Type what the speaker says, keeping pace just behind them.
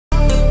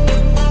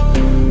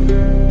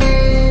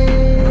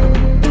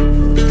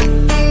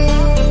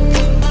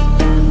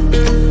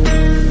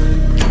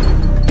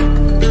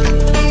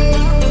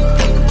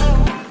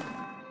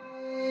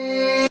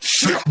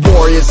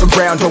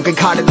around, don't get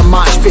caught in the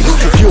mosh pit.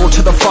 Fuel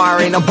to the fire,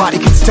 ain't nobody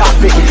can stop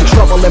it.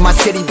 Trouble in my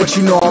city, but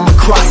you know I'm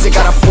across it.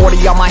 Got a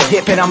 40 on my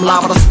hip and I'm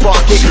liable to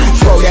spark it.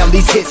 Throw down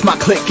these hits, my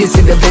click is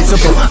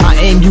indivisible. I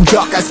aim, you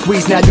duck, I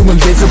squeeze, now you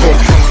invisible.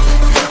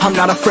 I'm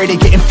not afraid of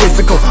getting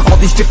physical. All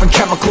these different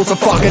chemicals are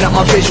fucking up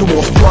my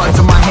visuals. Bloods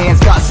on my hands,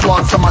 got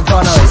slugs on my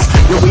gunners.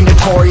 Yo, we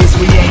notorious,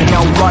 we ain't no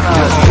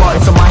runners.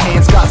 Bloods on my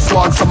hands, got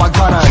slugs on my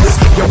gunners.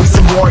 Yo, we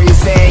some warriors,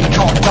 they ain't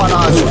called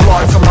gunners.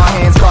 Bloods on my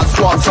hands, got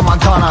slugs on my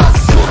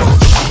gunners.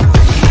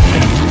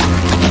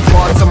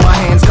 Bloods on my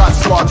hands, got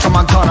slugs on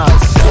my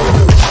gunners.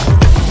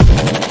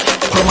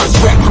 Put on my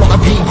sweat, put on the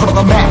beat, put on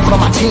the map, put on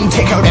my team.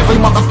 Take out every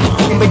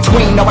motherfucker in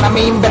between, know what I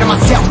mean? Better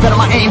myself, better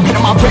my aim,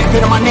 better my rep,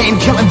 better my name.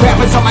 Killing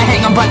rappers on my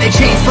hang, I'm by their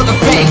chains for the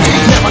fame.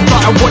 Never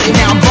thought I would it,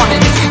 now I'm running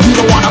this. You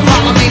don't wanna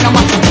follow me, now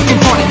I'm fucking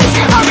running this.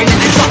 I ran in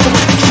the trouble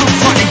with the truth,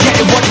 trying to get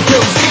it what it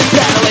does.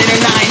 Battling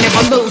and I ain't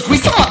never lose, we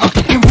some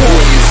motherfucking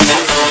warriors.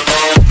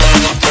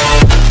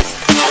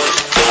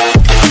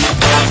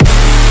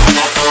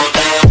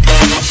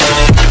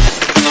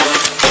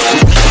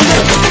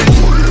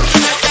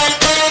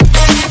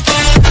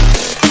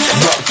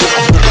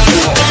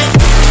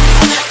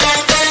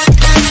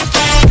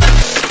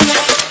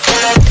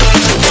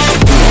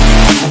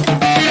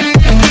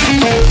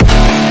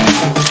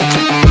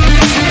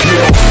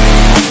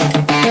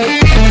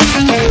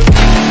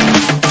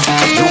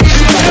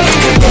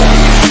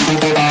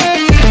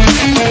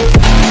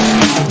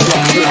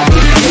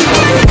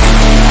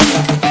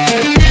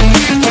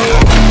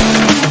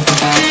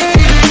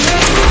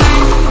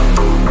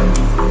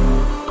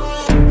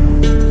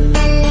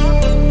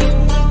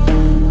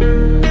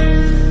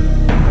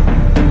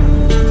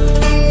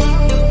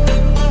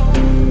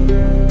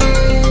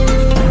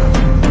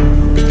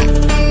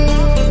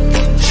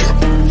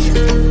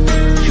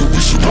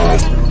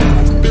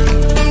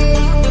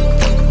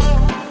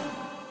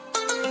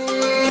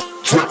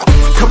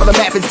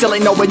 Still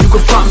ain't know where you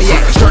can find me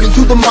at. Journey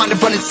through the mind of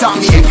an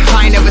insomniac.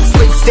 I ain't never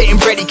sleep, staying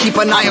ready, keep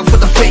an eye out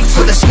for the fakes.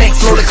 For the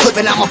snakes, load a clip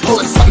and I'ma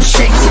pull it, something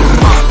shakes.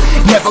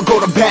 Never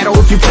go to battle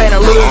if you plan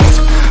to lose.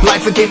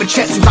 Life a game of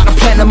chess, you gotta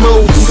plan the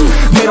moves.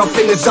 Middle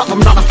fingers up,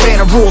 I'm not a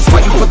fan of rules.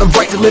 Fighting for the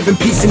right to live in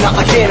peace and not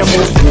like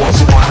animals. Bloods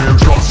on my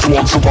hands, got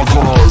slugs on my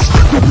gunners.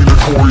 You'll be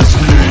notorious,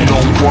 we ain't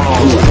no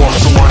runners.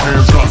 Bloods on my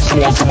hands, got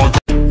slugs on my gunners.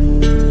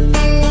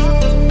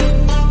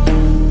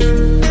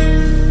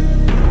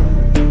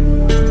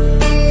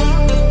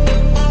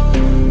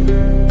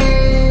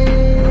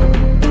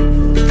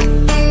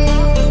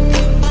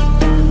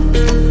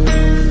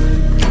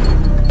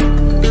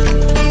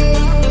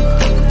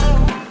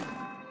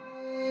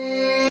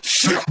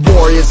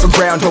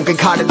 Around, don't get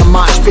caught in the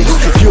mosh pit.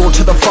 Fuel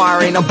to the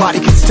fire, ain't nobody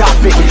can stop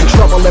it.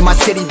 Trouble in my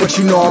city, but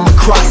you know I'm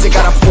across it.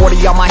 Got a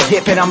 40 on my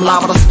hip and I'm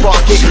liable to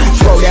spark it.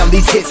 Throw down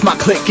these hits, my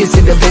click is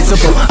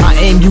indivisible. I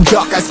aim, you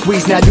duck, I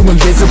squeeze, now you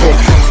invisible.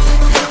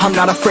 I'm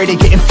not afraid of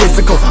getting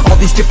physical. All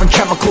these different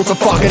chemicals are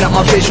fucking up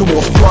my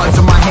visuals. Bloods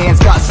on my hands,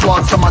 got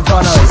slugs on my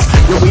gunners.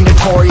 Yo, we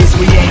notorious,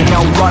 we ain't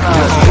no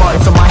runners.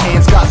 Bloods on my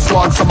hands, got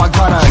slugs on my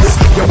gunners.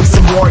 Yo, we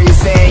some warriors,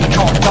 they ain't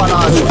called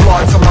gunners.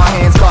 Bloods on my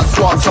hands, got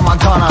slugs on my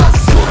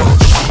gunners.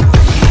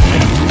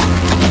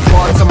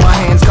 Bloods on my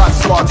hands, got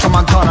slugs on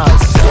my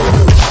gunners.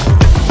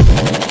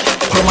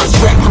 Put on my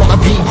sweat, put on the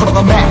beat, put on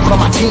the map, put on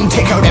my team.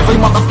 Take out every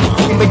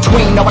motherfucker in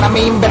between, know what I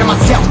mean? Better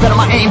myself, better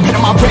my aim, better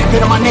my rep,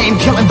 better my name.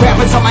 Killing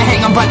rappers on my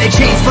hang, I'm by their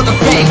chains for the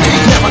fame.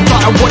 Never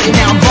thought I would it,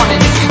 now I'm running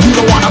this. You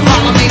don't wanna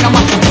follow me, now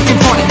I'm fucking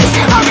running this.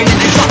 I ran in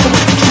the trouble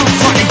with the truth,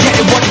 trying to get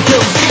it what it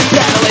does.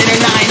 Battling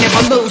and I ain't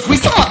never lose, we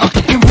some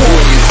motherfucking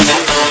warriors.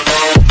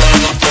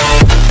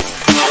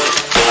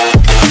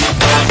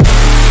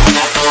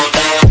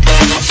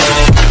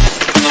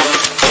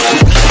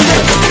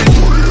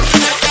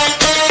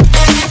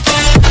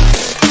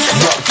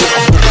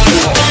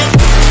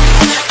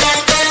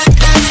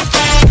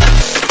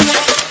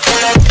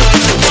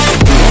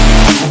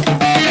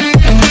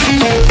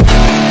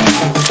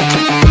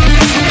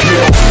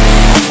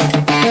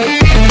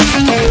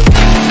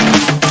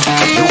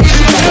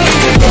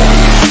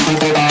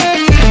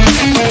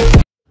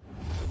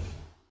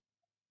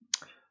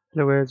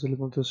 Hello guys,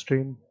 welcome to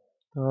stream.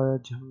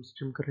 आज हम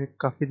stream कर रहे हैं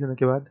काफ़ी दिनों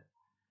के बाद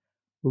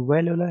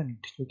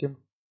Valorant, जो कि हम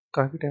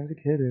काफ़ी टाइम से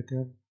खेल रहे थे।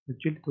 हम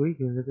एक्चुअली तो ही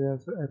खेल रहे थे,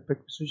 यार एपेक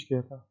पे स्विच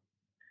किया था।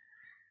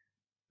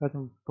 आज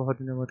हम बहुत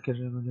दिनों बाद खेल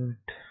रहे हैं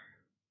वैलोरेंट।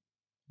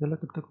 चलो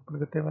कब तक ओपन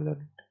करते हैं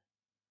वैलोरेंट।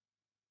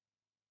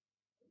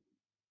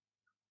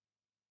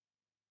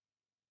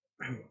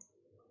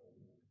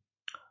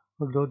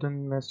 और 2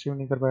 दिन मैं स्ट्रीम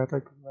नहीं कर पाया था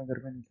क्योंकि मैं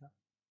घर में नहीं था,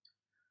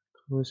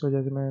 तो इस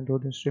वजह से मैं 2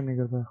 दिन स्ट्रीम नहीं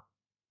कर पाया।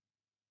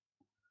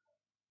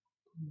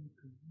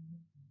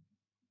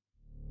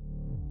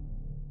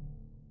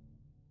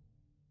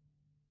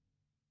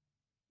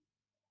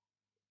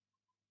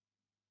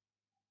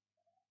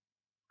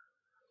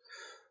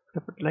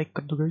 फटाफट लाइक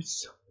कर दो गाइस।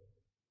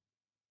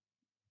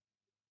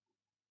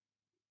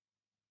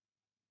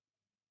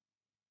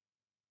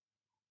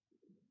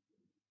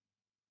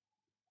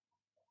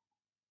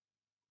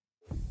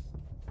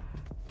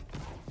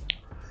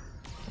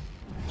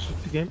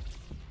 गेम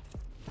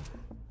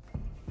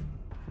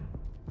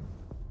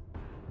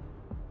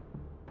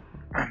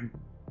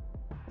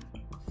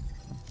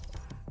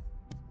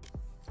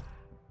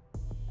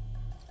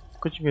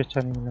कुछ भी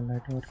अच्छा नहीं मिला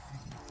लाइट वर्क।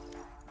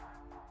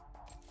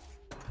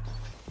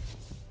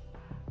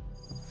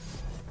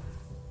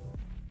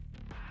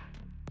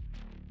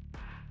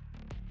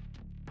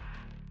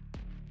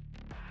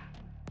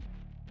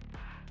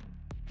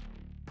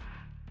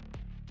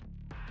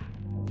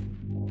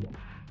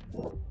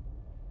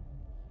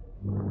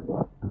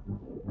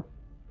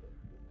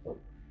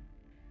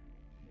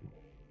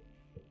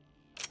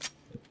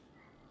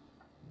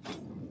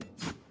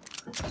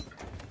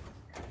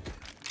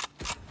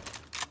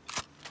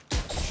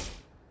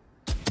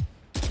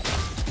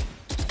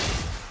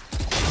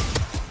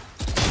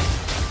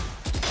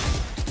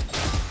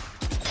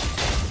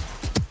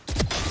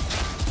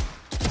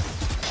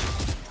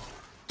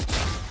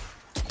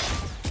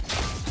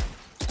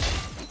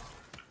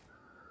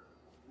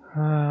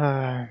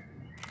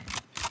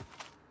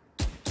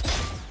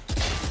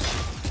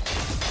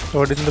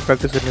 थोड़ी दिन तो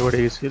प्रैक्टिस करनी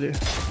पड़ेगी इसके लिए।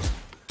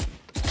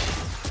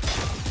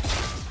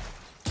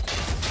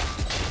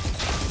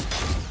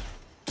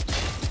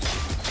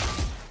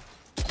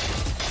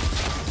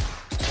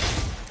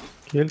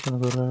 खेल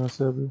कौन कर रहा है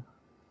वैसे अभी?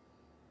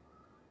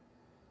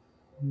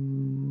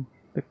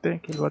 देखते हैं,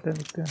 खिलवाते हैं,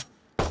 देखते हैं।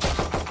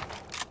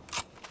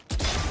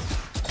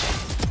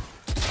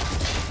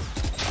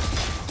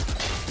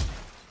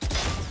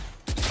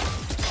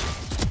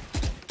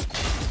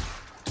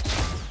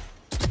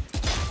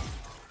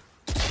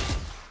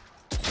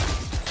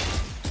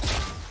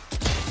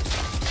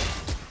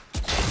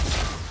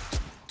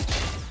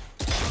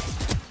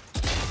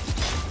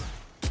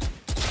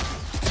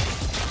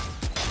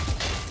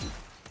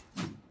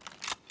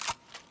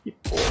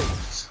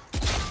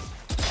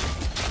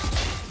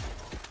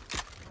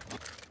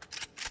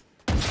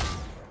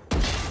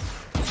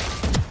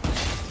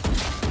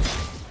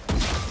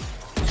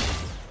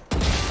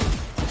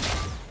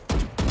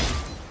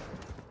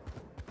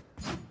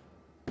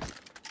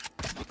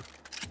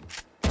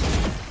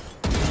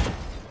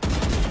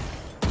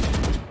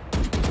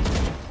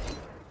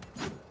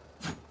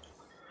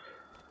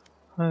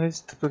 हाँ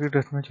इस तब तक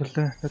डेथ में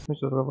चलते हैं। डेथ में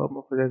चल रहा है,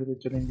 मौका जाके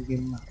चलेंगे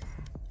गेम में।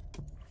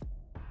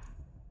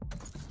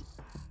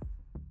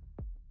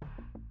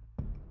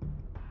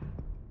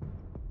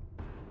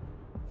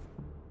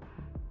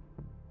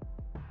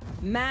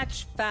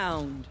 Match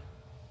found.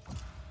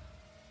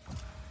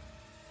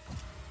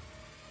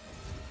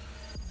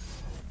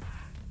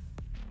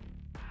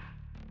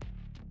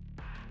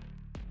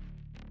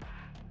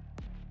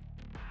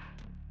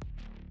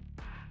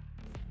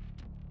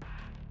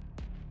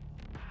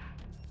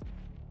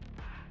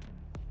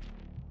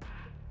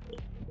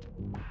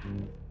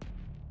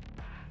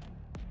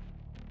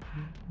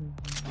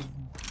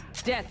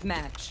 Death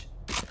match.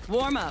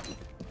 Warm up.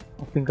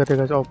 Whooping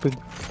करेगा जो ओपिंग।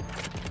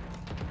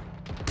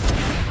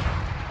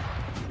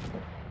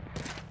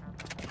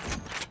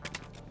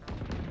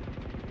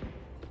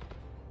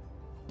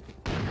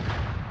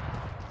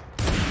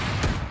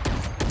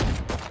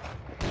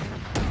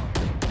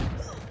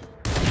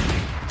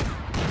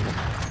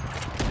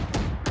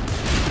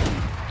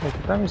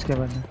 कितना मिस किया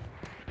मैंने?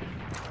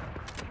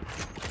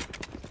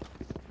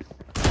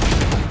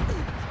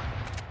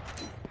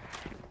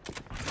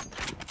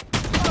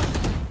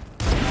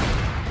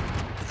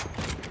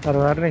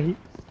 तलवार नहीं।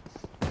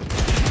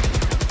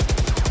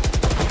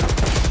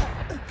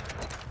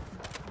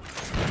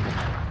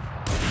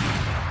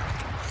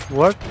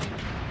 What?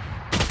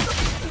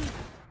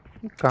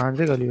 कहाँ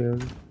से गली है?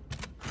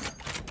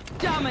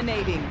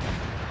 Dominating.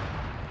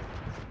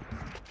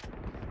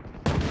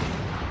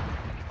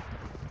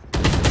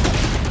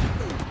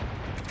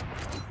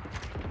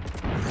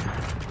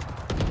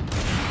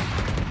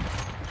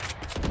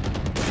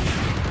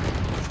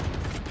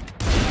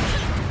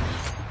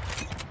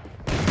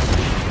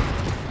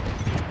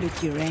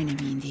 Look your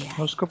enemy in the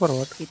eye. उसके ऊपर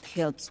what? It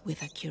helps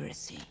with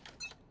accuracy.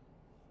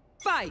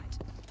 Fight.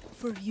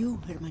 For you,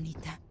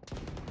 hermanita.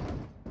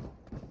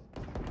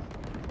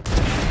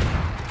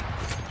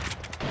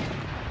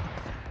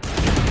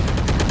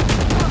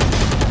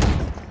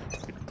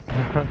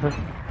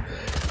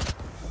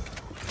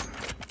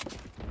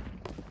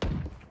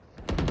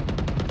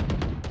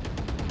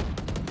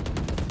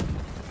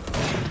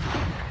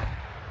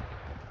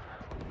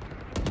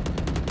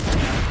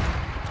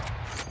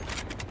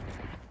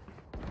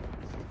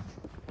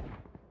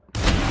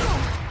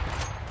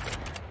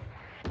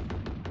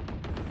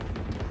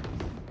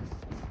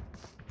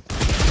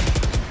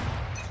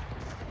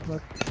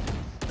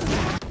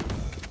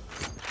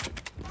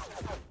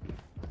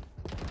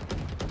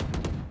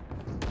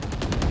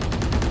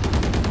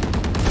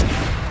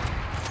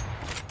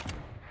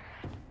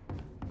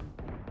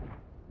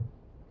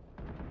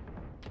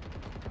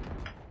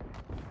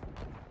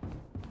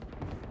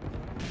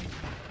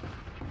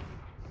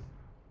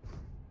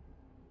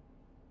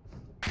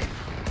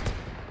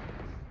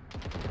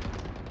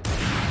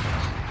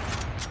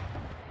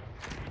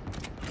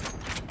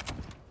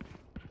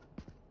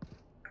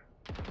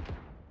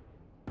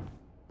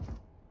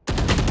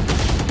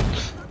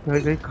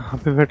 भाई कहाँ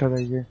पे बैठा था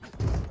ये?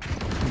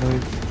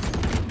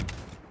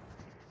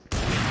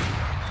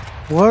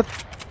 What?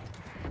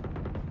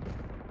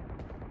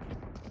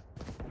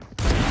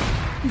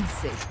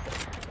 Incesto.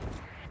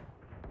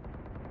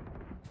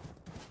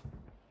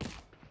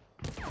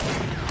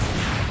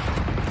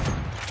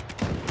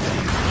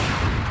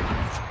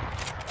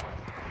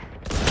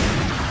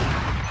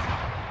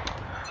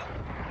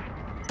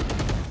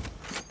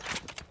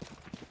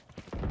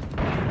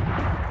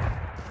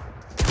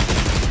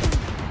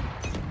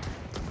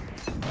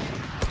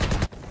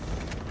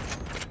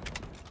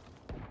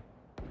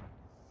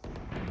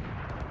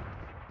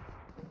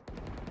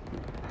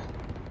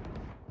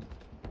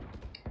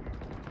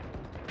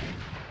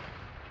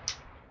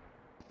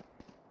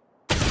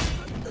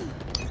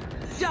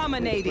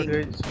 Dominating.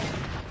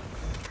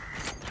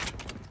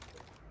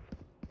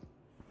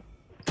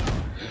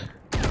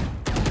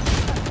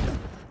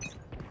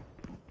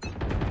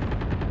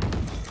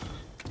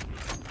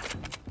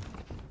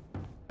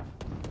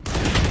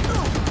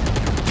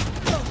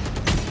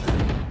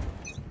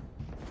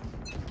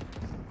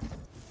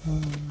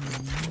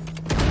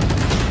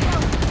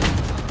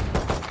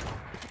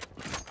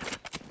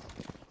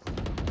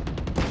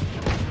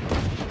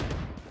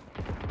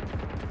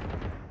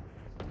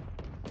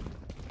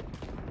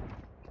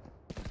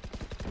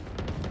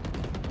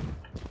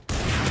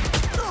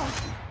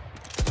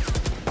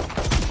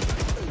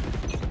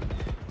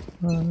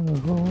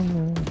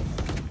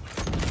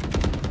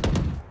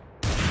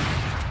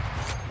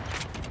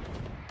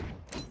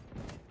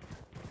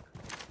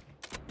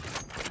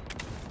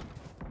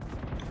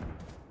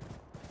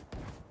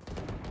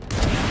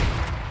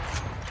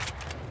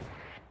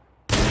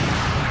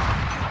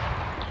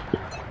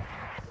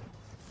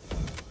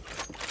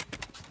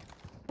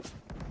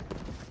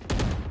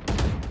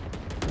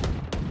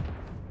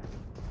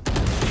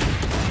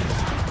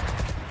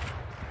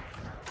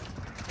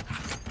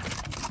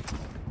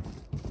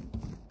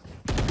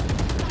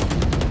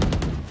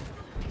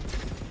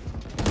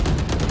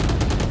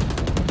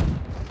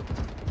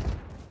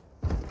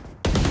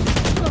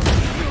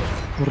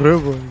 अरे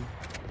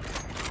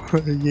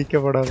भाई ये क्या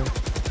पड़ा था?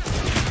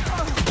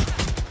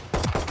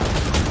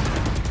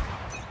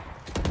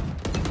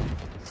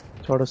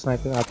 छोड़ो,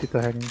 स्नाइपर आती तो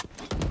है नहीं।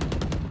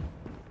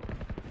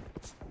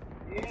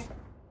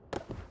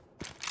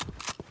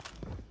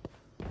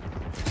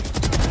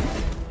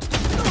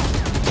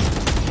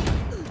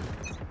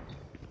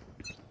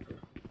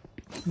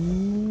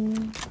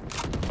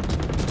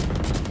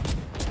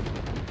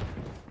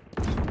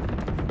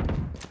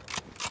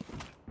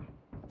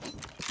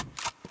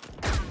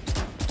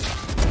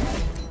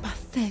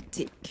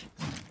 Pathetic.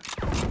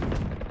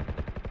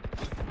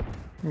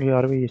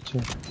 यार भी अच्छा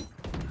है।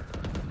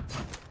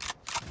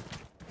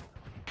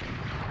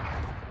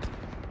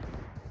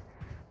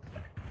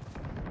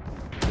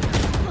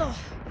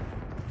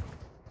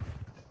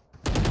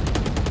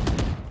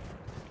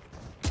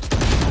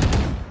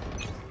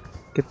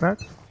 कितना?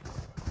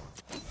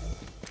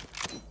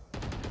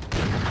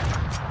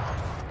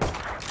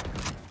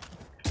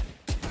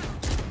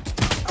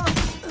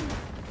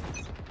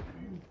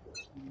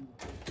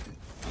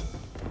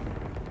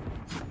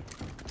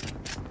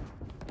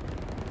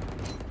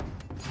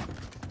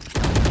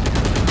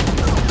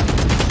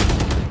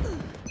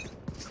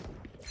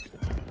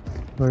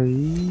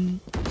 भाई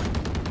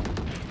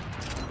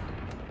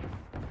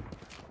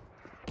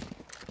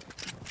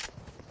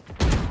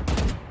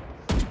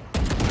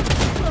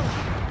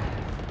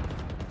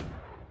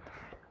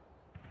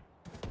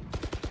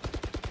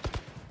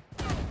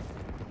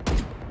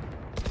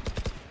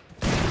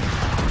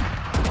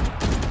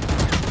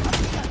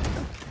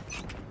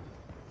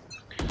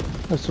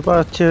सुबह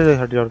अच्छे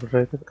हट जा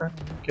रहे थे, पता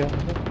नहीं क्या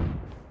है।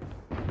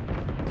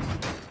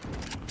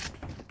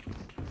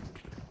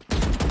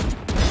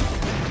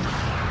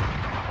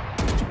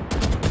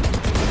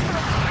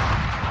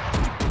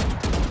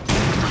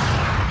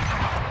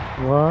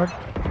 What?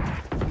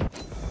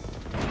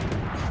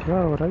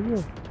 क्या हो रहा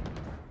है?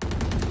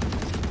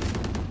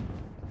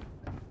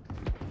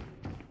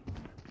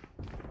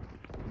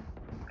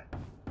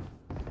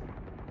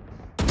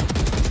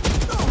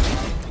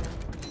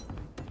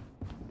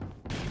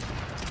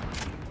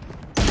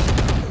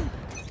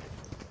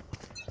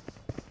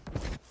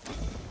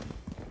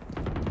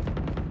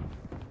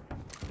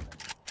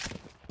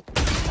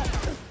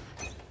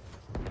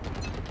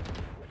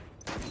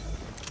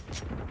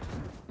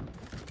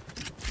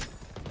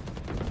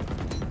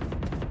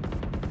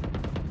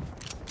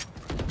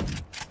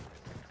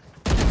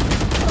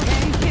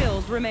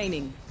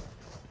 Remaining.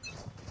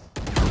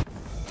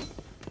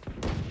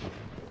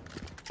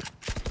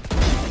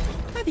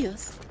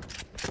 Adios.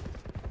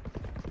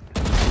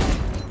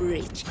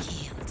 Bridge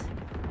killed.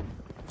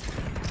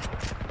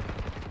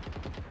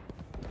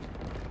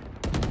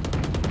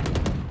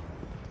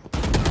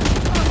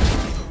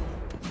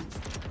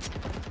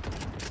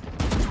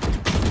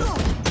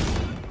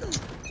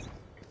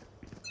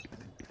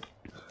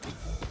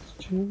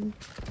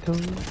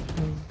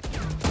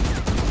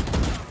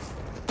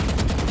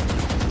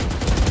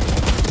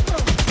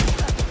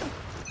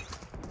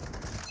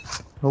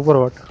 Over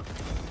what?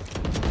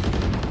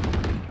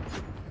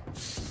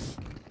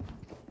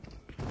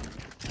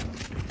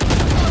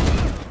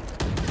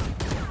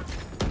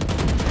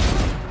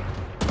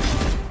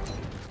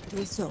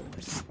 hungry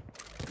souls.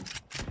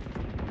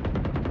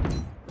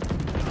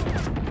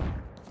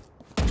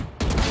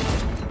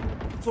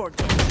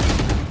 Forget.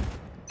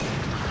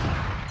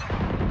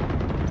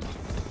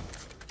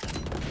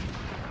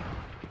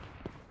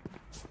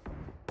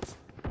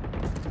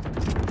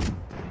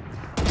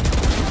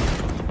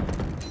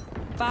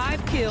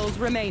 Five kills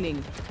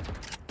remaining.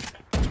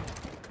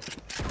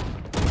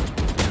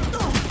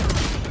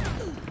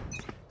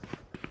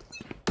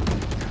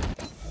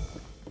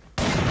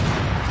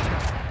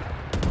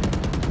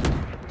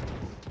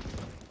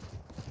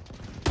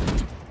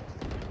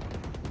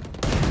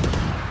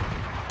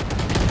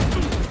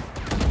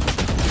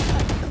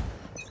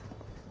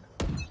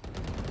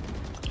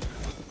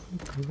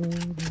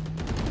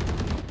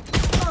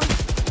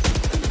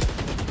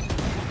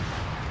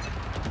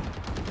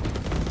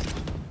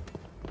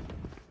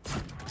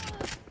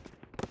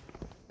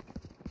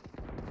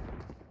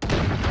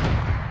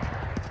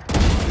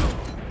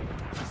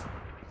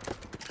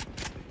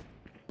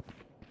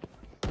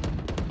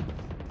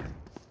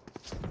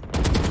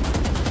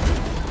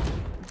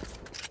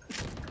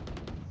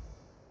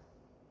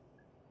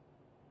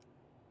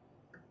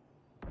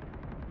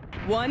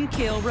 One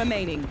kill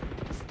remaining.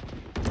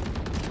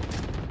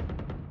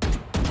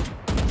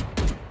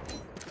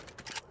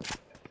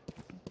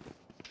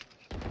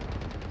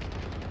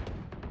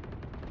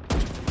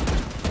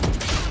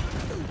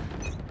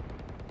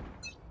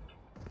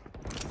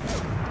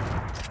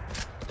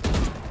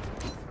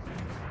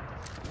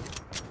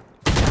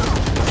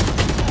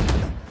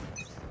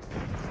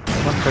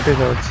 Cut it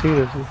out,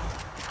 seriously.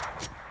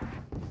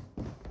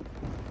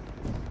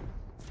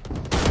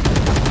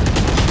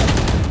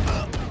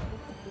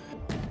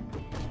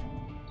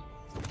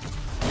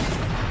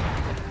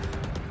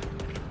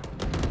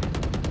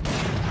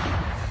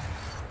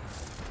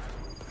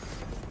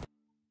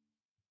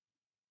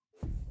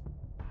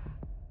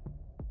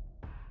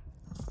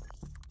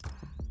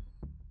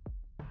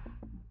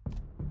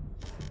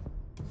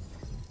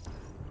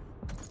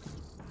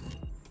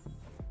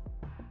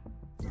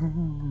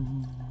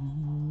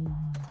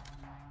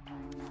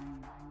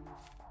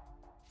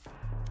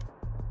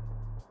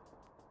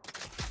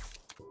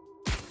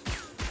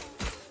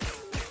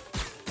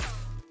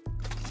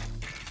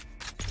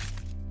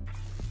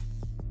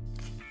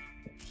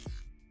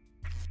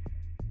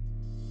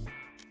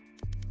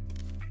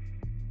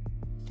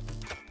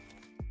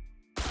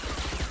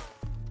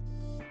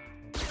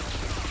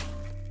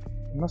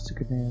 मस्त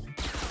कितने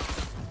यार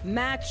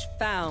Match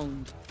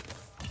found.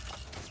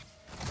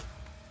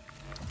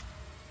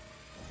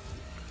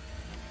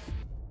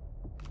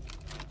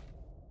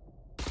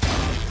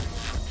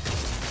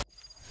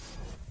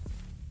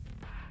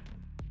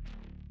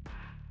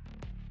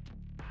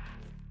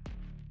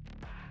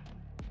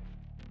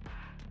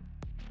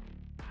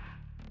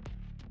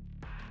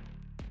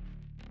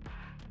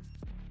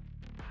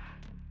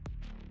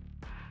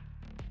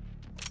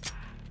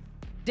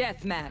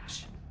 Death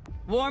match.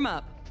 Warm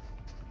up.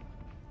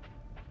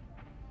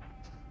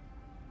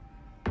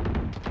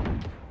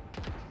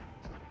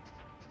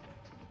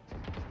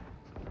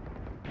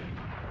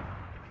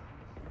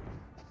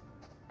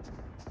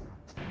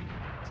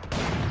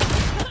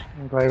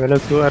 भाई वेलो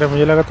क्यों अरे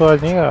मुझे लगा तो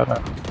आज नहीं आ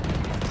रहा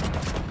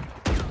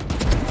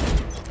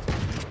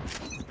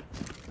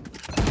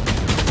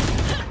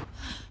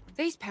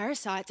These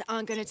parasites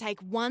aren't going to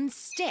take one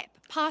step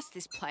past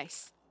this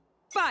place.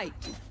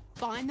 Fight.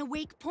 Find the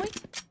weak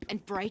point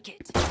and break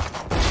it.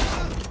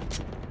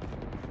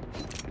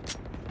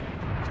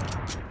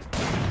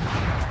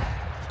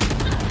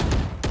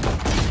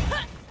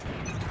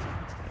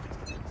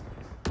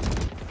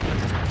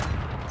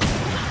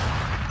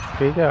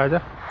 ठीक है आजा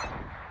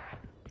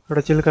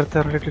थोड़ा चिल करते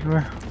हैं रिलेटेड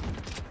में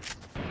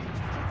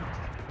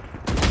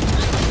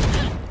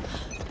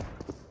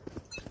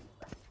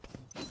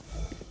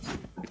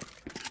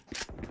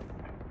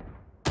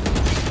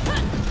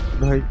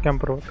भाई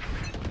कैंपर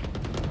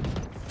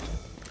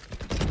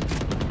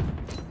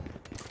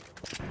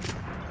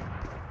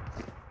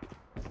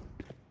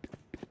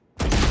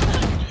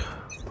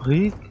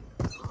भाई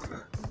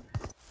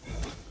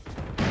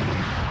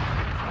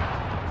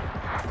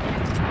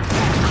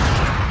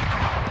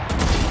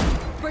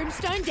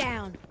Brimstone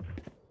down.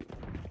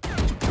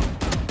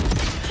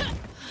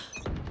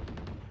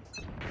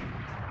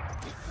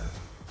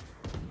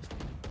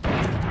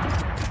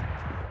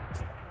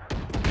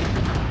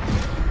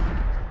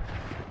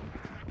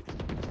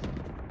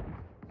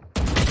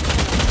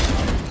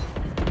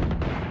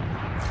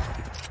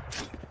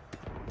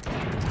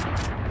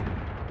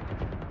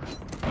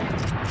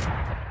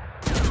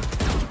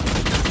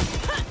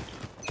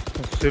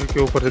 सिर के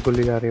ऊपर से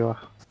गोली जा रही है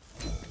वाह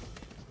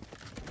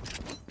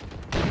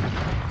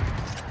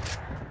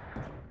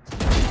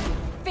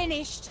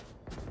Finished.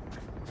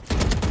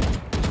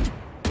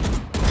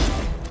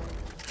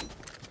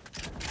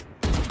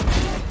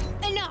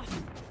 Enough.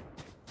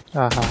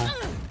 हाँ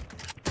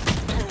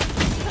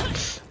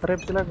अरे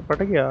चला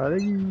पट गया अरे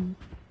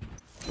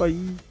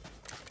भाई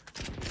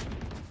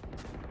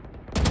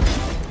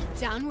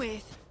Done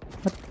with.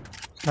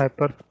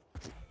 Sniper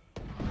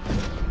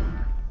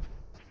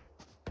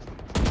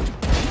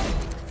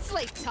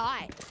Sleep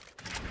tight.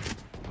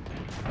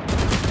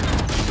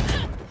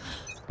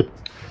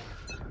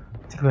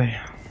 भाई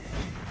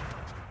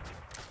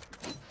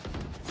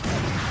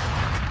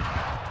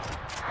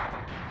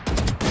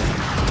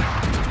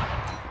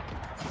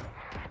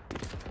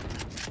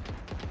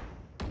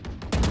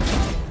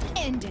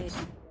Ended.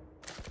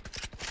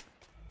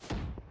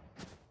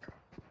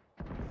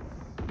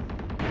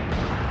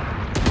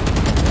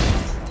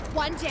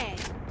 One dead.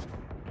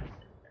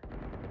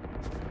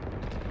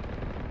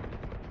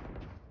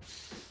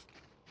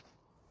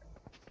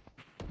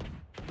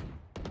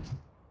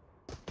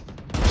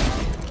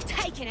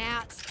 Taken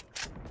out.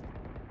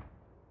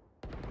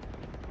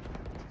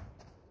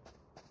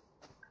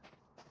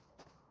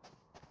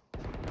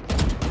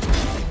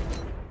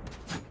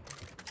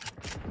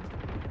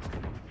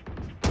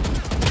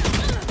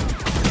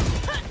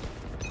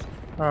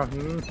 हाँ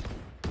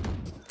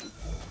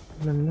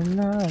ला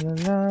ला ला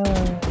ला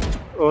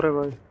और है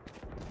भाई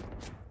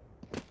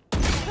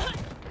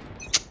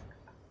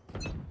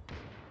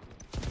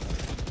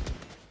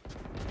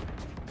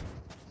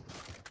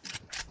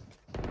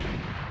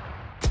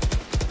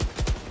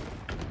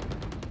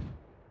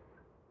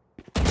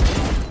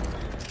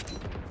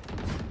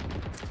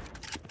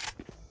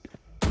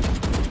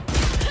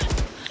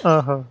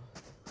आहा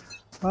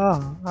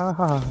आहा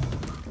आहा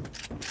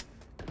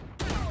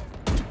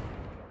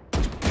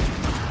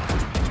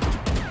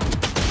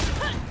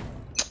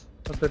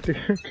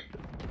pathetic.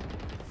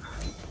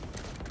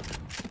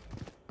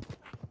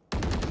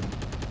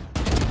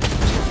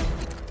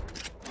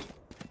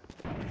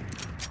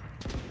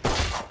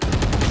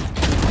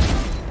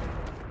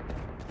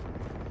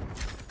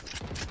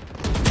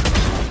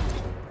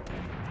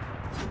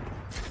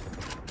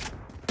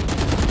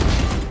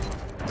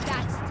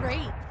 That's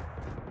 3.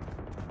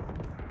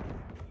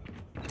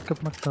 कब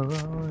मत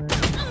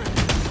करो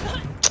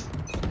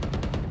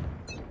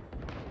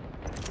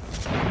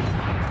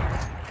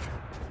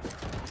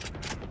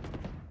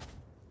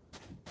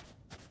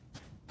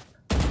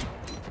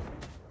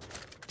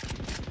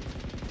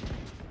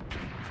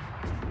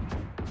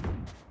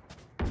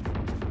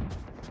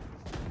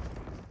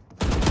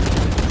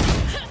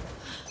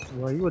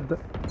भाई वो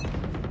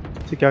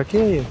क्या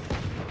किया ये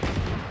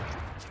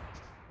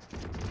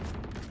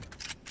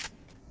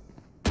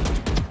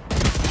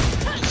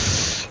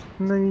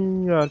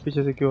नहीं यार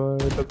पीछे से क्यों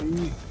आया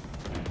तभी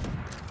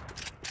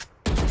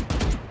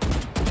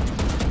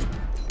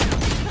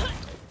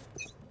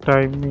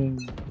टाइमिंग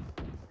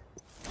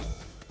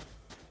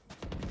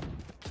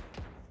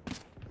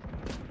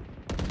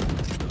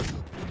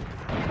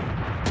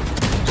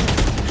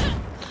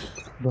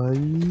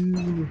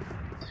भाई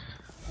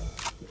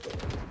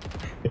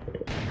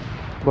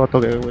बहुत हो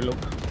गए वो लोग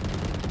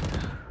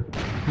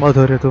मत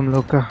हो रहे तुम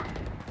लोग का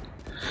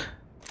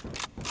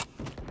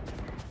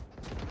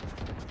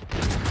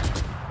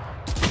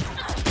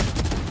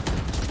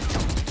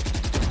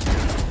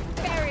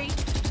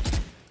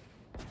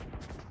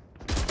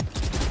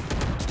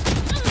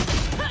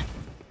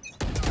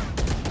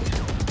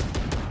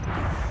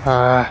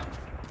हाँ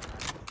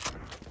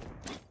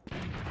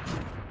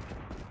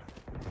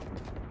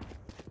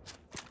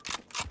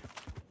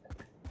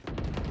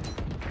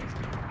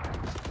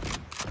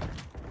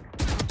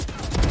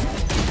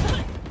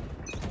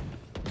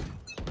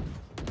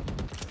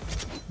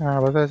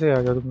हाँ बस ऐसे ही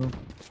आ जाओ तुम लोग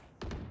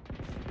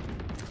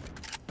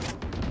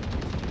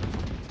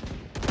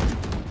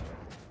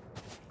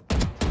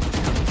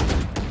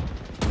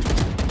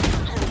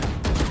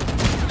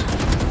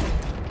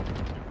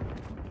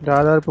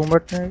ज़्यादा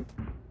पुमट नहीं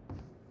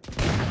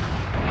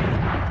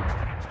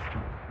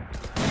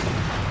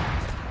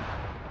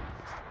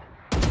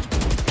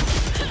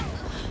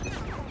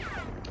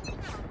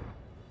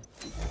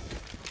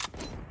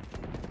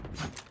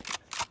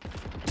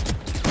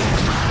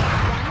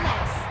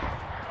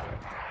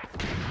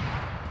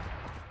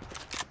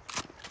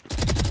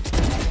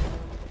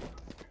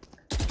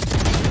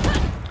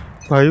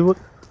भाई वो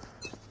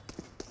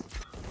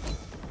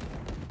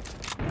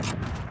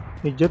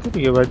इज्जत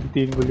नहीं है भाई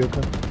 3 गोलियों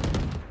का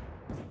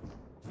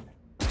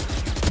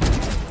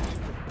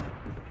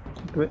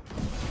तो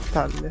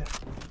डाल ले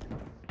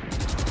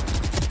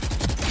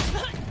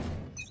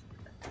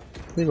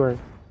ठीक भाई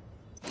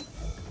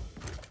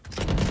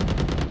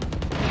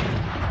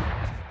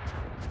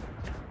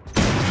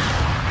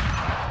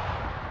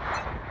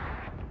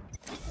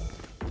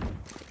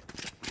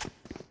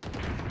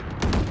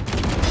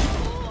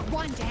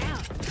One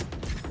down.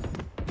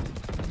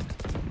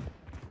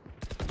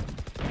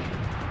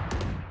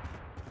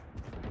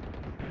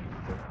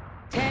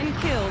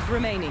 Kills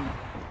remaining.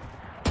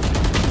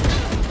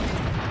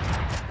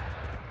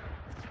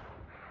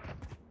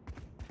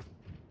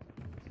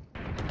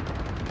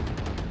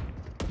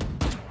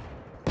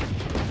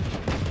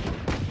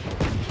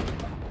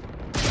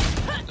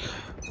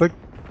 but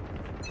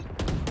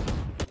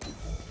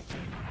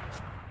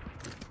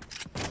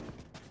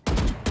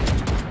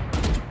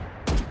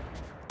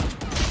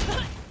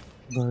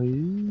भाई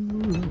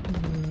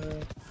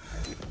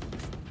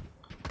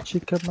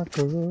चिकन मत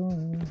करो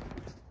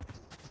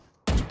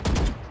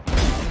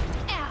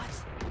Out.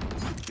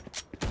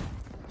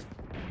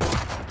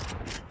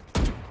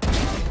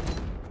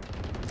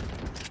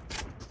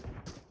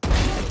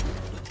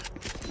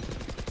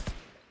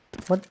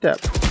 One tap.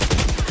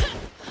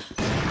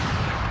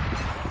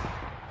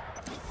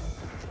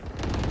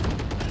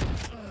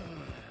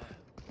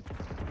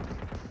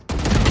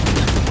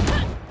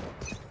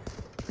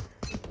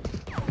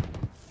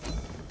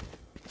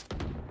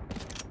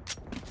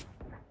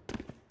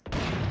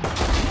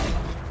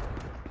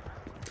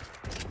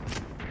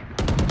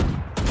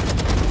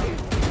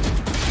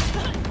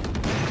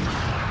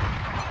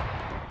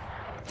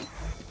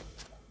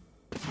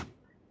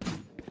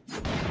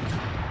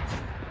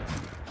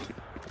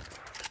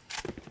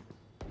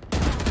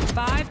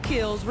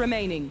 Kills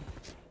remaining.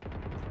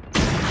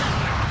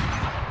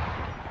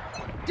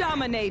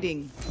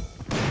 Dominating.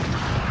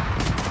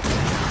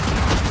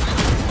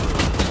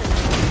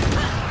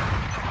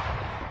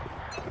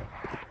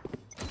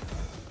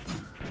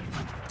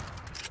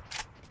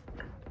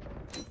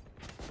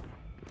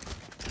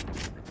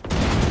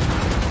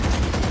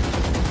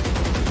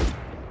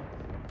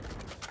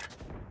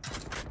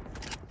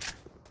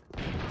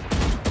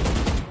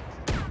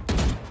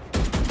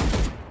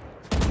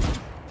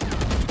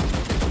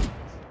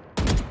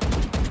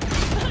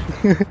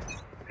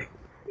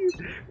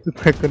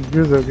 मैं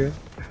कंफ्यूज हो गया।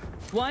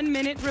 1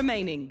 minute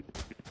remaining.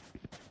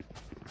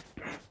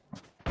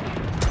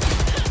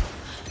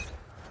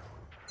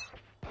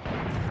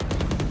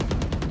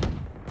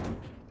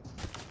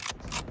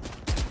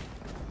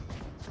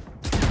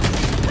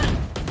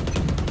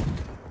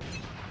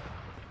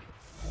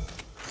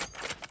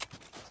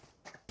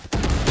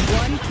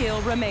 One kill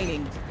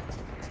remaining.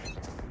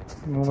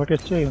 Moment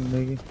अच्छा ही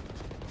होने की।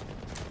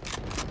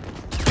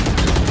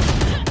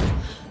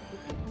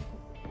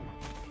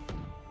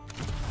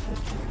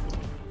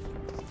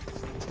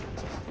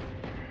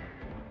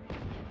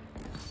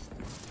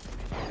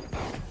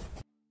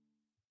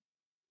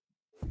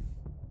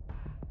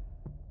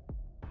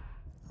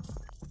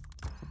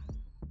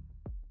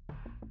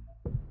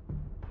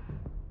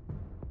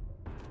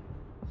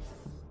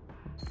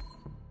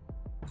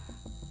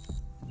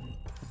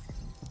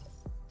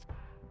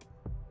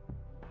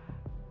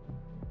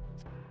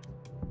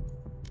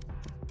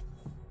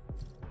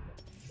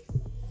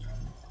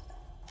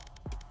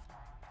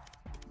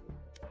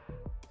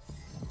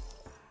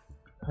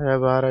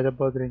 बाहर आ जा,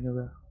 बहुत रेंज हो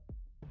गया।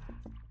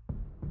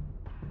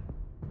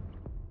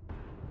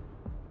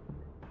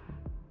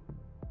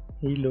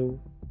 हेलो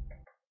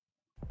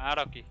हाँ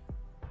रॉकी,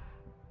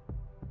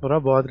 थोड़ा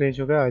बहुत रेंज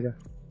हो गया, आ जा।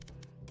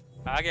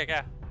 आ गया क्या?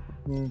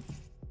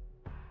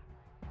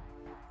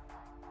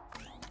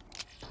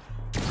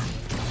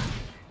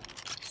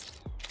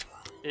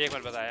 एक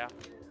बार बताया।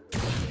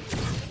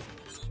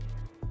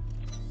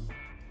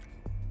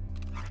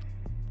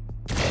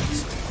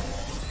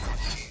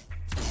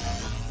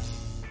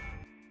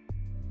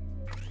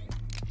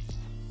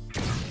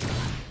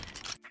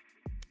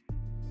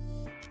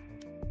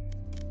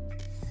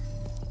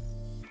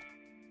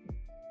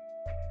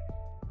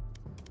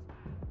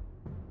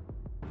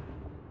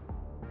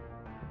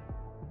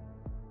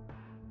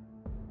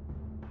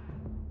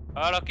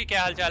 और रॉकी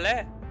क्या हाल चाल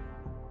है?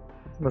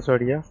 बस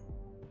बढ़िया।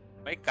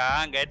 भाई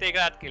कहाँ गए थे एक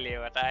रात के लिए,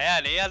 बताया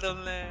नहीं यार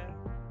तुमने।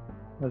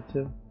 अच्छा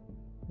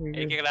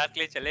एक रात के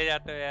लिए चले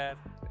जाते हो यार,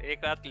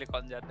 एक रात के लिए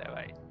कौन जाता है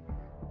भाई।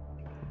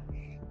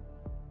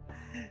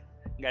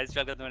 गाइस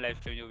वेलकम तुम्हें लाइव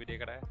स्ट्रीम जो भी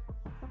देख रहा है।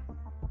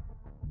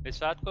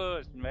 इस रात को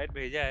इनवाइट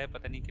भेजा है,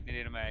 पता नहीं कितनी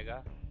देर में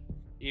आएगा।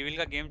 ईविल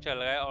का गेम चल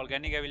रहा है,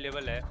 ऑर्गेनिक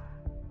अवेलेबल है,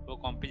 वो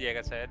कॉम्पी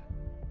जाएगा शायद।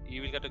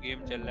 ईविल का तो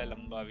गेम चल रहा है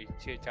लंबा, अभी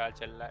 6-4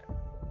 चल रहा है।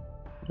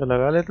 तो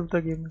लगा ले तुम तक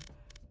गेम में।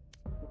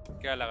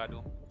 क्या लगा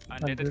दूं?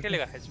 अंडर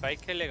खेलेगा, स्पाइक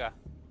खेलेगा।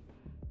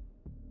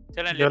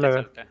 चलें क्या लेते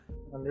लगा? चलते हैं।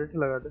 100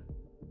 लगा दे।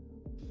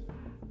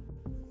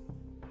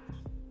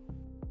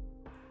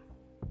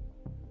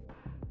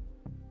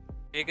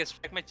 एक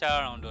स्पाइक में 4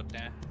 राउंड होते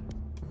हैं,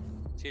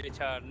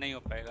 6-4 नहीं हो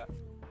पाएगा।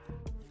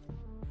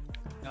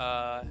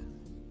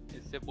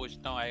 इससे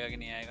पूछता हूँ आएगा कि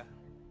नहीं आएगा।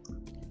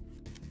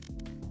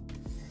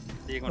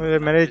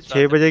 मैंने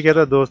 6 बजे किया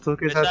था दोस्तों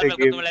के साथ एक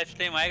गेम। लाइव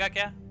स्ट्रीम आएगा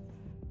क्या?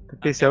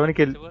 37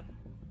 के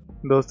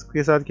दोस्त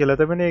के साथ खेला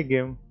था मैंने एक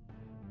गेम।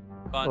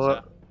 कौन सा?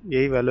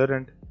 यही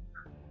वैलोरेंट।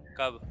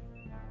 कब?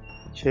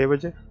 6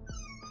 बजे।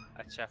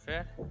 अच्छा फिर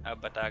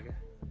अब बता के।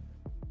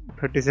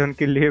 37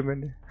 के लिए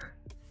मैंने।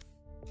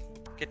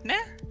 कितने?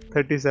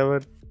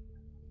 37।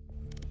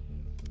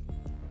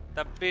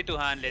 तब भी तू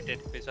हाँ लेटेड,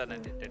 विश्वास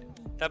नहीं लेटेड।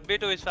 तब भी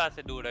तू विश्वास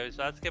से दूर है।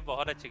 विश्वास के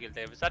बहुत अच्छे खेलते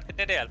हैं। विश्वास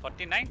कितने थे यार?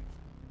 49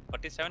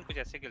 47 कुछ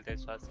ऐसे खेलते हैं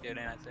विश्वास के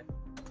रहने से।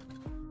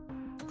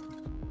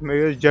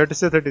 मेरे जेट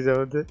से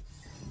 37 थे।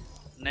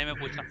 नहीं मैं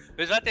पूछ रहा हूँ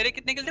विश्वास तेरे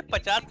कितने किल थे?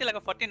 50 के लगा,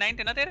 49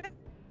 थे ना तेरे?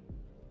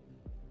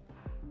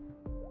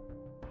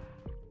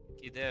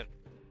 किधर?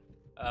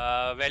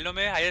 वैल्यू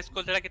में हाईएस्ट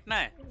स्कोर तेरा कितना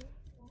है?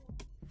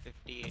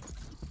 58।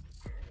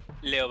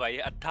 ले भाई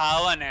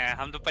 58 है,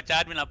 हम तो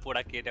 50 भी ना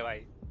पूरा किए थे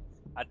भाई।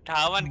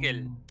 58 किल।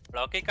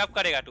 रॉकी कब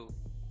करेगा तू?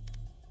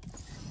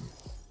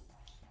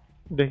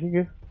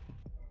 देखेंगे।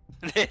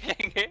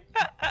 देखेंगे।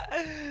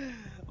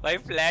 भाई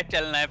फ्लैट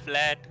चलना है,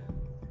 flat.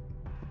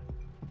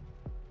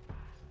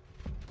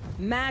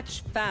 Match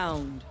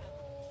found.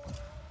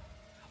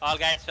 All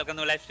guys welcome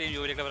to live stream.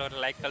 जो वीडियो को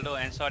लाइक कर दो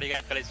एंड सॉरी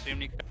गाइस कल स्ट्रीम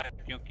नहीं कर पाया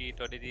क्योंकि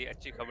थोड़ी सी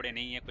अच्छी खबरें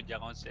नहीं है कुछ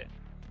जगहों से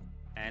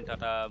एंड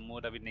थोड़ा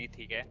मूड अभी नहीं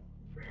ठीक है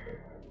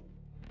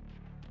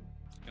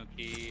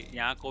क्योंकि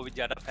यहाँ कोविड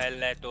ज़्यादा फैल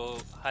रहा है तो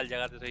हर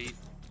जगह से सही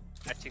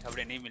अच्छी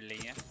खबरें नहीं मिल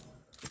रही हैं।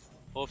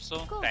 होप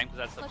सो टाइम के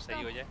साथ सब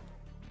सही हो जाए।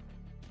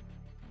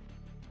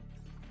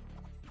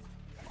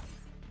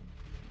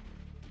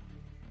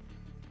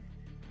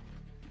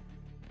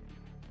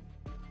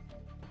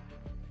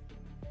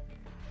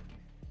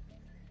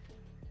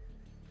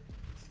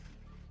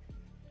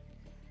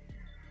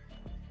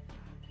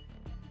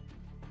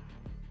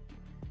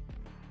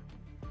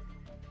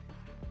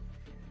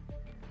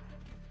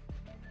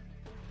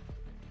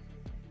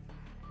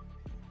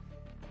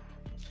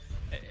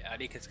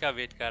 अरे किसका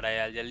वेट कर रहा है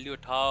यार, जल्दी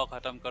उठाओ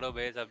खत्म करो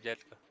भाई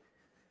सब्जेक्ट को।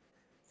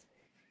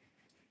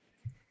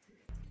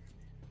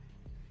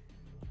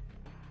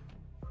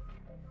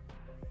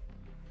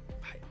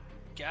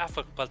 क्या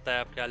फर्क पड़ता है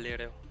आप क्या ले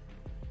रहे हो,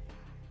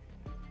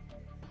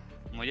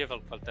 मुझे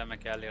फर्क पड़ता है मैं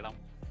क्या ले रहा हूँ।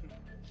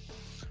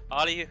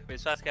 और ये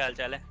विश्वास क्या हाल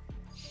चाल है?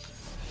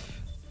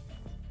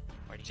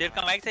 शेर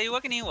का माइक सही हुआ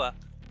कि नहीं हुआ?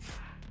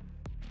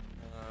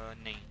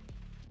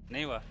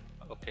 नहीं हुआ।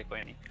 ओके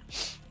कोई नहीं।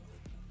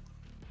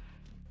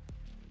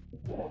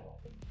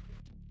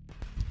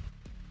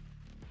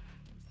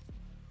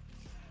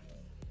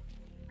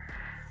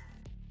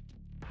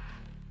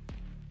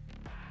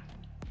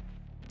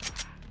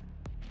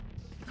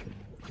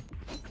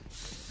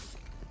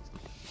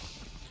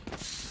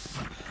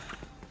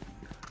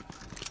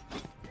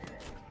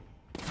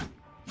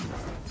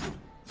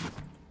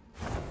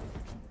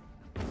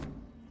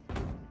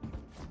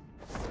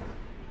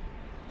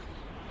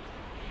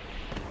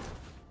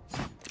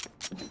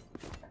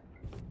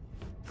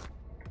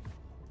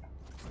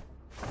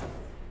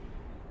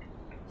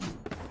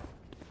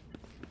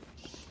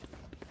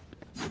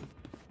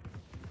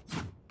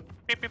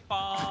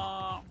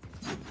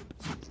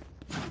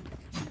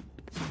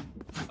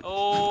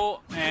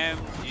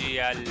 OMG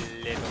यार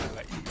ले लो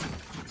भाई।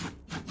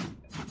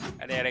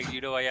 अरे यार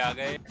 0 भाई आ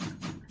गए।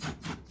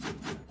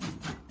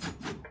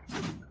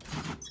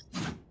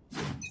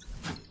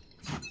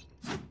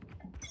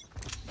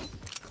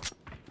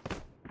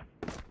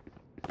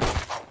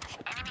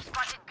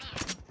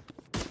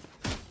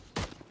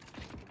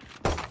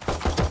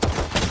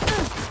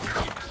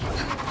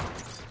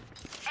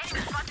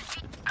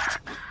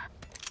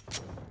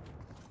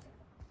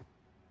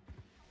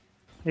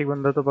 एक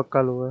बंदा तो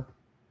पक्का लो है।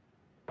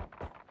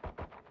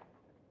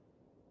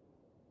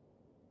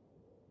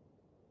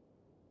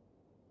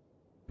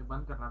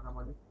 बंद करना था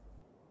मुझे।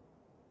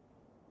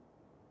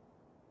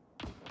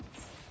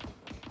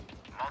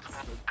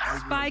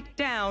 Spike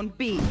down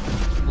B.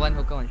 One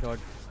hookah, one shot.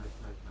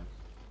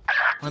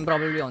 I'm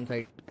probably on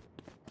site.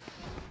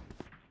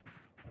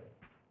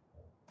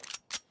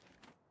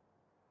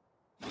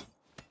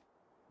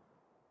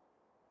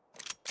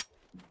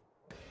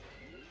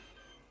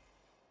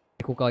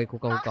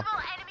 Hookah.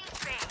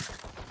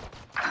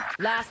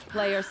 Last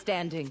player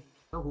standing.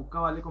 तो हुक्का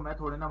वाले को मैं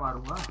थोड़े ना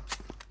मारूंगा।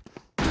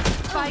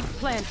 Spike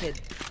planted.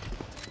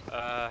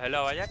 हेलो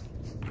आवाज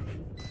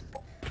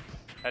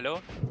हेलो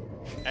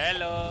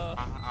हेलो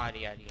आ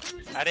रही है।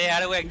 अरे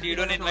यार वो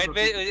एक्जीडो ने इनवाइट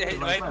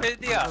भेज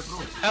दिया,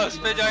 उस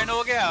पे ज्वाइन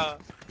हो गया,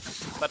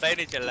 पता ही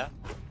नहीं चला।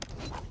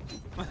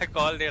 मैं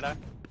कॉल दे रहा।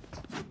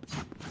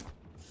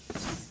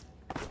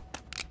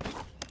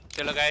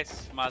 चलो गाइस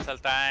मार्शल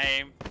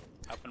टाइम,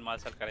 अपन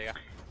मार्शल करेगा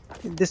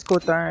डिस्को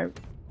टाइम।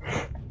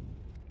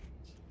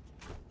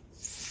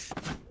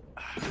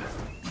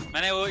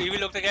 मैंने वो ईवी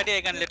लोग तो क्या दिया,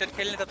 एक अनलिमिटेड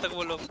खेलने तब तक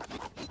वो लोग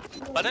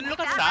पता नहीं लोग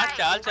का साथ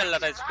चाल चल रहा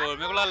था स्कोर।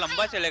 मेरे को लगा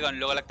लंबा चलेगा उन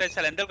लोगों, लगता है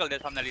सरेंडर कर दे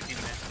सामने वाली टीम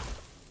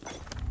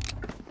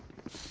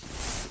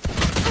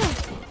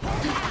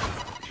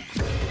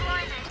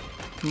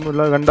ने।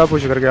 बोला गंदा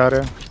पुश करके आ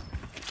रहे हैं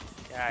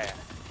क्या यार।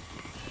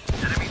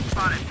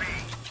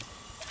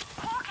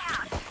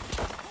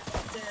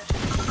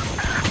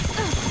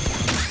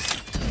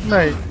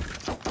 नहीं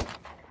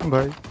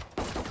भाई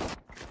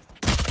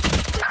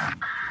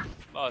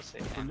बहुत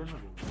सही।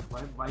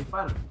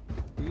 वाइपर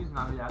प्लीज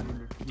ना यार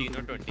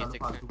 026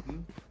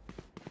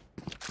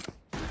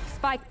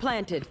 Spike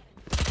planted.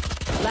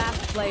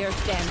 Last player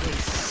standing.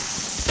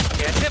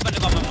 कैसे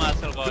बनेगा मैं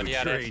मार्शल को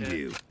यार ऐसे?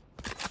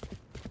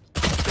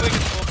 कोई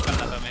स्कोप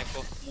करना था मेरे को,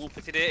 मुंह पे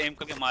सीधे एम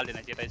करके मार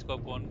देना चाहिए था इसको,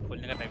 फोन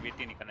खोलने का टाइम वेट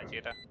ही नहीं करना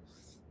चाहिए था।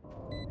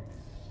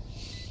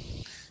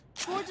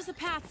 Forge us a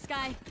path,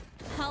 Skye.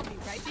 I'll be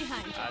right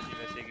behind you. आज ही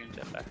वैसे गेम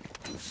चल रहा है।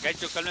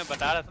 गाइस जो कल मैं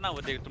बता रहा था ना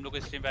वो देख तुम लोग को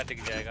स्ट्रीम पे दिख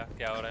जाएगा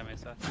क्या हो रहा है मेरे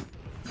साथ।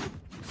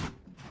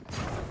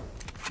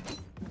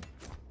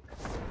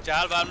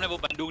 4 बार में वो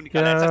बंदूक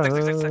निकाला सक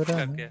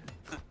करके।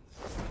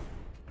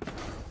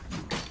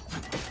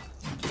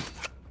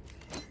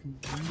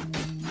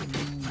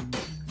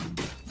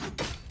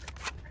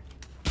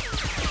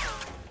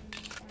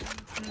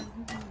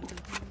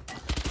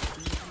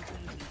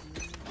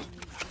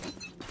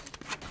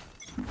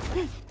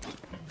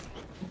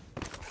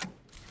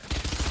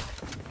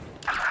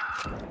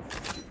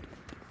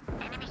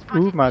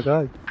 Oh my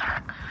god.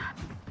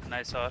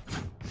 Nice shot.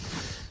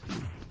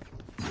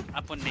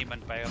 अपन नहीं बन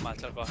पाएगा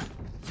मास्टर को,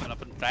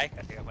 अपन ट्राई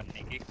करेगा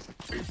बनने की।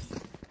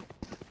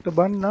 तो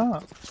बन ना।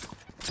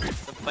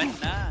 तो बन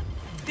ना।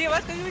 तेरी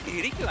आवाज कभी भी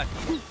धीरे क्यों आती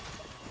है?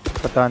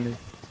 पता नहीं।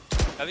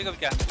 कभी कभी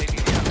क्या आती है?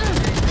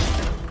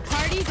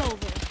 Party's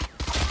over.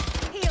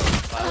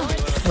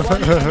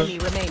 One enemy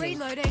remaining.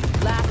 Reloading.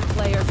 Last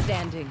player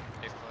standing.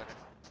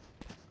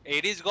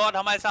 Eris God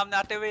हमारे सामने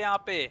आते हुए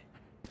यहाँ पे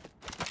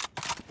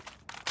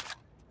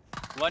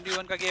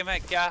 1v1 का गेम है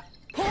क्या?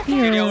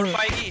 चिड़िया उड़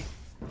पाएगी?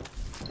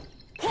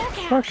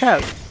 Fuck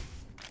out.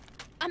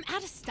 I'm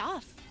out of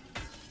stuff.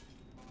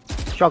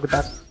 Shock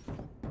that.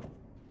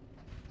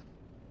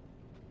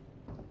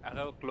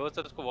 अगर वो क्लोज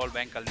है तो उसको वॉल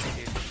बैंक कर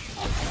लेंगे।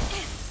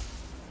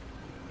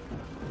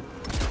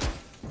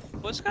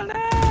 पुश कर ले।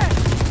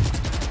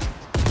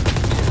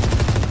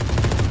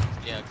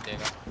 ये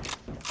देगा।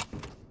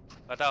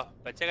 बताओ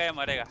बचेगा या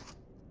मरेगा?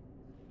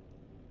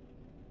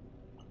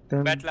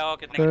 बैट लगाओ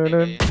कितने चल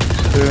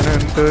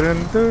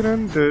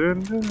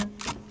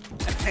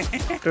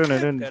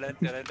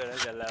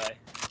रहा भाई।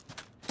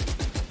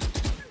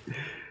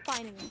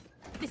 Finally.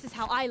 This is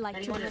how I like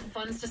to Anyone live. with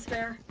funds to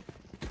spare?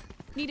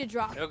 Need a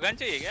drop. वो गन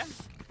चाहिए क्या?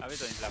 अभी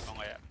तो नहीं चला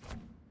पाऊंगा यार।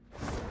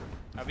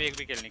 अभी एक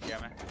भी किल नहीं किया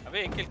मैं। अभी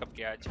एक किल कब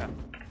किया? अच्छा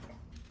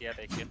किया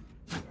था एक किल।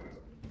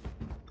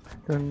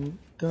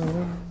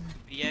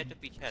 ये तो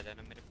पीछे आ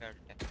जाना मेरे पे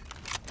अटैक।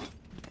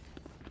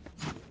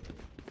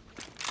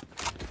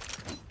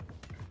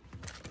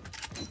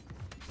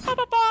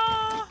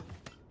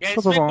 क्या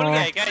इसमें खुल गया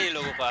है क्या ये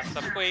लोगों का?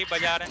 सबको यही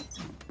बजा रहे हैं।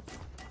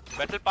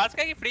 बैटल पास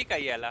का कि फ्री का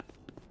ये वाला?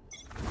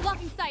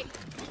 Blocking sight.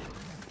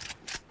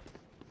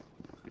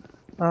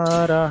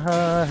 आ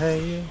रहा है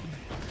ये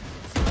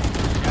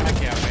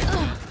क्या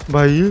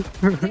भाई।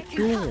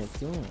 क्यों?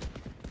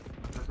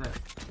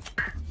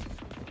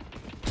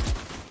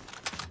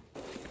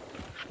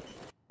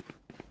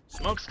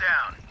 Smoke's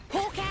down.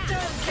 Hawk out.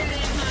 Don't get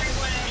in my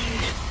way.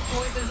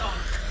 Poison's on.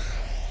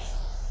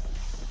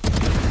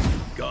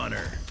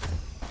 Gunner.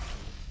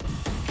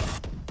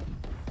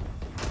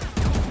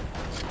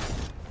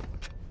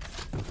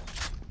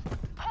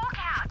 Hawk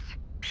out.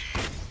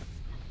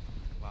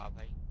 वाह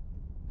भाई।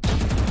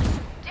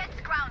 Jet's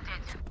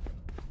grounded.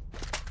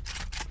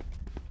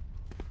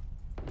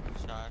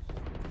 शार।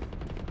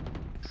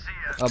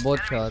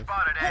 Both sure.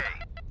 Spotted A.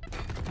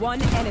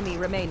 One enemy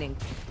remaining.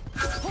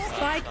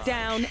 Spike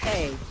down A.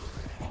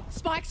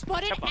 Spike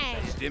spotted A.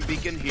 Dim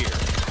beacon here.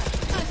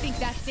 I think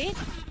that's it.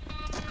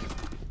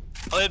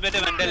 ओए बेटे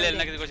वेंडल ले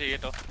लेना किसी को चाहिए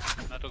तो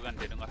मैं तो गन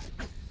दे दूंगा।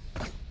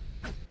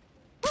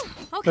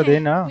 Okay. दे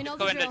ना। We know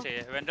इसको the वेंडल drill.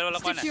 चाहिए। वेंडल वाला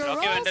कौन Stick है? to your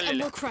रॉकी roles वेंडल ले and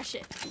ले। we'll crush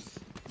it.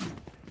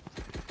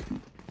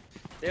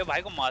 ये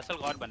भाई को मार्शल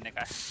गॉड बनने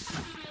का है।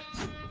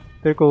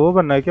 तेरे को वो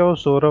बनना है क्या? वो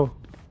सो रहा हो।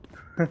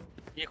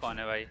 ये कौन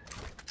है भाई?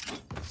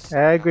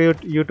 है कोई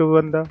यूट्यूब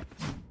बंदा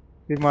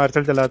कि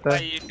मार्शल चलाता है।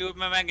 भाई यूट्यूब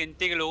में मैं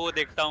गिनती के लोगों को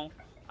देखता हूँ।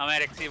 हमारे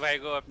रेक्सी भाई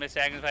को, अपने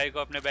सैंग भाई को,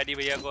 अपने बैडी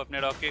भैया को, अपने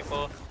रॉकी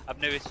को,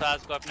 अपने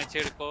विश्वास को, अपने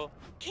चिड़ को।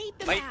 Keep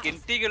them भाई out.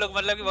 गिनती के लोग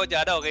मतलब कि बहुत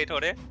ज्यादा हो गई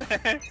थोड़े।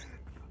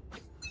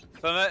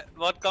 तो मैं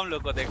बहुत कम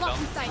लोग को देखता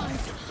हूँ। Blocking sight.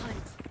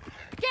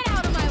 Get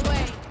out of my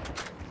way.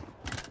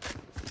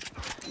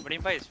 बड़ी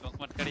भाई स्मोक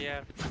मत कर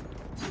यार।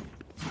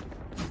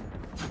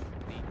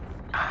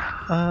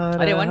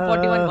 अरे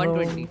 141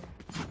 120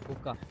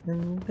 हुक्का।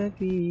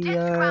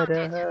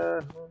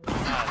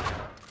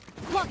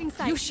 Blocking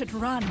sight. You should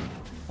run.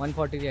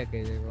 140 दिया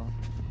के देखो।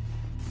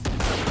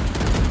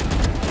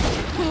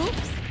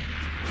 Oops.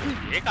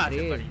 ये कहाँ से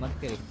अरे पड़ी? मत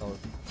कर एक आउट।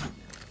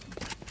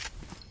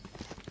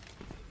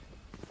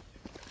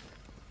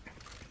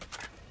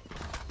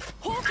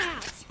 Hawk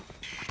out.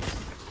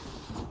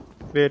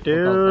 बेटे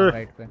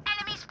राइट पे।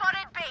 Enemy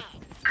spotted B.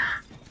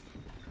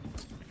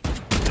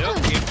 देखो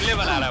गेम प्ले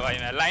बना रहा है भाई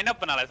मैं। लाइनअप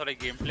बना रहा है, थोड़ा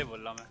गेम प्ले बोल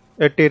रहा हूँ मैं।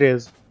 80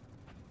 रेज।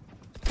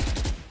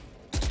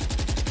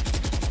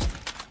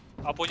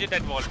 अपोजिट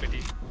एट वॉल पे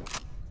थी।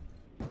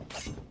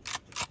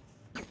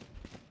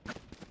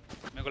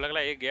 मेरे को लग रहा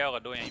है एक गया होगा,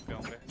 दो यहीं पे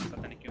होंगे।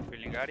 पता नहीं क्यों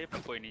फीलिंग आ रही है, पर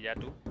कोई नहीं जा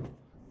तू।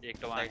 एक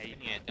तो वहाँ है ही।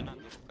 नहीं है ना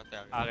कते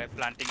आ गए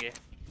प्लांटिंग है।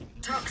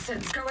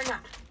 Toxins going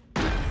up.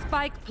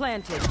 Spike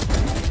planted.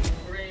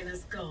 Rain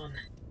is gone.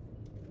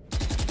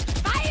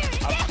 Fire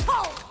in the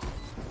hole.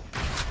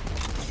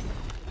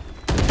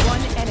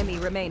 One enemy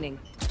remaining.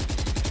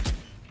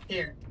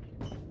 Here.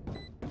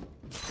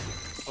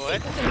 वो है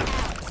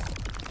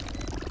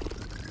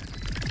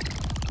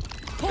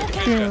Hawk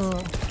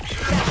out.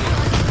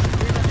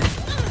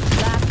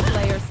 Last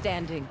player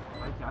standing.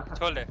 भाई क्या कर?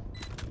 छोड़ दे। आ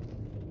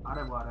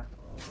रहा है वो आ रहा है।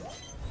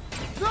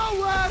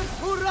 Nowhere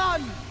to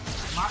run.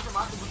 मार दे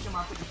मुझसे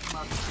मार दे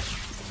मार दे।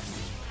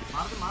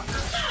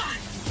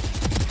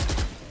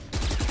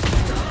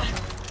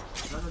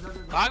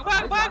 भाग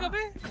भाग भाग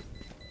अबे।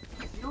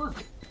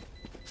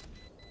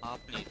 आप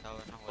नहीं था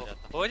वरना हो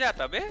जाता। हो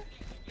जाता बे।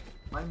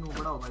 भाई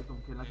नूबड़ा हो भाई, तुम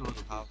खेलना छोड़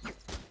दो। हाँ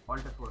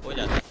ऑल्ट छोड़ हो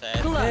जाता शायद।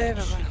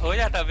 हो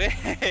जाता बे।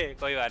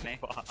 कोई बात नहीं,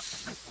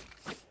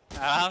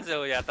 आराम से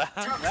हो जाता।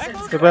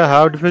 तो मैं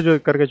हाफ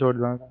डिफेंस करके छोड़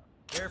दूंगा।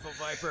 Careful,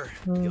 Viper.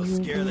 You'll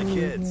scare the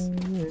kids.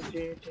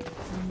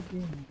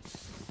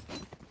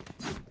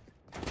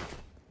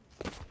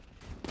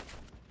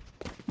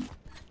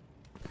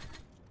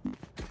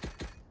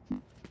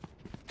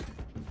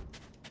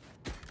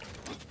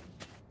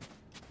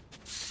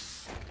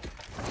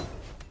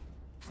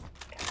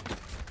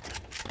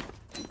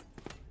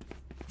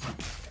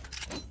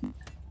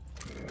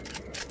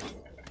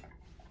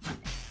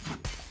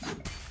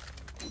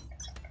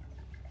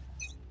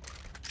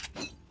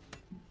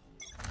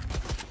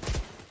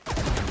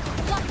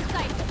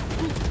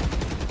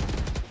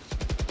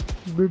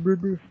 B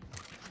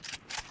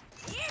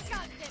Here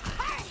comes the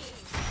party.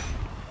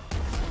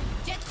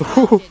 Get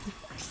started.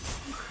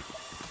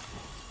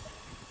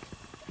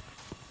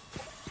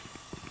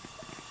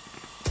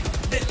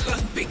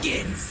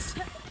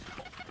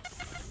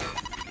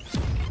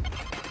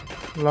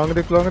 Long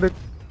Rick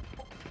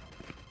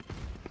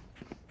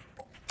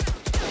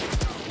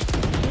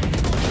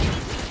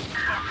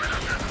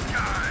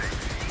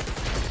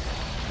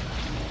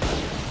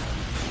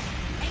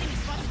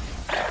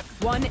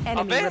One enemy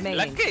अबे लग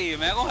remaining. गई,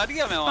 मैं को हट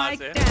गया मैं वहां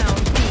Spike से। down.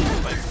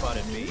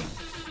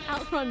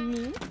 Outrun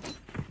me.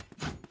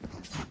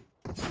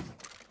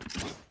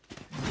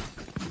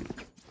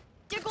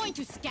 They're going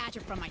to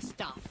scatter from my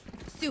stuff.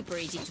 Super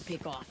easy to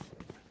pick off.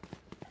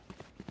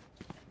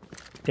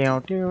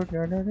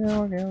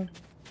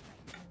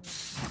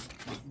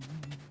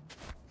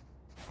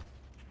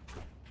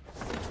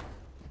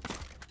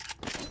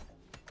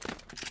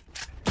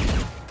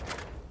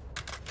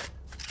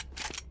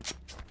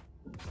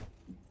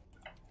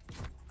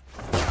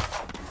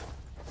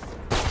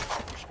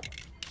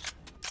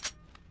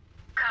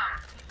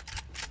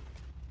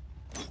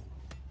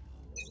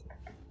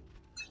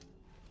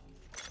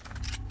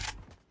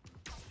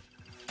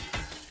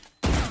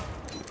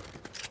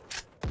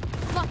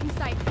 Blocking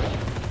sight.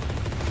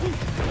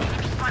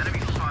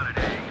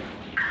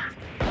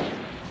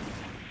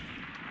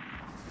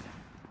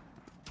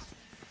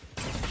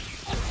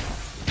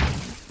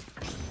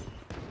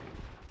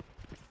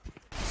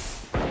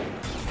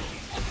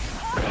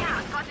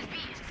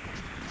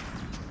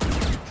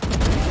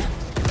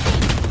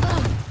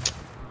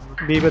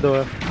 B पे 2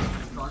 है।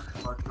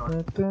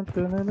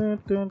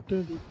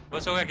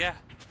 बस हो गया क्या?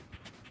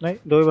 नहीं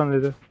 2 ही बंदे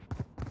थे।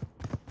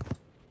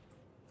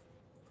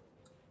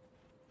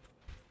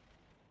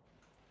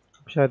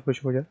 शायद पुश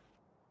हो जाए।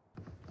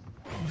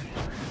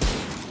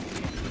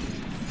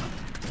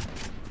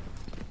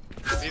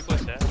 भी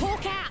पुश है।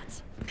 Hawk out.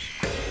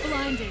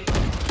 Blinded.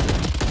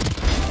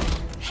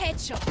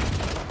 Headshot.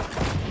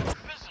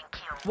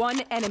 One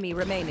enemy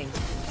remaining.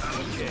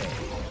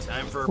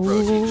 Time for a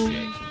protein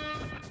shake.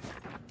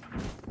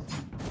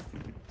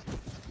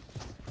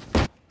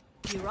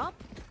 You're up.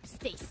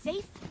 Stay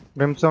safe.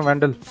 Brimstone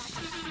vandal.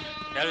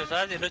 यार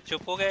विशाल ये तो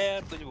चुप हो गया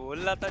यार, कुछ बोल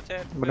रहा था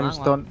शायद।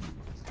 ब्रिमस्टोन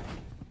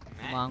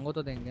मांगो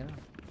तो देंगे ना।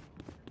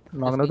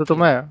 मांगना तो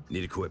तुम्हें है।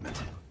 Need equipment.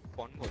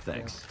 कौन बोलता है?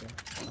 Thanks.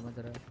 समझ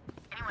रहा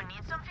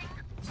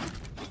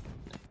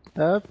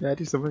है।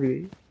 प्यारी समझ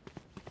गई।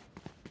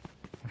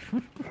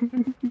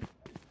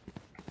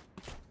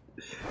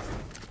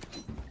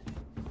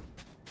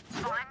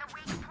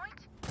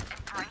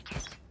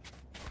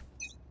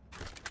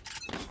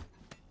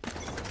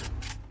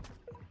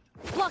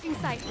 Blocking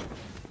sight.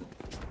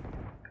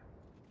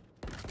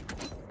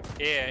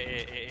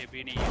 ए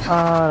भी नहीं है। आ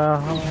रहा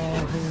हूँ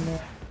मैं,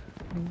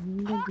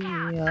 जिंदगी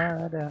आ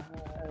रहा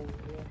है।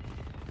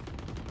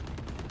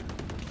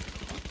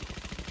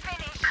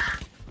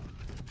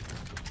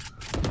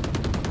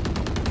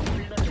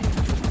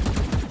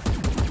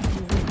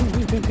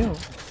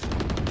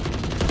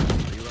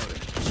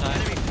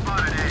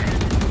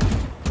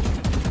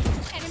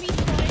 Enemy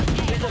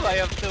spotted. तो भाई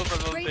अब तो ऊपर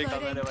लोग Reloading. देखा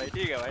मैंने भाई,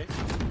 ठीक है भाई।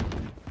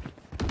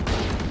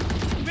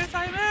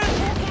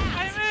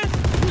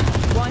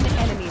 One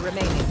enemy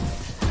remaining.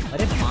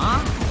 अरे माँ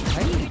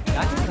भाई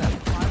क्या कर रहा है?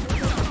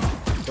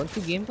 कौन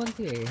सी गेम कौन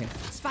सी है ये?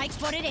 Spike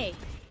spotted A.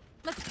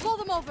 Let's pull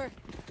them over.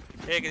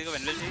 किसी को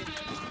वेंडल चाहिए?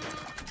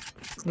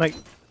 नहीं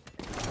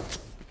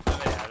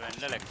अबे यार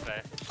वेंडल एक्स्ट्रा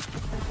है।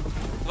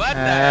 What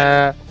the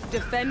hell?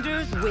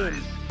 Defenders win.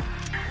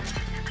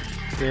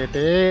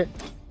 बेटे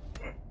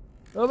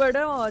ओ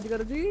बेटा आज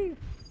कर दी।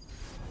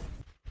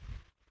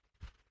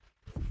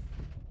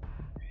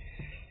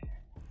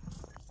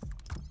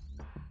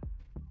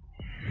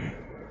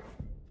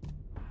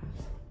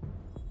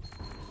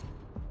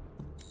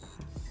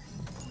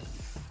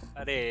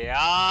 अरे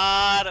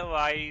यार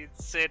भाई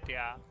सेट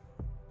यार।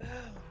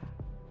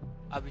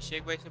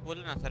 अभिषेक भाई से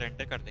बोलो ना,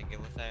 सरेंडर कर देंगे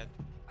वो शायद।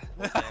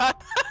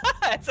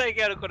 ऐसा ही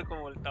क्या रुको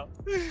बोलता हूँ।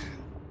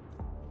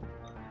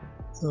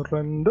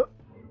 सरेंडर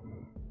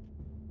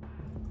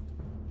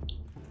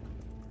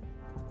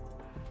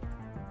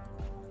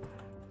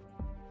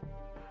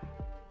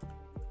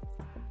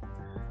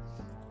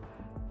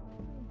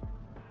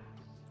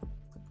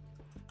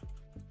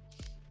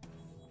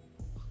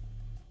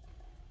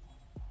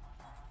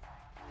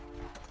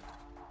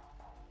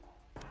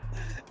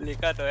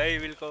लिखा तो है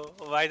ईविल को,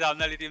 भाई सामने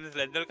वाली टीम ने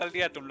सरेंडर कर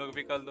दिया, तुम लोग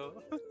भी कर दो।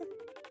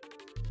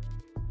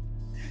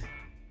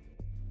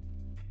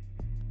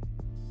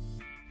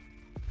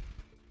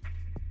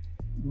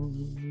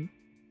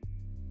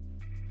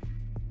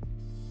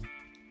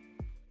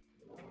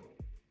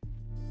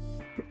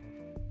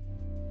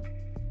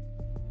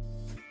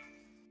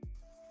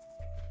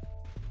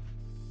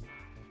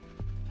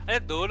 अरे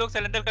 2 लोग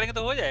सरेंडर करेंगे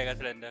तो हो जाएगा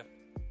सरेंडर।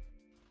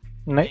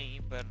 नहीं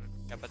पर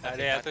क्या पता।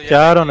 अरे यार तो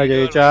 4 होना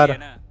चाहिए, 4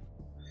 ना।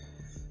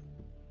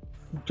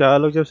 4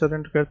 लोग जब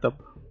सरेंडर कर तब।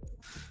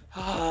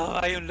 हाँ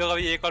भाई उन लोग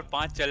अभी 1 और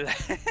 5 चल रहा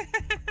है।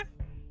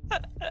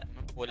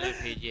 बोले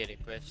भेजिए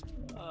रिक्वेस्ट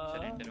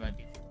सरेंडर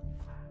वाली।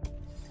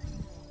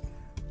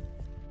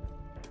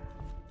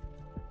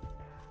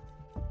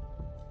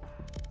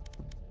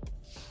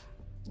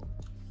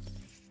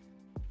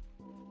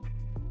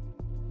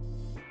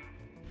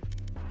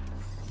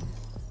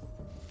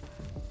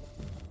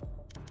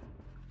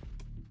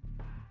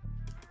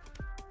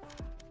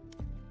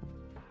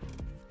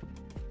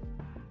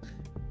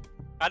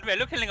 आज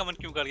वैल्यू खेलने का मन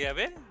क्यों कर गया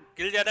बे?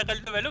 किल ज्यादा कर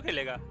तो वैल्यू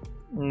खेलेगा।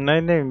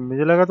 नहीं नहीं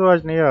मुझे लगा तो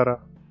आज नहीं आ रहा,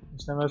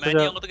 इसलिए मैं मैं सोचा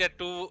नहीं आऊंगा तो क्या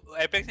तू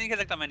एपेक्स नहीं खेल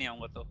सकता? मैं नहीं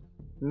आऊंगा तो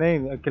नहीं,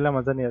 अकेला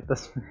मजा नहीं आता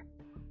इसमें।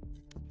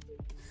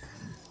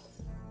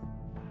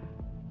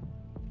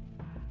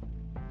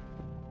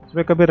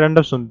 इसमें कभी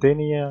रैंडम सुनते ही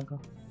नहीं है यहाँ का।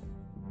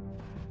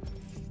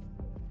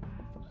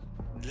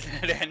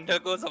 रेंडर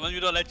को समझ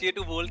में तो आना चाहिए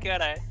तू बोल क्या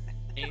रहा है।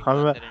 हाँ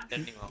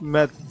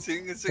मैं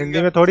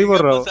हिंदी में थोड़ी बोल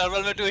रहा हूँ।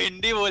 सर्वर में तू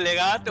हिंदी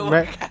बोलेगा तो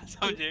मैं क्या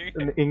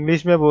समझेंगे?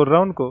 इंग्लिश में बोल रहा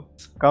हूँ उनको।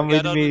 कम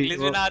विद मी इंग्लिश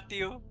में ना आती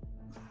हो।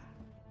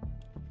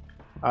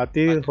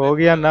 आती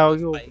होगी या ना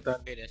होगी वो पता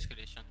नहीं।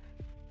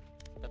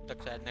 तब तक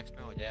शायद नेक्स्ट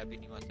में हो जाए, अभी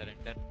नहीं हुआ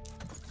सरेंडर।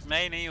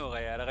 नहीं होगा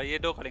यार, अगर ये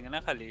दो करेंगे ना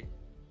खाली।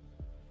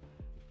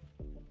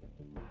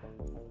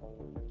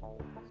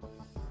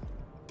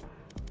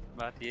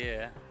 बात ये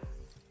है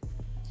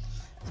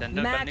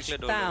सेंटर करने के लिए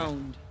दो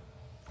लोग।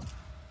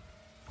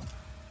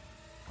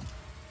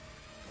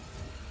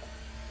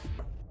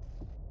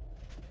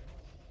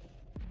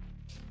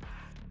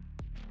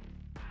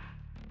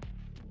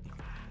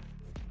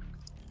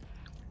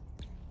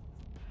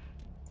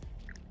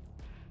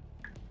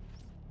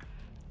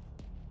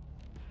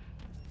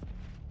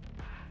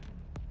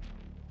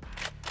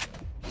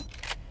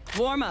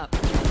 Warm up.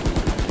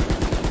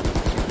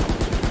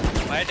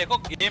 भाई देखो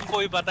गेम को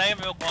भी पता है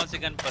मेरे को कौन सी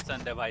गन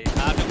पसंद है भाई।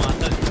 यहाँ पे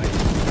मास्टर जी भाई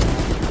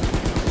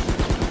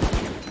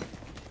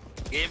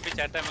गेम पे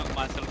चाहता है मैं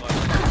मास्टर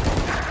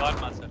गॉड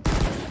मास्टर।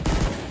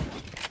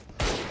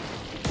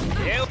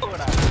 ये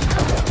उड़ा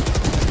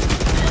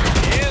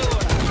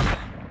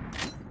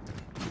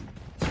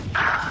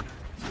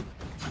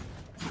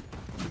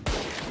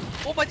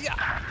ओ बच गया।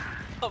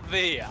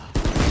 अबे यार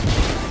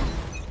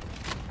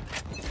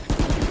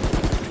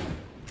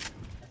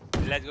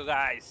let's go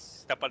guys,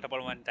 tuple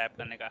one tap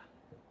करने का।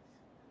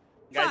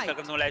 Guys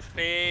welcome to live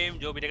stream.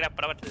 जो भी देख रहा है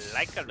फटाफट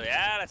लाइक कर दो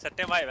यार।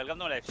 सत्य भाई welcome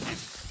to live stream.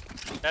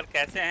 Sir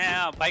कैसे हैं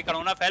आप भाई?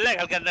 कोरोना फैल रहा है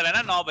घर के अंदर है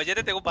ना। 9 बजे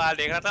थे, तेरे को बाहर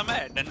देख रहा था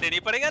मैं। डंडे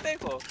नहीं पड़ेगा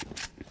देखो।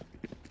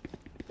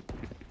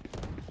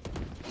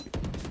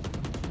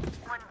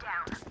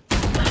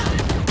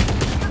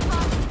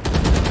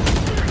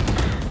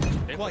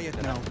 Quiet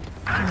now.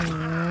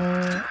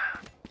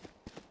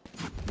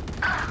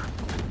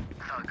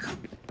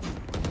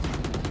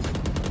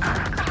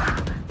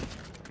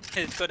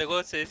 इसको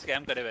देखो से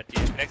स्कैम करे बैठी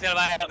है। एक्सेल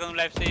भाई वेलकम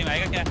लाइव स्ट्रीम।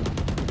 आएगा क्या?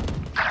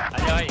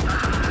 आजा भाई।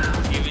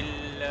 ये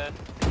विल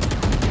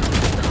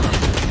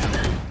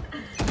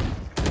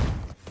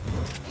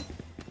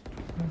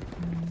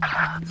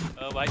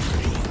ओ भाई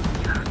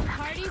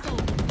Party's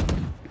over.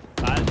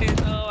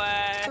 Parties over.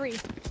 3.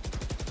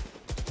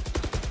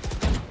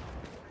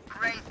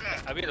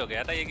 अभी तो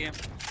गया था ये गेम।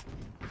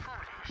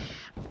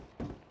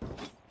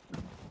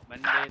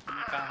 बंदे तुम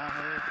कहाँ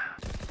हो?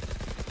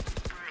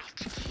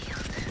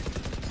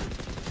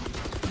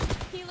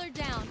 Healer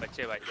down.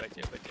 बच्चे भाई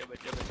बच्चे।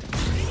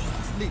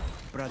 Sleep,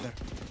 brother.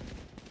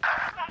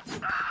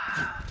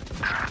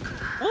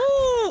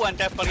 वन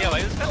टैप पड़ गया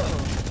भाई उसका।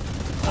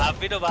 आप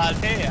भी तो बाहर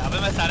थे। अबे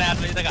मैं 8:30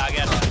 बजे तक आ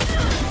गया था।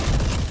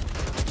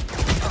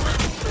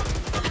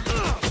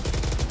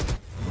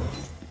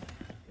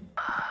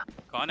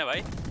 कौन है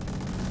भाई?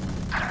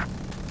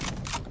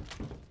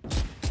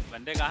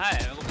 बंदे कहाँ है?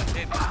 मेरे को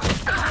बंदे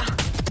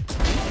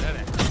उधर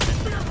है।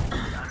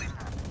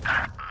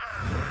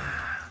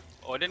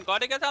 ओडिन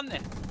गॉड है क्या सामने?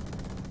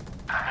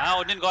 हाँ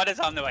ओडिन गॉड है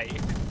सामने भाई।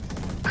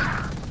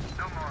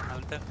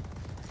 हम तो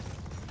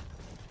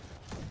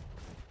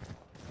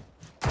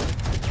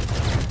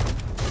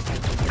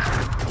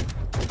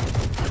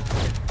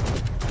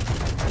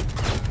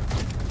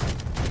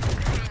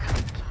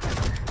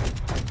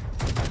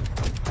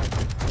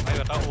भाई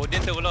बताओ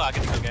ओडिन से वो लोग आगे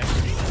निकल गए।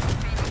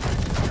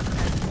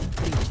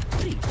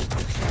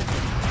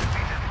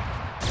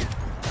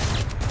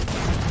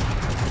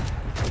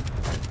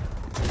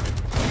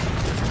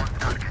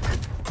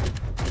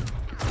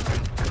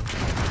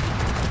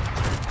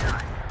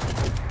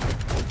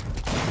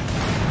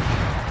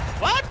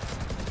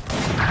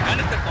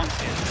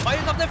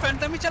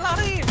 फैंटम ही चला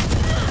रही है।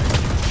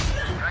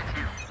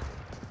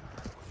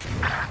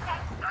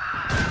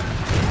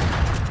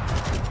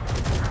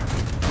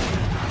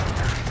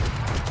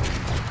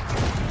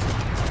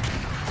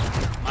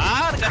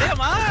 मार करे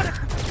मार।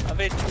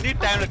 अबे इतनी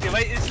टाइम लगती है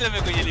भाई, इसलिए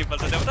मेरे को ये नहीं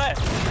पता था। पता है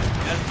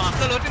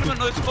मास्टर होती मैं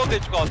नो स्कोप दे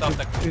चुका होता अब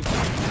तक।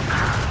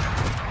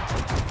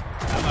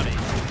 हमारी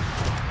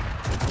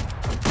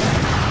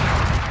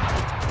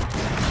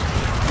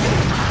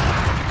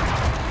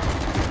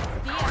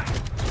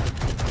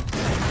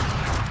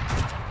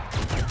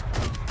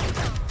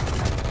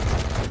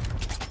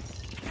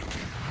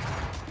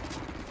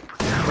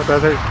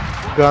ऐसे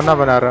गाना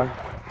बना रहा।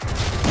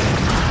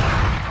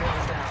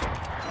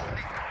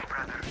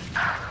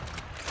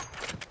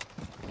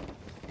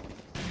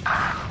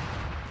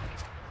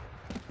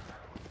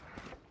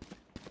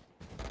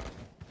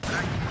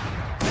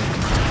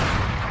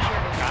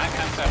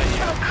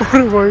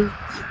 अरे भाई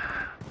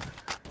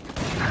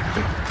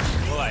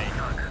ओ भाई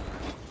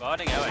कौन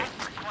है क्या भाई?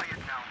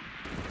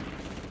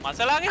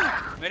 मासल आ गई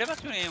मेरे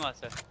पास क्यों नहीं है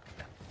मासल?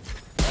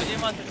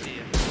 मुझे मार सकती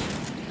है।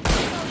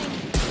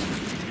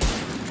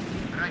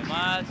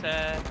 मार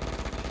सर।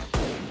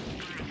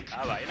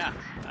 हाँ भाई ना,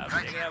 अब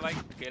देख रहा भाई,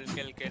 किल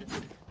किल।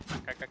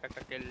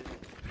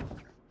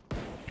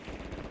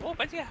 ओ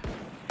बच गया।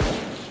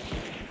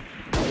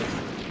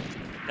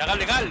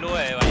 निकाल लो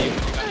है भाई।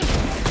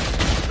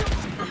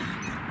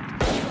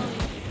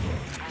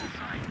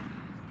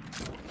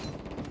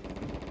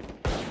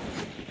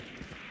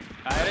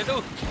 अरे तू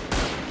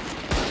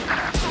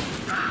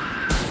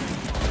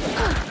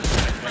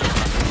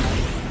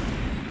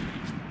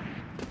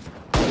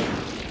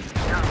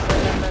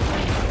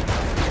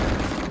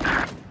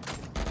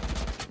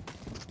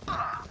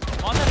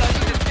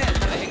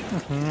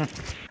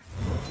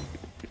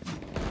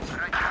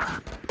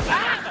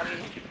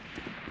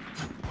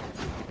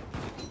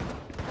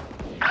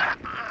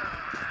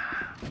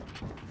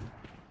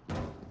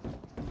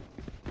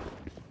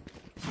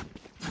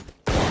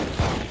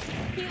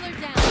Healer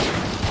down.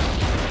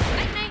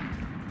 Agni.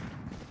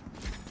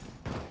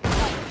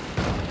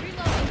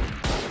 Reloading.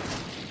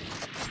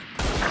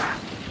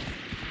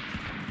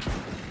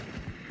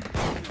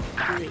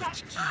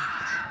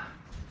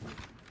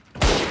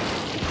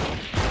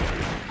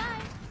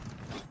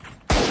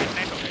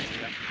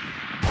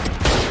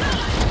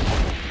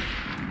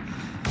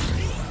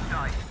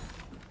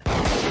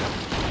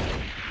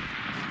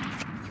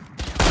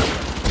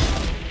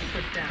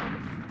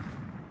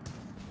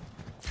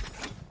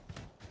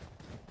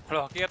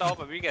 Rocky का तो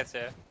अभी कैसे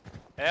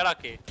है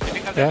रॉकी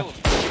निकल जा तू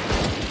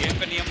गेम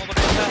के नियमों को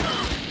देखता है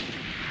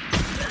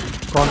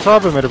कौन सा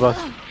है मेरे पास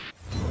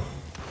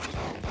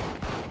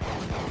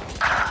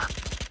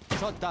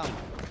Shot down.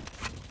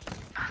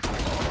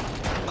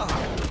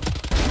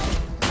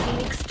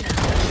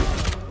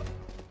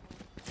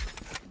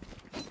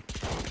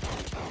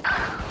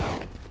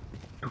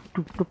 टुक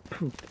टुक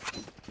टुक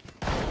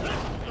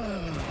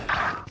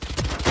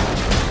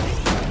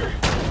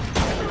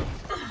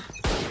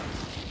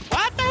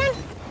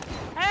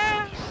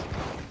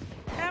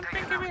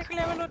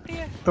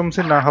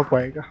तुमसे ना हो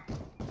पाएगा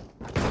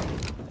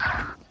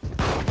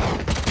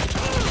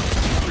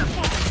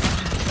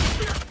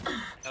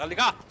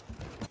दिखा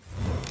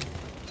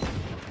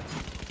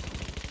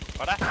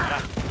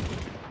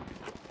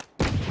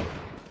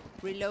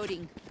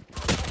Reloading.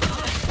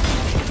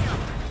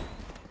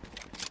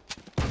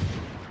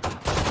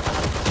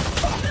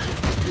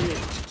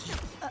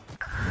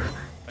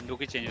 बंदूक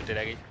ही चेंज होती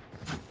रह गई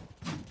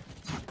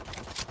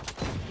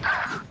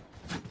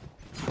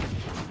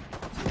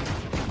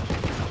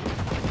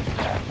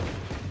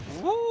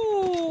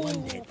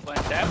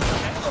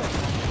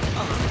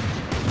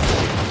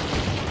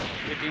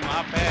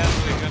वहाँ पे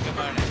तो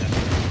मारने जाते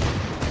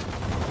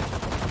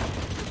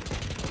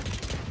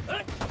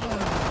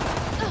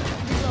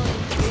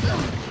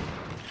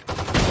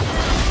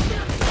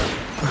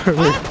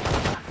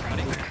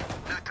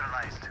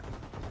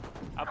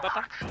अब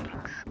बता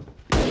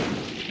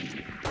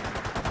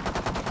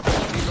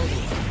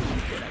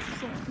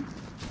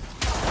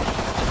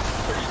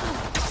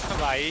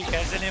भाई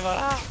कैसे नहीं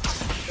मारा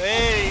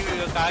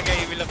कहाँ गया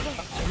ईविल अपना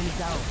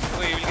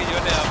वो ईविल की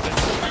जरूरत है आपने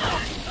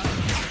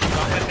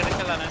कनेक्ट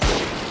चलाना है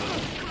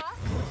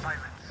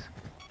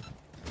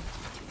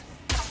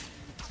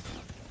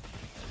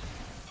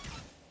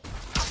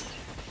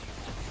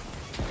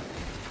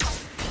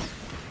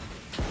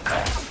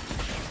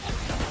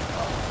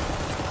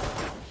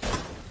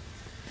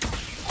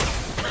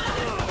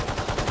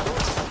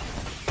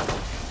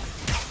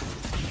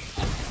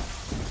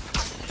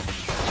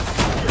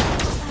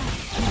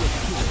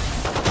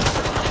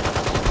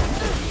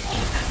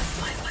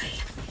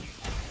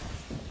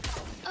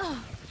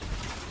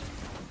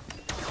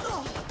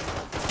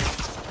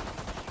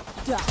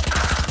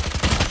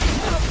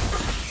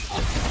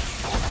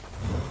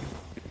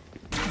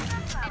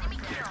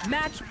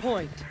Match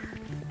point.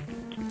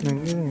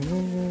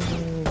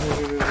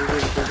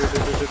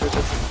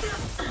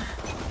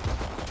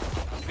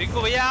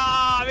 विंको भैया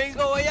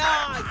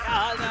क्या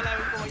हाल चाल है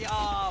विंको भैया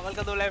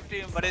वेलकम टू लाइव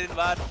टीम बड़े दिन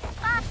बाद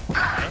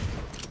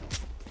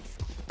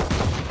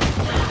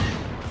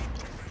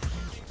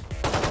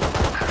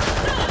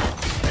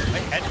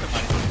भाई हेड पे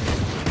मारे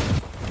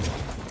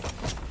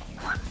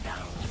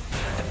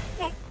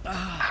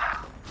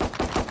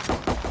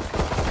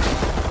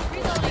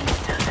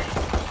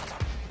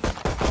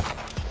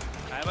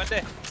आए बंदे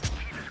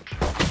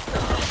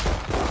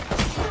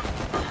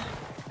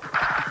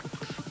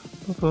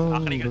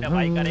आखिरी घंटा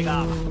भाई करेगा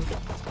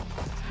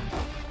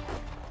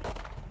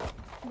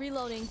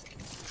Reloading.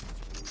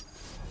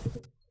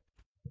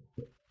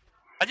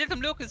 अजय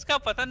तुम लोग किसका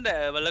पसंद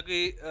है मतलब कि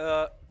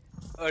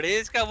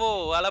रेज का वो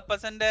वाला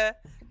पसंद है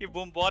कि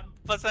बूम बहुत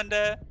पसंद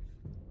है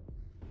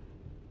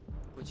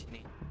कुछ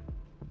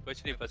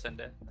नहीं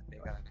पसंद है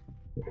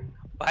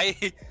भाई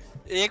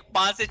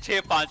 1-5 से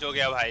 6-5 हो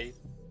गया भाई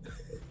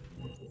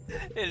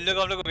इन लोग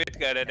हम लोग वेट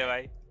कर रहे थे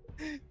भाई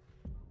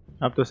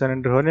अब तो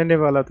सरेंडर होने नहीं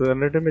वाला तो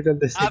सरेंडर में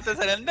चलते हैं आप तो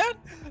सरेंडर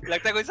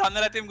लगता है कोई सामने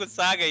वाला टीम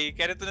गुस्सा आ गई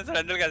कह रहे तूने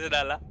सरेंडर कैसे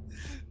डाला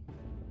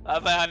अब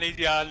मैं नहीं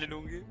जी हां ले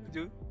लूंगी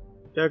जो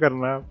क्या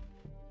करना है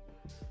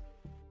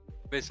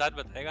विशाल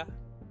बताएगा।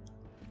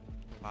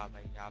 वाह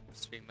भाई आप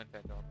स्ट्रीमर कर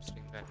रहे हो, आप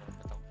स्ट्रीम कर रहे हो,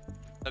 बताओ।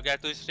 तो क्या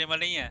तू स्ट्रीमर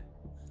नहीं है?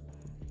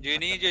 जो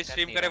नहीं जो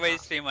स्ट्रीम करे वही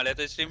स्ट्रीमर है,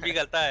 तो स्ट्रीम भी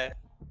करता है।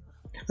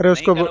 अरे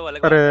उसको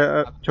अरे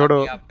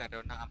छोड़ो, आप कर रहे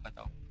हो ना, आप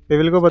बताओ।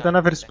 एविल को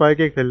बताना फिर स्पाइक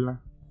ही खेलना,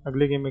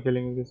 अगली गेम में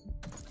खेलेंगे कैसे।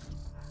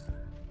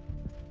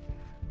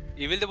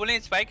 एविल तो बोले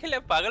स्पाइक खेले,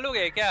 पागल हो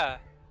गए क्या?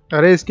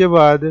 अरे इसके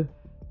बाद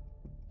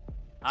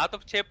हाँ तो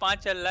 6-5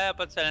 चल रहा है,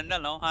 पर सरेंडर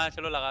ना हो। हाँ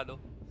चलो लगा दो।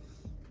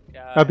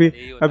 क्या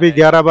अभी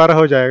 11-12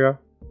 हो जाएगा,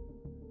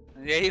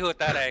 यही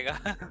होता रहेगा।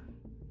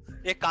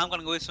 एक काम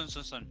करेंगे,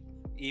 सुन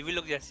ईवी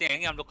लोग जैसे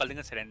आएंगे हम लोग कर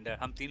लेंगे सरेंडर।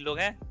 हम 3 लोग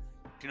हैं,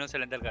 तीनों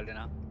सरेंडर कर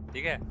लेना,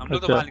 ठीक है? हम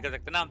लोग तो बाहर नहीं कर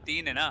सकते ना, हम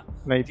 3 है ना।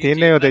 नहीं 3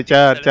 नहीं होते,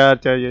 4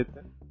 चाहिए।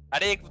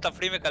 अरे एक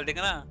तफरी में कर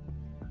देंगे ना।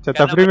 अच्छा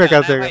तफरी में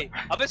कैसे?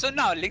 अबे सुन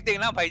ना, लिख देंगे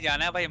ना भाई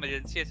जाना है भाई,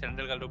 इमरजेंसी है,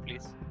 सरेंडर कर लो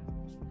प्लीज।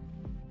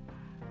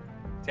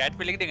 चैट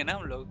पे लिख देंगे ना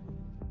हम लोग।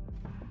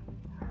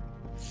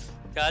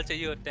 4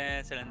 चाहिए होते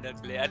हैं सरेंडर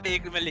के लिए। अरे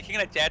एक में लिखेंगे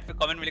ना, चैट पे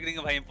कमेंट में लिख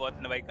देंगे भाई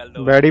इंपॉर्टेंट भाई कर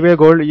दो। बैडी पे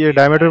गोल्ड, ये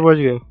डायमंड पे पहुंच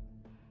गए।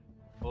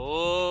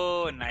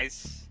 Oh nice.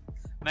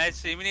 मैं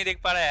स्ट्रीम ही नहीं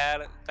देख पा रहा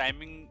यार,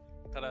 टाइमिंग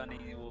थोड़ा नहीं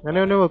है वो।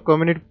 मैंने वो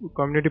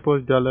कम्युनिटी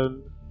पोस्ट डाला।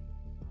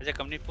 अच्छा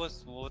कम्युनिटी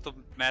पोस्ट, वो तो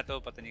मैं तो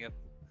पता नहीं कब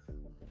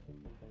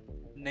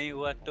नहीं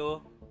हुआ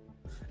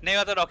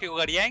तो रॉकी को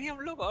गाड़ी आएंगे हम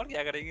लोग, और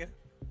क्या करेंगे।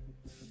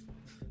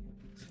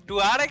 तू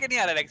आ रहा है कि नहीं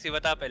आ रहा है लेक्सी,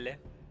 बता पहले।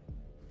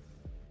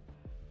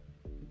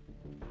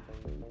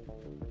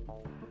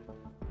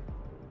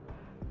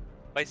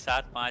 भाई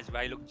 7-5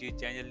 भाई लोग जीत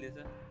जाएं जल्दी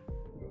से।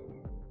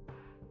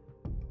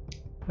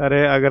 अरे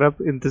अगर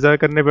आप इंतजार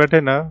करने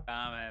बैठे ना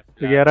काम है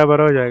तो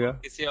 11-12 हो जाएगा।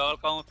 किसी और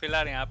का हूँ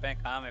फिलहाल, यहाँ पे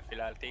काम है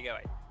फिलहाल, ठीक है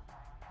भाई।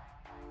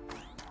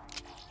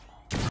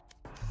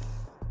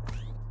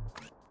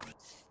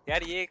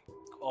 यार ये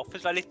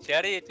ऑफिस वाली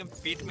चेयर है, ये तुम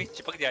पीठ में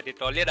चिपक जाती है,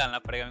 तौलिया डालना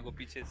पड़ेगा मेरे को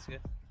पीछे से।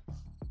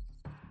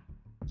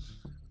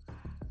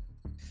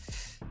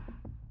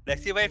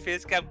 लेक्सी भाई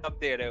फेस कैम कब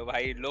दे रहे हो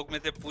भाई? लोग में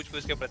से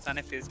पूछ के परेशान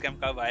है फेस कैम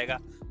कब आएगा,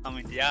 हम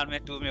इंतजार में,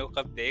 तू मेरे को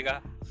कब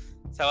देगा?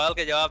 सवाल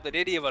के जवाब तो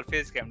दे दिए पर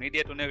फेस कैम नहीं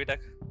दिया तूने अभी तक।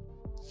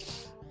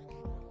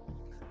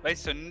 भाई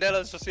सुंदर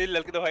और सुशील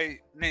लड़की तो भाई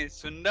नहीं,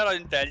 सुंदर और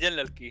इंटेलिजेंट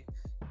लड़की,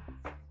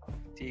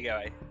 ठीक है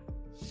भाई।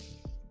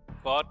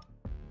 बहुत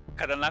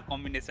खतरनाक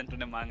कॉम्बिनेशन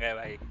तूने मांगा है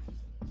भाई।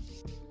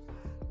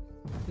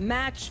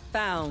 Match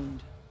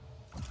found.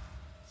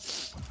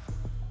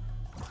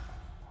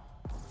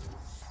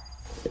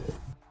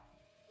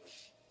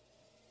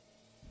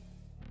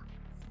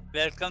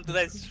 Welcome to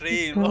the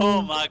stream. Oh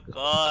my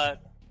god.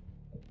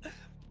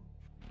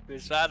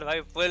 विशाल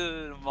भाई फुल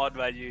मौत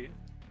बाजी।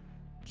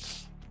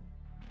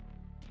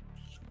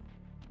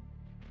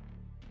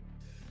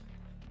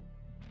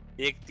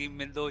 एक टीम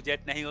में 2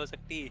 जेट नहीं हो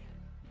सकती।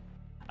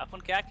 अपन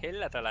क्या खेल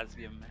रहा था लास्ट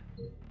गेम में?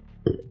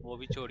 वो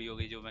भी चोरी हो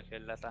गई जो मैं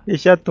खेल रहा था। ये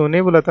शायद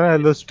तूने बोला था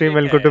hello stream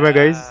welcome to my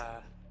guys.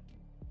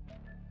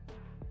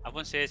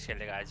 Upon says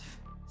खेलेगा आज।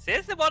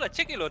 सेज से बहुत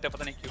अच्छे किल होते हैं,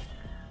 पता नहीं क्यों।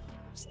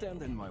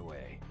 Stand in my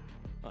way.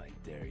 I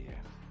dare you.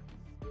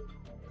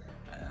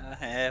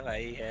 है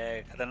भाई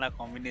है, खतरनाक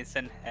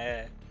कॉम्बिनेशन है।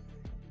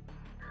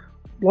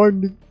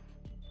 वार्निंग।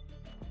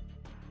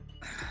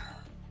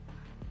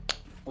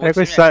 मेरे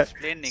को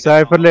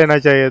साइफर लेना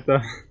चाहिए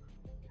था।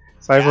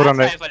 साइफर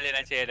होना है। साइफर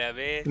लेना चाहिए था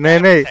बे।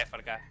 नहीं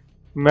साइफर का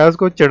मैं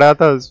उसको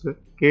चढ़ाता उस पे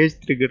केज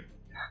ट्रिगर।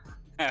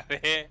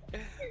 अबे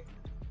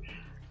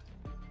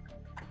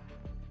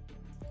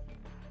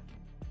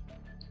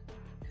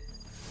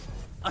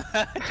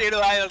चलो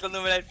भाई वेलकम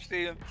टू मेरा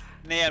स्ट्रीम।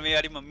 नहीं यार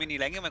मेरी मम्मी नहीं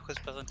लाएंगे, मैं खुद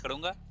पसंद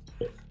करूंगा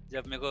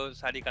जब मेरे को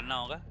शादी करना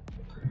होगा।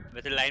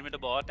 वैसे लाइन में तो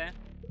बहुत हैं,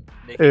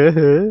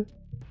 देखिए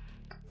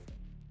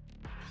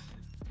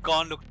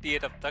कौन रुकती है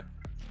तब तक।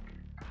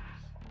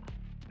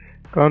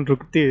 कौन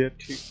रुकती है?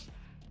 ठीक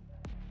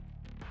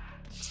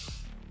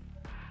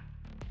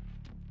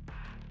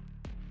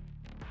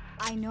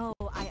I know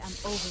I am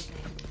over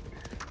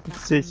there.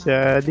 से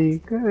शादी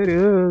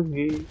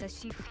करोगी? Does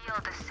she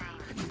feel the same?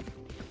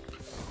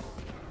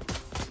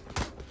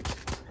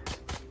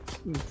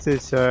 से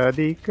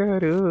शादी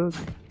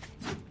करोगी?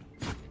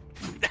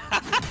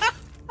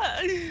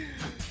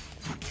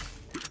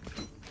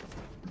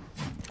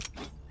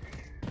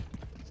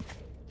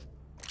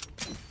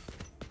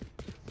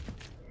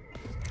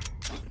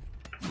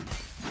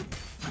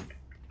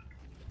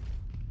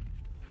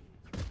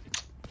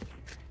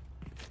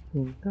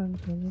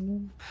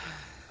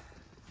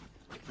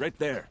 Right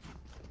there.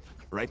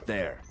 Right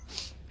there.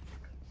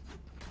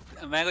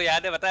 मेरे को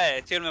याद है, पता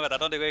है चल मैं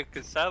बताता हूँ देखो एक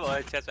किस्सा बहुत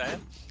अच्छा सा है।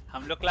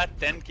 हम लोग क्लास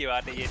 10 की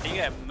बात है ये, ठीक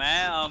है?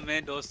 मैं और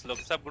मेरे दोस्त लोग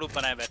सब ग्रुप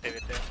बनाए बैठे हुए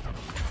थे,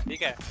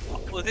 ठीक है?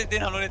 उसी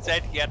दिन हम लोगों ने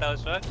डिसाइड किया था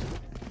उस वक्त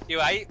कि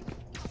भाई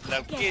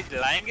लड़की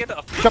लाएंगे तो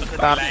अपनी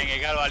पसंद लाएंगे,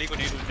 घर वाली को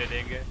नहीं ढूंढने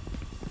देंगे।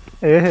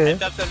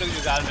 तब सब लोग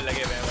जुगाड़ में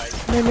लगे हुए हैं भाई।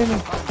 नहीं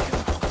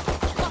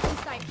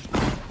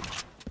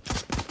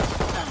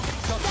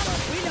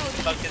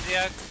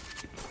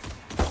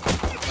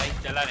भाई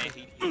चला नहीं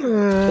थी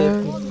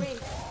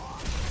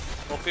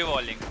ओपी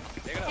बॉलिंग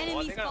देख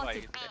रहा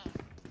भाई।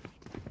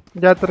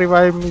 जात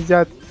रिवाइव में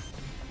जात,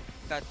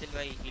 कातिल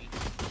भाई हिल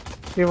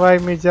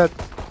रिवाइव में जात।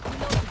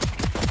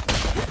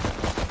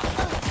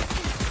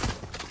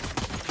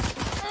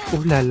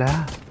 ओह लाला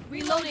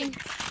Reloading.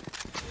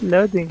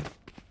 लोडिंग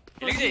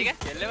हिल जाएगा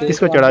चल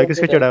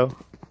किसको चढ़ाओ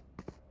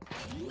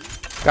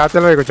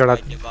कातिल भाई को चढ़ा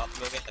जब आप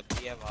लोग हैं तब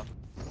भी है बाप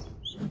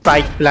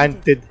spike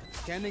planted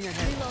Scanning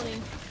ahead.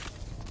 Reloading.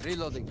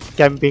 Reloading.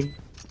 Camping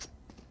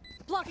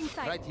Blocking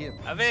sight. Right here.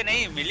 अबे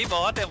नहीं मिली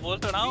बहुत है बोल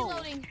तो रहा हूँ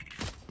Reloading.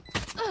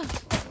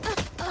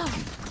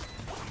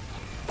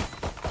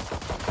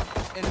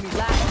 Enemy.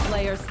 Last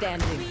player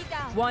standing.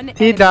 One He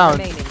enemy down.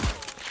 remaining.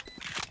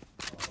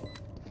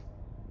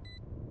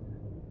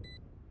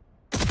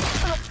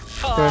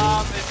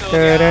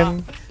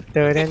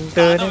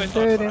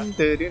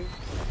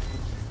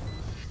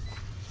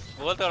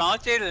 बोल तो रहा हूँ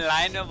चिल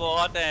लाइन में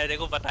बहुत है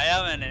देखो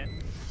बताया मैंने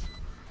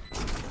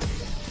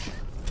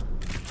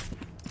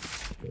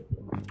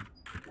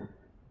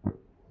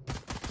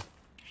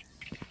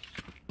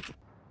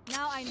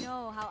Now I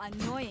know how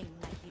annoying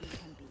my hero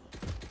can be.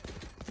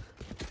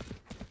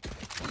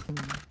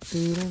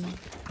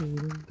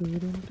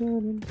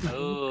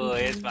 ओह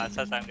इस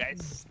मास्टर सन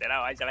गाइस तेरा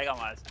भाई चलेगा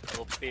मास्टर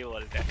ओपी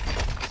बोलते हैं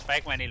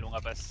स्पाइक मैं नहीं लूंगा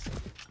बस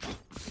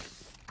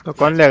तो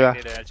कौन लेगा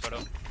छोड़ो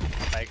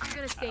स्पाइक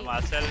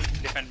मास्टर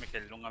डिफेंड में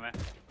खेल लूंगा मैं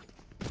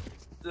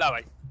ला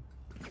भाई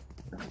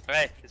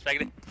ओए स्पाइक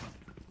दे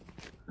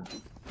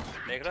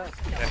देख रहा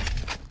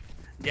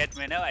जेट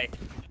में ना भाई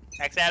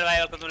एक्सेल भाई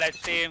वेलकम टू लाइव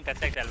स्ट्रीम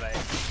कैसे एक्सेल भाई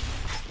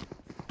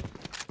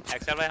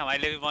एक्सेल भाई हमारे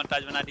लिए भी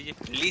मोन्टाज बना दीजिए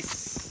प्लीज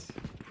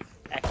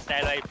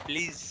एक्सेल भाई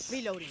प्लीज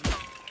Reloading.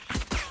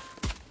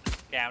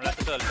 कैमरा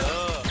तो लो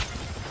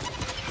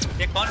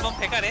ये कौन बम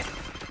फेंका रे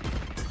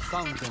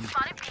Found them.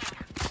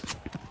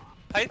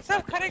 भाई सब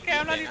खरे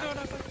कैमरा नहीं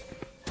तोड़ा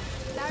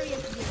Barrier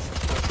here.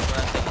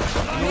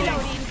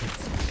 Reloading.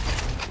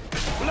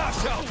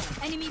 Flash out.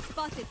 Enemy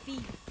spotted. B.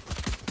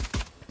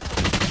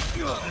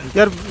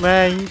 यार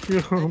मैं ही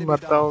क्यों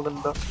मरता हूँ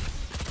गंदा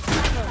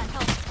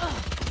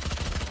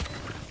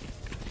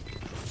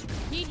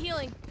Need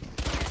healing.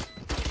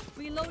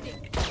 Reloading.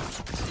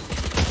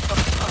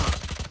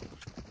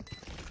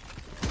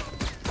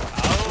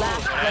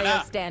 Last player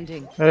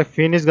standing. अरे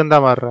फिनिश गंदा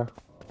मार रहा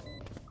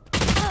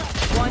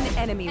One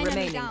enemy Enemy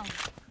remaining. down.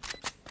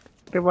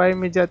 Revive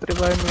में जा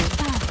रिवाइव में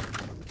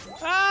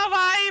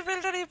भाई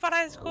फिल्टर नहीं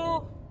पड़ा इसको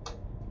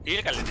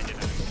हील कर लेते हैं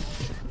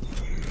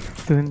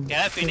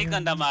क्या फिनिश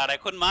गंदा मार रहा है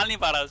खुद मार नहीं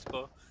पा रहा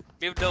उसको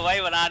टिप दो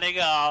भाई बनाने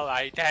का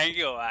भाई थैंक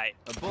यू भाई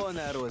A bow and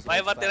arrow is भाई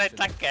my बात तेरा passion.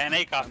 इतना कहना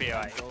ही काफी है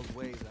भाई Old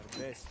ways are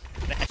best.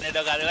 रहने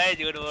दो गाली भाई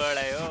झूठ बोल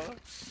रहे हो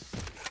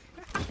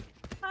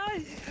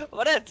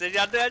बड़े अच्छे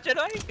जानते हो अच्छे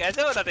भाई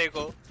कैसे बना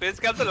देखो फेस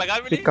कैप तो लगा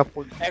भी नहीं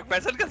एक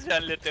पैसन कैसे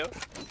जान लेते हो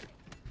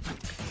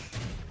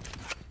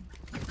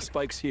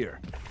Spikes here.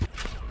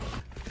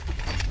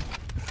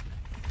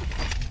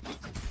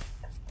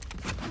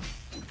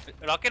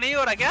 रॉकेट नहीं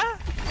हो रहा क्या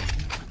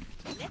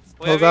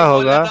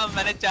होगा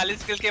मैंने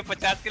 40 किल किए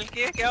 50 किल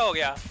किए क्या हो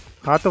गया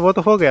हाँ तो वो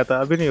तो हो गया था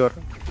अभी नहीं हो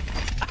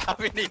रहा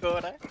अभी नहीं हो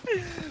रहा है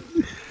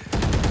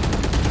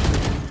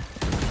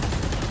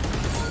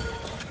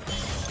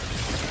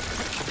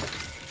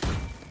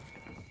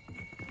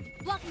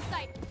Blocking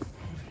sight.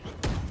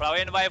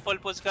 प्रवीण भाई फुल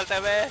पुश करते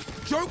हुए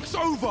Joke's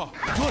over.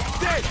 You're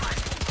dead.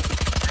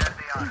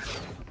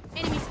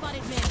 Enemy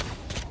spotted mid.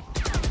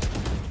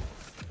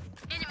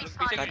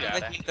 पीछे क्यों जा रहा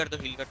है हील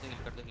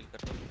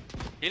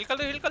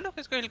कर दो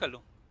किसको हील कर लूं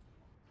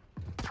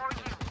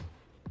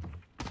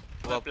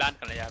वो प्लान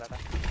करने जा रहा था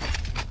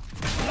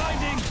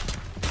Blinding.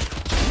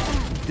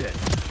 Dead.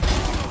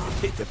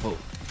 Hit the boat.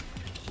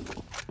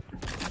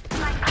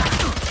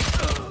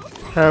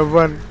 Have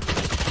one.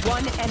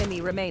 One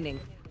enemy remaining.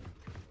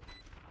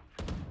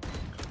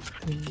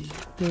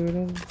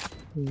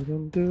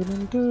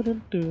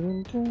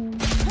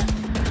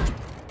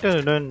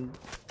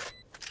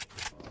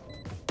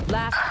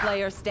 Last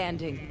player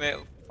standing. मैं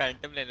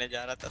फैंटम लेने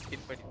जा रहा था स्किन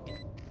पड़ी थी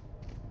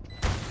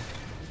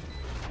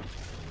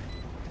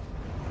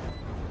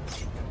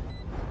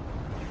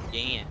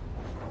यही है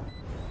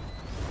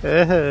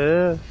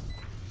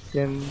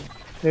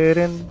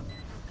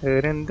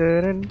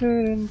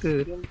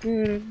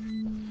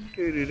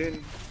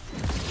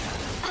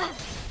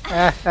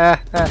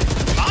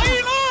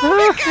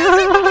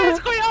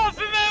इसको यहाँ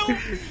पे मैं हूँ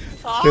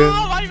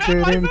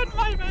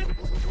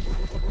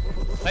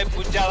भाई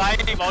पूछ जा भाई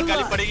नहीं बहुत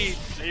गाली पड़ेगी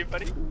नहीं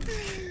पड़ी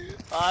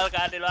और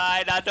कातिल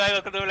भाई ना तो आएगा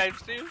तो लाइव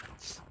स्ट्रीम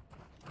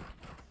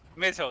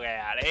मिस हो गया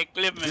यार एक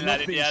क्लिप मिल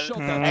रही थी यार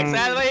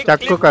एक्सेल भाई एक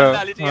क्लिप मिल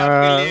रही थी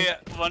आपके लिए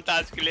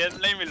मोन्टाज के लिए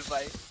नहीं मिल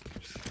पाई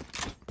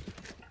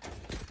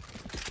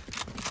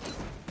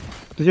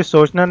तुझे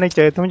सोचना नहीं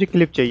चाहिए था मुझे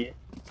क्लिप चाहिए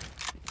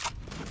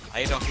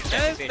भाई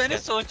रॉकेट मैंने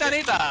सोचा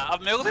नहीं था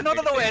अब मेरे को नहीं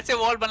पता वो ऐसे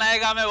वॉल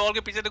बनाएगा मैं वॉल के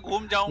पीछे तो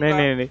घूम जाऊंगा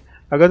नहीं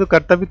अगर तू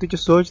करता भी तुझे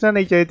सोचना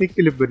नहीं चाहिए थी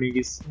क्लिप बनेगी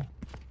इससे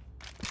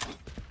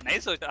नहीं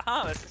सोचा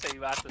हाँ वैसे सही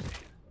बात तो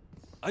सही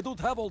I don't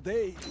have all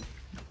day.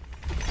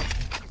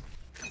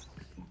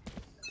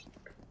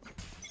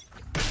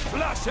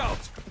 Flash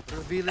out.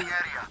 Revealing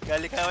area. क्या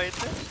लिखा है भाई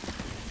इसमें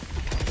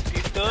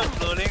Tito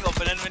exploring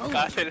opponent with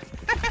castle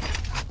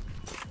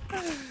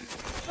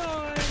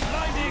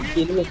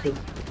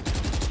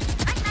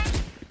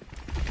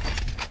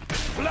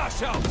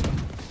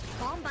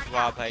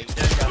वाह भाई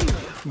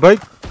भाई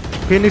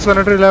फिनिक्स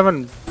 111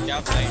 क्या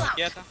ब्लाइंड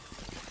किया था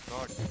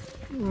गॉड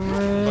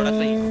थोड़ा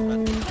सही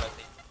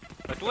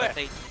तो तू है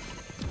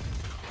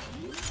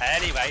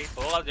नहीं भाई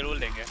होगा जरूर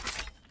लेंगे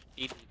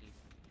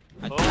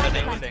होगा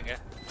जरूर लेंगे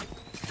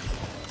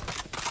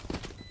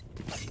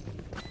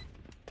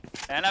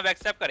है ना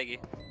बैकस्टेप करेगी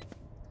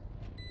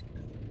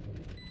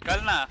कल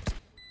ना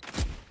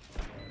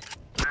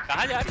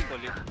कहाँ जा रही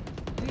गोली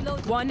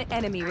One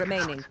enemy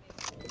remaining.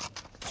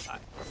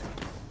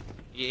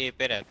 ये ए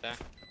पे रहता है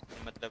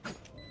मतलब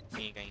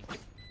नहीं कहीं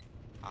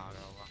आ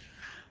गया होगा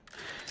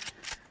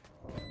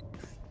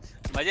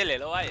मजे ले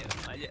लो भाई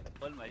मजे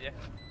फुल मजे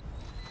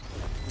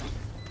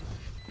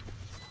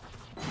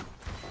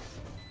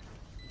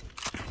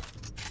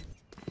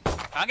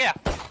कहाँ गया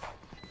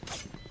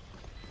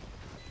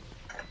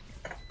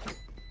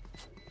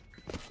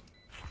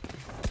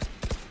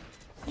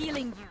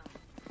Healing you.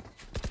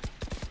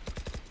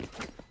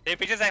 ये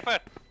पीछे cipher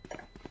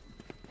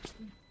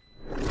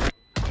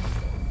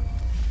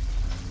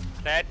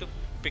try to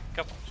pick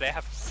up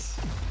traps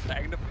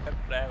trying to pick up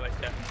trap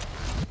अच्छा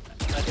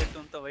अरे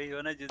तुम तो वही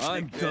हो ना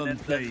जिसने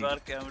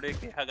कैमरे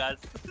के हगास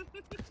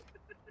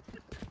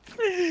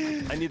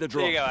I need a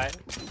drop. ठीक है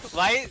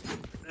भाई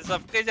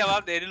सबके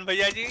जवाब दे रहे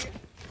भैया जी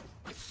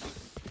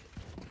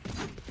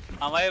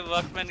हमारे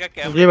वर्कमैन का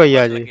कैमरा जी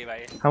भैया जी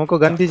हमको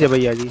गन दीजिए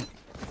भैया जी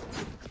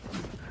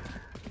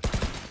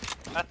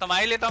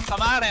तुम्हारे लिए तो हम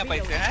कमा रहे हैं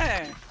पैसे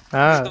हैं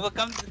हाँ तुमको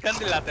कम गन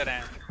दिलाते रहे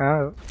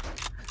हाँ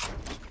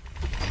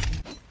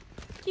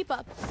Keep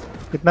up.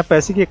 कितना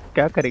पैसे की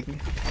क्या करेंगे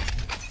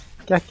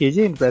क्या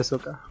कीजिए इन पैसों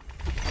का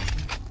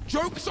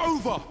Joke's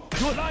over!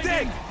 You're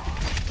dead!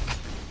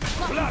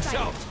 Flash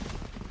out!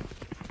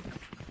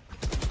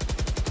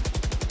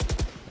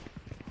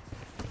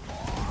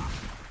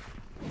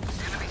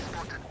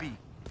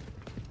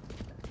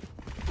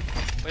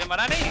 कोई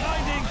मरा नहीं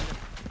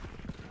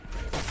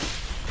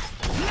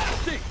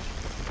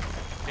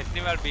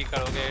कितनी बार बी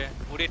करोगे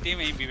पूरी टीम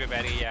यहीं बी पे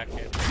बैठ गई है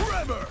आके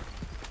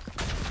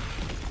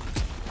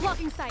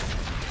Blocking sight.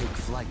 Take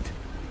flight.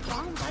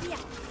 Bomb buddy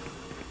out.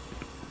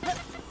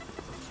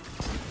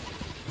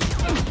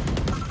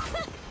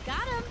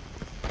 Got him.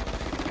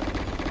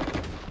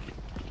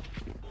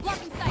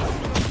 Blocking sight.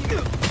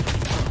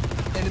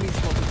 Enemy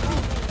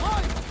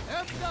spotted.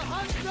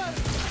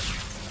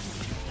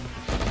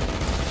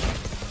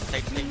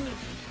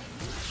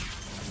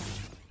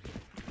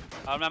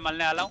 और मैं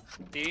मलने वाला हूँ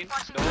 3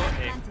 2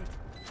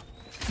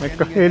 1 मेरे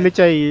को हील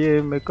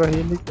चाहिए मेरे को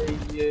हील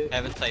चाहिए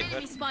हेवन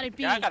साइफर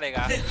क्या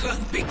करेगा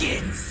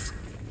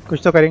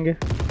कुछ तो करेंगे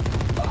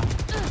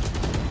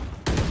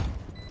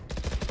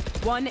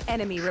One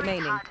enemy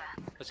remaining.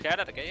 कुछ कह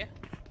रहा था क्या ये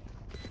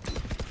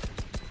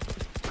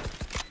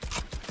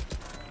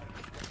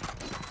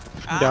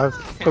जाओ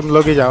तुम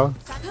लोग ही जाओ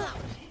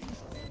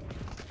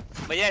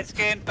भैया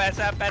स्कैन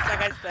पैसा पैसा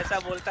गाइस पैसा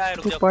बोलता है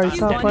रुक जाओ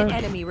पैसा One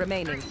enemy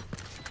remaining.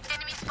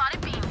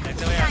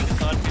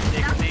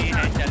 देखनी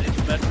है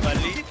 40+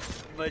 वाली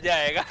मजा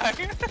आएगा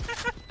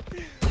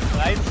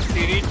भाई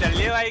सीरीज चल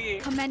रही है भाई की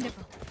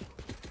Commendable.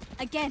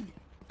 Again.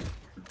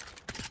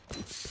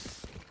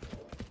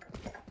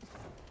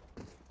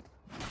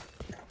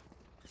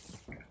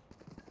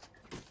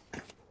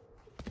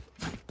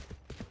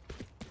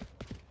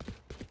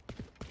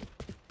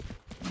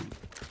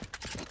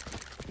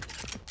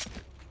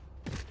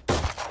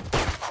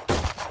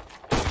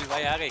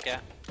 भाई आ गए क्या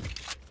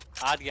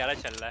आज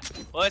 11 चल रहा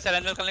है ओए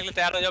सरेंडर करने के लिए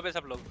तैयार हो जाओ बे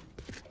सब लोग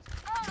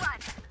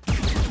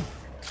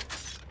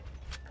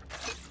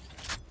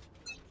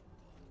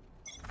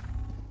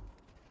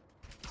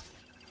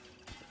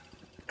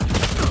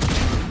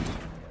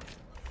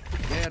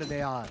There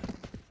they are.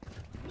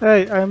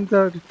 Hey, I am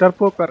the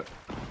डरपोकर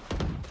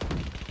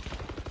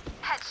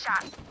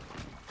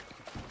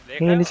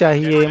heal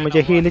चाहिए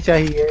मुझे हील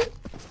चाहिए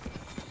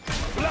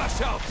Flash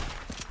out!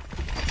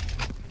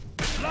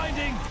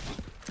 Blinding!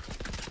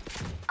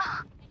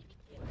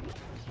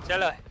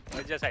 चलो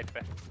मुझे साइड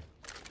पे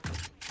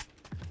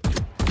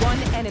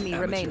One enemy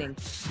remaining.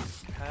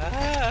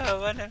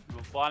 One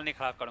ball नहीं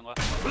खराब करूंगा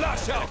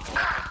Flash out!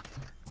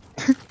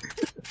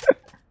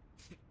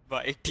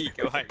 भाई ठीक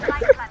है भाई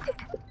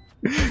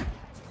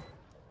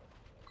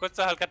कुछ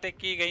तो हरकतें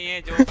की गई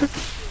हैं जो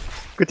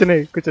कुछ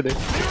नहीं कुछ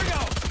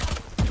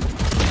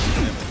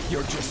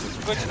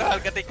तो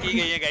हरकतें की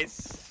गई हैं गाइस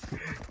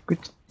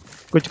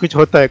कुछ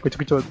होता है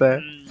कुछ होता है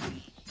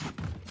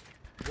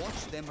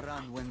Watch them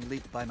run when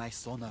lit by my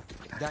sonar.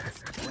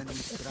 That's when we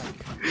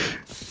strike.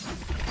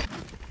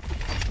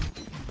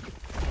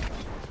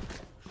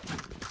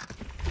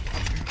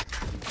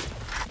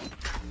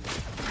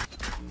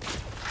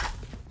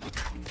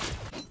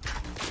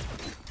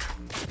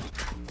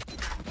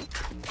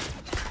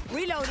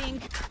 Reloading.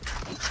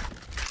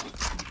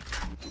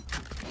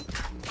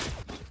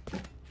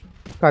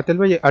 कातिल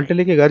भाई अल्ट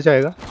लेके घर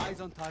जाएगा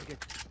Eyes on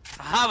target.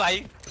 हाँ भाई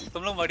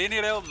तुम लोग मर ही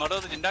नहीं रहे हो मरो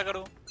तो जिंदा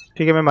करो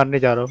ठीक है मैं मारने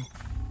जा रहा हूँ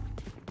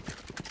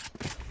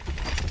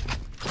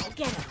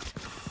Get him.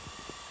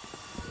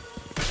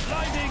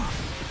 Blinding!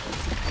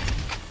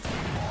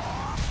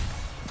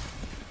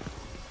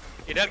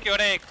 इधर क्यों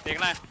रे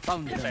देखना है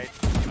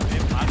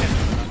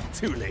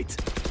Too late.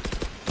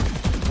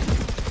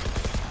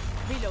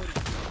 Reloading.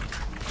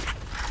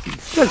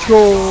 Let's go.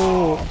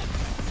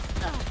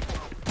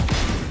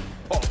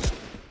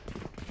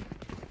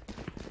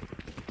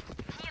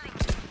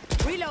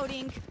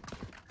 Reloading.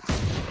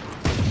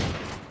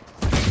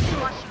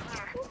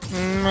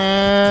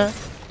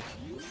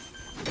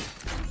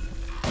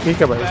 ठीक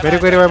है भाई, मेरे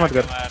को रिवाइव मत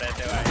कर।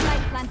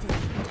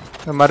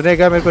 मरने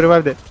का मेरे को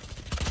रिवाइव दे।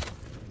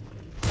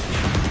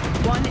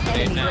 One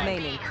enemy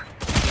remaining.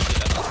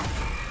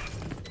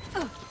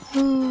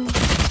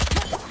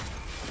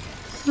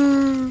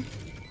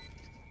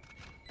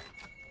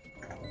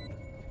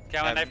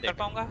 क्या मैं नाइफ कर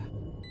पाऊंगा?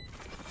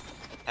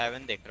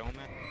 हेवन देख रहा हूँ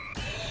मैं।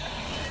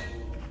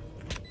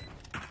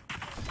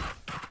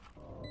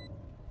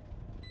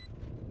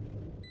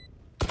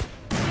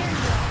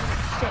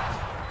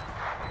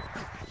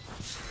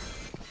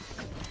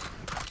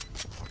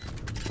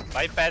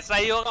 भाई पैसा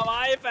ही होगा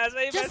भाई, पैसा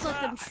ही Just let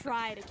पैसा। them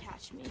try to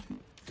catch me.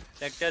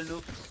 Sector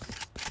loop.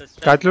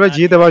 कातिल भाई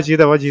जीत दबा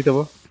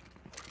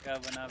क्या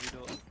बना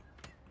वीडियो?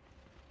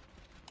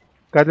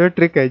 कातिल भाई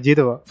ट्रिक है, जीत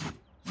दबा।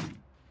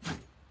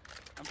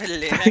 अबे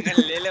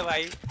ले ले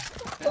भाई,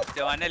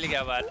 जवाने की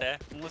क्या बात है,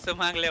 मुंह से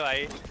मांग ले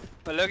भाई।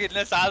 मतलब कि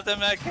इतने साल से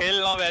मैं खेल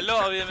रहा हूँ वेलो,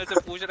 अब ये मेरे से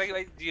पूछ रहा है कि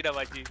भाई जी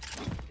दबा जी।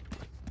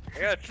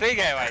 ये ट्रिक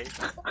है भाई।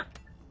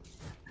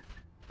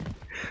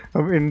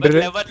 अब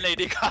इनडायरेक्ट नहीं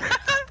दिखा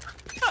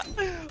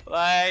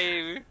भाई,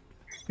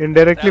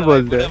 इनडायरेक्टली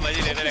बोलते हैं।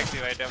 मजी ले रहे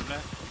एक्टिवेट हमने।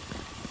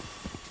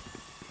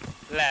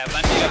 ले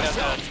बंद कर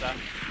दिया रास्ता।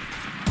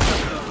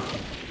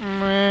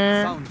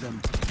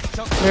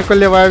 मेरे को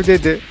रिवाइव दे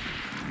दे।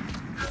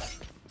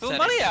 तू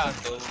मर गया?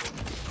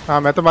 हाँ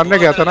मैं तो मरने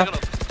गया था ना,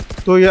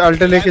 तो ये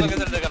अल्टर लेके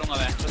करूंगा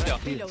मैं।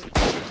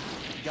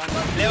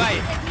 ले भाई।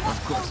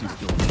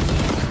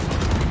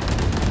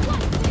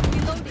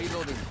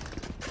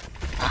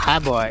 हाँ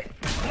boy.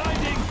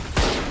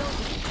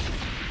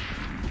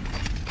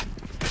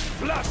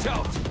 Flash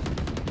out.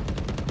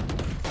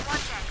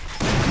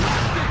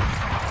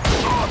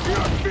 Off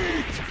your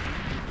feet.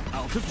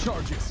 Out of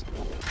charges.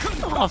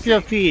 Off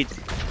your feet.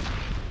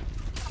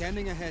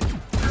 Scanning ahead.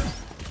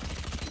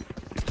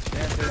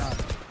 There they are.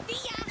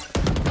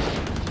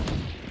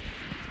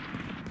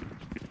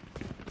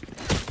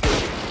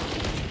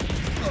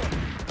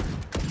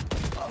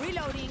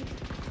 Reloading.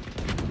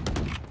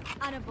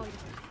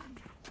 Unavoidable.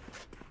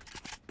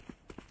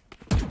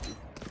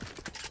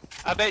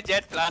 अबे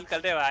जेट प्लान कर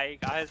दे भाई,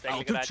 कहाँ से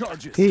Out of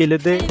charges. हील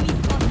दे।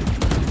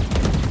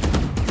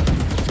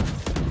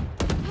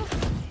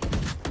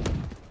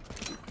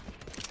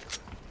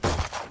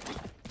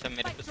 सब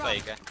मेरे पे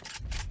स्पाइक है।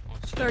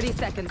 30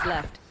 seconds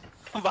left.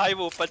 भाई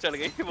वो ऊपर चढ़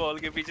गई बॉल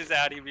के पीछे से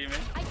आ रही बी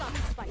में।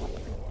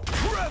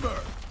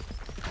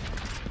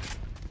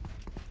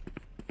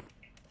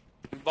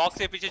 बॉक्स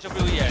के पीछे छुपी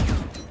हुई है।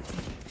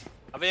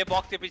 अबे ये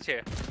बॉक्स के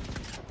पीछे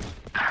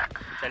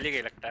चली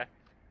गई लगता है।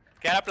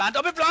 क्या प्लान?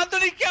 अबे प्लान तो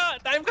नहीं किया,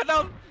 टाइम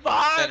खत्म।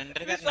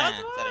 सरेंडर करना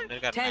है, सरेंडर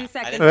करना 10 है।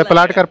 seconds अबे left.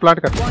 प्लाट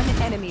कर। One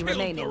enemy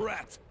remaining.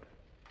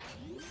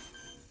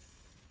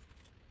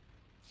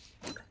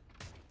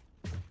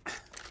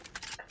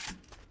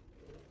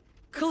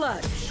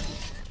 Clutch.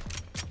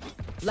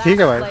 ठीक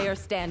है Last भाई। player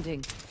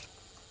standing.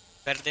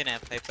 कर देना,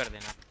 फाइव कर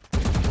देना।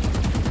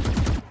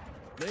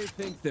 They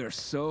think they're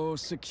so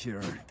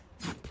secure.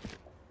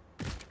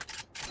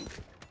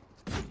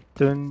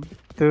 तुन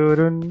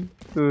तुरुन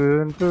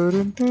तुरुन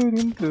तुरुन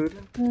तुरुन तुरुन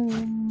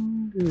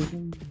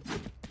तुरुन।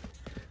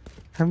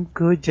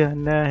 हमको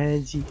जाना है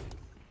जी,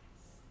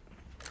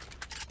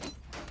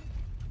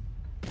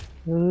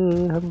 ओ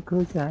हमको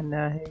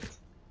जाना है जी।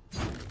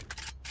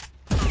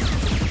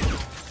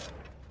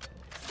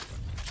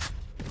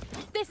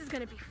 This is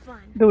gonna be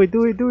fun. Do it.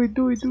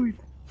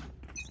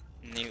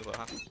 नहीं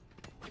हुआ।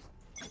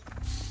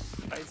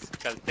 भाई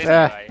चलते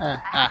नहीं भाई।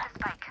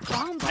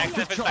 Bomb.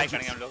 एक्सेस पे ट्राई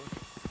करेंगे हम लोग।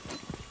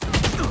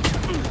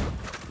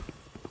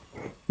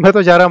 मैं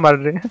तो जा रहा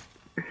मरने।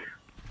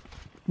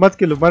 मत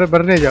किलो,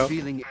 मरने जाओ।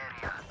 Feeling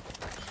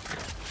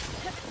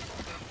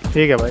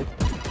ठीक है भाई।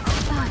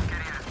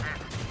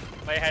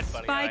 भाई हेड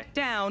पड़ गया Spike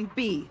down B.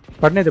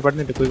 पढ़ने दे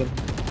कोई गल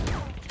नहीं।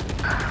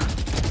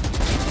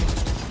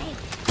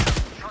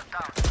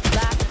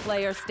 Last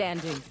player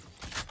standing.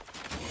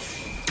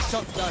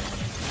 shot that.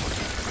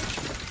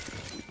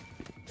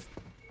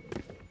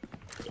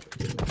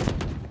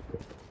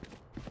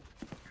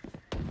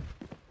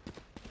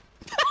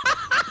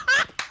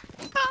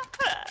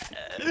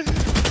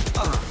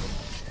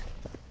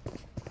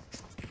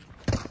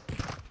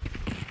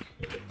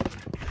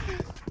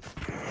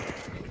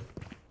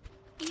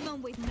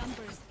 Even with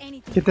numbers,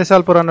 anything. कितने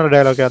साल पुराना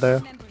डायलॉग याद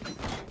आया?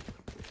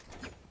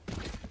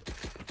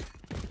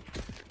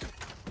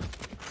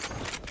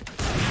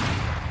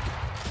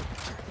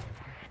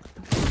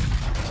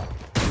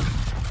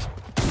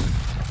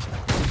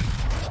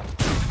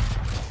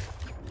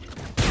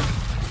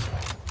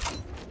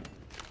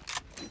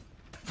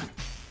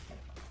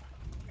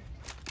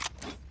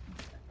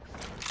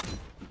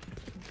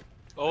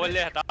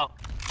 ओवरले हटाओ।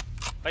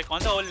 भाई कौन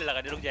सा होल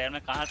लगा दे, रुक जा यार,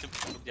 मैं कहां से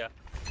रुक जा।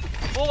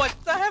 वो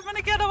अच्छा है,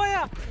 मैंने क्या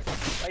दबाया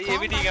भाई, ये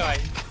भी ठीक है भाई।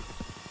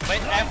 भाई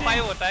F5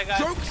 होता है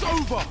guys. Joke's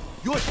over.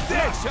 You're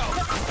dead,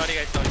 sorry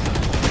guys, sorry.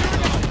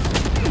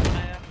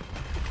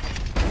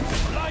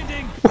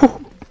 Blinding.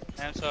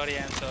 I am sorry.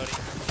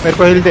 मेरे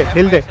को हिल दे।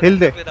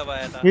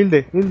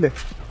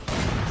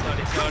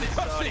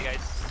 Sorry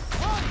guys.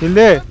 हिल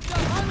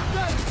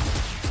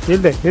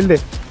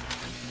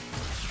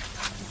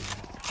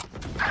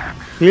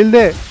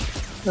दे।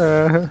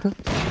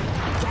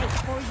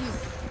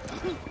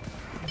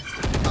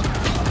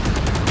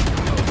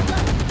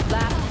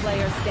 Last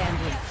player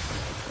standing.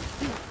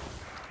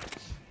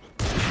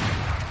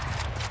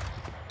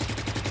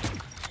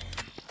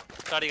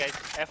 Sorry guys,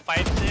 F5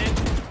 से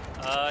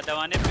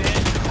दबाने पे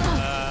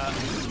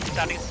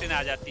स्टार्टिंग स्क्रीन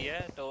आ जाती है,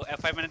 तो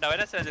F5 मैंने दबाया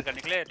ना सरेंडर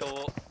करने के लिए, तो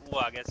वो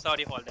आ गया।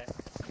 सॉरी फॉर दैट,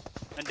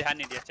 मैंने ध्यान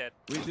नहीं दिया chat.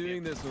 We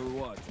doing this or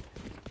what?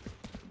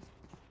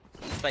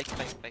 Spike.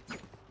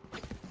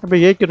 अबे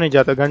ये क्यों नहीं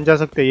जाता? गन जा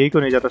सकते, यही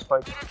क्यों नहीं जाता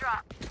स्पाइक?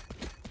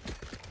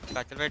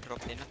 काचल भाई ड्रॉप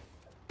देना।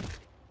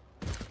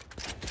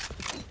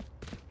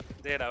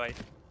 दे रहा भाई।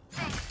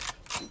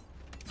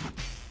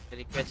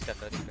 रिक्वेस्ट कर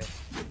लो, रिक्वेस्ट।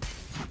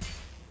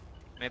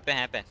 मेरे पे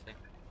हैं पैसे।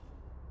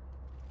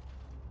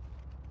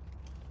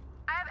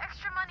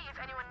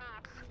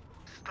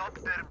 Stop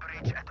their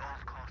breach at all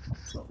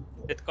costs.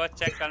 इसको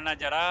चेक करना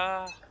जरा।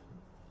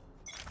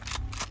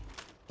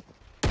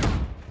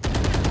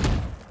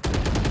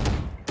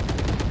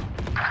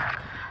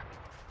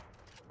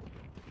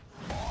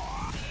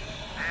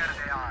 There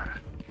they are.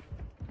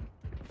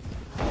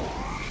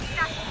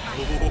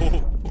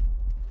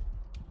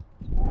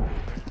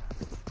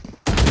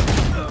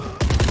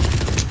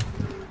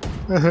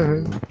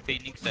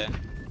 फिनिक्स है।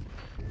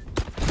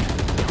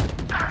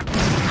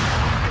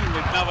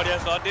 इतना बढ़िया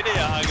शॉट दे रहे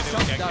यहाँ आगे,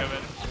 देखो क्या किया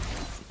मैंने।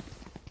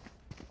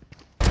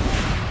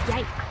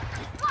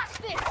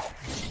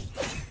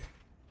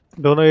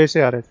 दोनों ए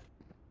से आ रहे थे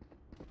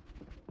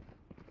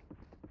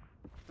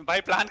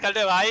भाई। प्लान कर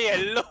दे भाई।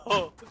 हेलो,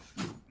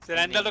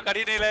 सरेंडर तो कर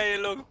ही नहीं रहे ये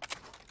लोग।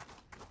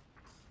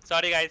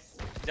 सॉरी गाइस,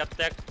 जब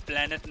तक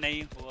प्लेनेट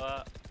नहीं हुआ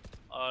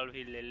और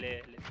भी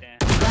लेते हैं।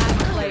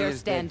 Last player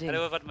standing. अरे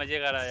वो बहुत मजे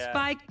कर रहा है यार।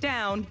 Spike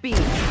down B.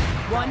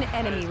 One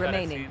enemy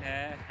remaining.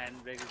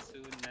 Handbrake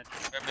सून नेट।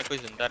 मैं कोई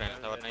जिंदा रहना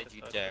था वरना ये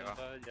जीत जाएगा।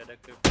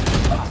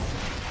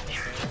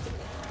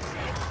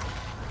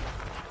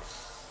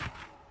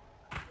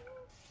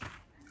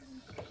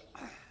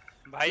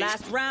 भाई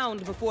Last round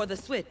before the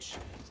switch.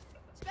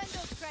 Spend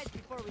those creds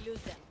before we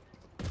lose them.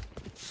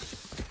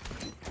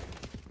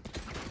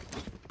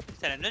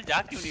 Surrender जा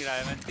क्यों नहीं रहा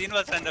है? मैं 3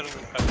 बार सरेंडर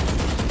कर।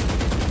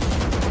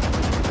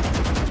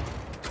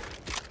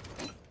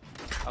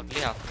 अगले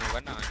हाफ में होगा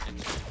ना।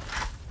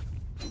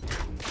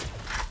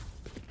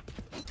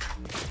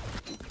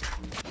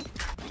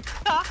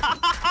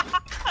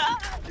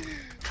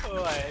 ओ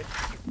भाई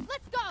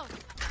Let's go.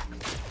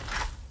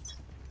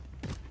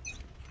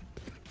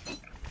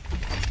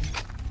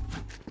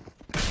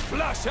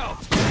 Flash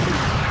out.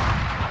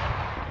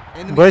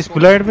 Boys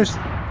blind में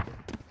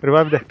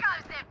रिवाइव दे।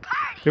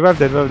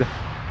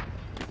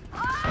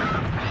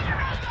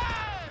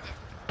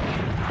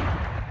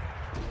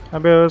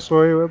 अबे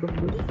सोए हुए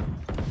बंदे,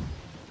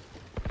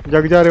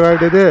 जग जा, रिवाइव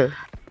दे दे।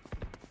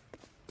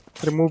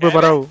 तेरे मुंह पे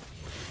भरा हूँ।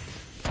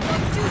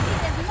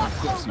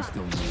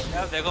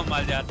 यार देखो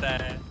मर जाता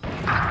है।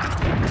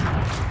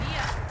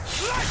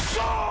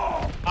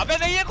 अबे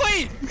नहीं है कोई।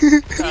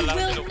 साला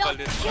will लोग not कर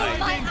देते kill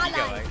my हैं। ठीक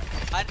है भाई।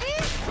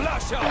 allies.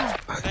 Flash out.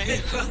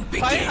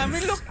 भाई हम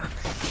ही लोग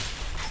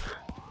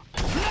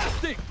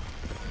Blasting.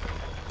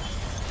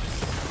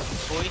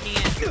 कोई नहीं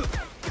है।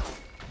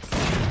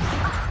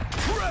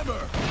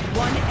 Trevor.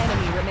 One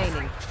enemy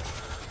remaining.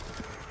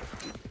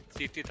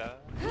 सीटी था।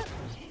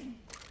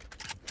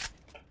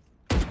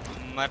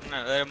 मारना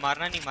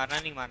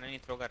नहीं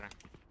थ्रो कर रहा है।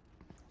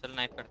 चल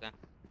नाइफ करते हैं।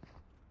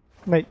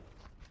 नहीं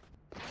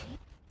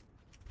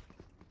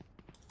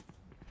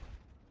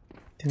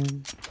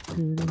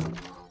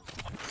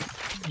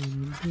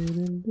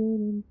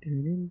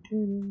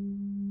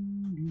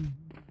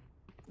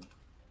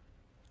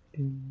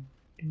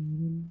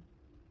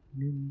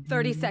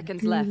Thirty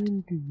seconds left.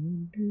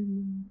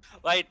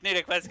 भाई इतनी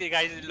रिक्वेस्ट की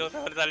गाइस, लोग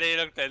हर साले ये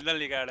लोग टेंडर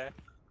निकाल रहे हैं।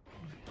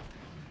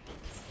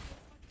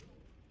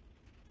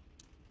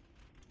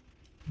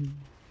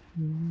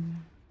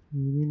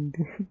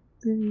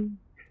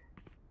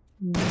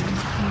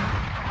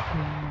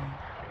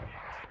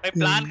 भाई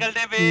प्लान कर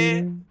दे बे।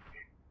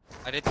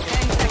 अरे तो 10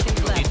 seconds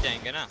जीत left.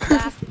 जाएंगे ना।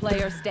 Last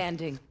player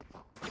standing.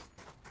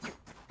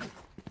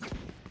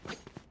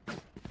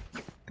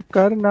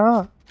 करना।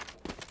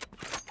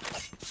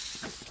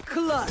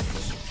 Clutch.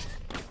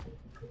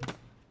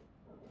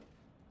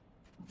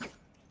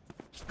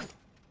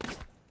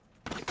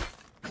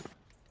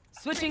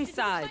 Switching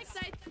sides.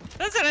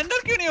 सरेंडर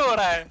क्यों नहीं हो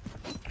रहा है?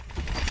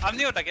 अब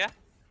नहीं होता क्या?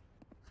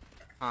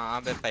 हाँ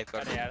अब F5 कर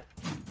अरे दो। यार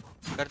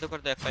कर दो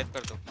F5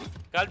 कर दो।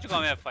 कर चुका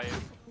हूँ मैं F5।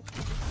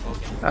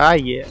 Ah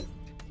yeah.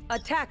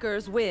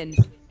 Attackers win.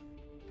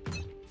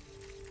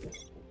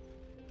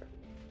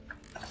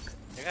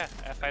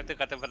 देखा F5 तो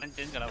करते बटन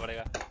चेंज करना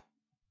पड़ेगा।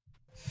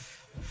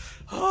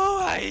 ओ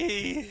भाई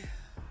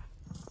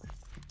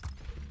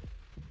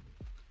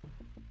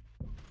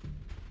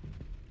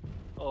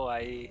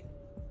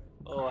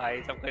ओ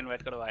भाई सबको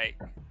इनवाइट करो भाई।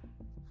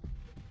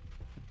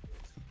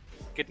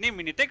 कितनी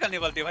मिनटें करनी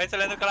पड़ती है भाई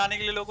सिलेंडर कराने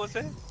के लिए लोगों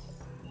से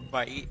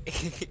भाई।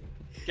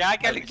 क्या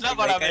क्या लिखना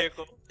पड़ा मेरे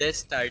को।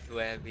 जस्ट स्टार्ट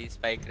हुआ है अभी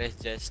spike rush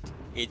just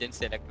agent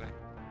select हुआ है।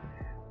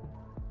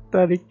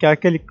 तारीख क्या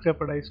क्या लिखना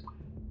पड़ा इसको।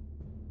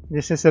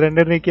 जिसने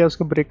सरेंडर नहीं किया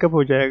उसको ब्रेकअप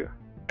हो जाएगा।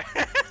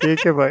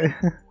 ठीक है भाई।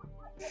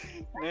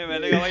 नहीं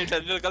मैंने कहा भाई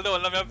सरेंडर कर दो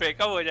वरना मेरा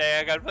ब्रेकअप हो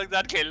जाएगा। गर्लफ्रेंड के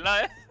साथ खेलना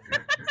है।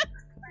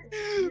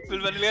 फिर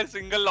मैंने कहा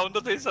सिंगल लाऊं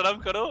तो थोड़ी शर्म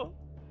करो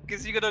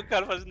किसी को तो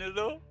घर फंसने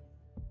दो।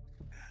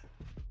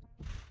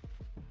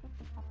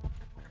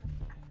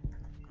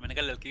 मैंने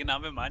कहा लड़की के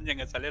नाम पे मान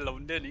जाएंगे साले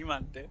लौंडे नहीं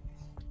मानते।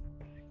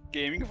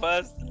 गेमिंग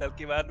फर्स्ट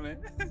लड़की बाद में।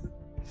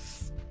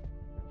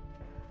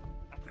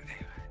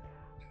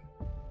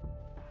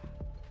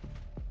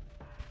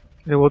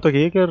 वो तो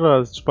ये कर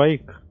रहा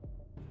स्पाइक।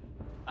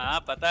 हाँ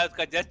पता है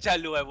उसका जस्ट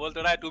चालू है बोल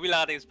तो रहा है तू भी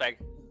लगा दे स्पाइक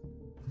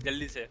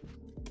जल्दी से।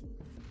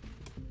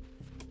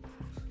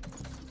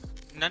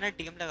 ना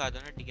टीम लगा दो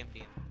ना टीम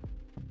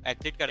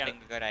एग्जिट कर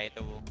देंगे अगर आए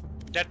तो वो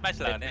डेथ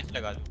मैच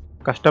लगा दो।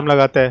 कस्टम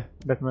लगाते हैं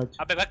डेथ मैच।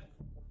 अबे भाग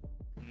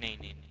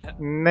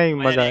नहीं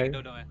मजा आएगा।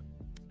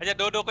 अच्छा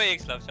दो को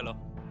एक स्लॉट चलो।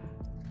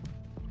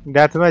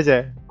 डेथ मैच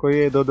है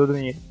कोई दो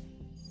नहीं है।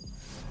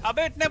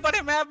 अबे इतने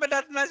बड़े मैप में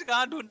डेथ मैच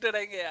कहाँ ढूंढते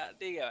रहेंगे यार।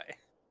 ठीक है भाई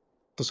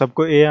तो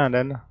सबको ए आना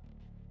है ना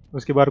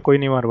उसके बाद कोई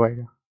नहीं मार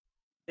पाएगा।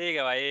 ठीक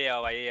है भाई ये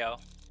आओ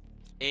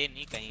ए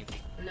नहीं कहीं भी।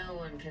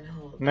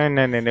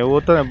 नहीं वो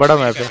तो बड़ा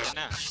मैप है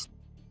ना।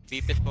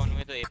 बी पे स्पॉन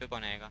हुए तो ए पे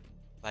कौन आएगा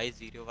भाई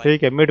 0 भाई।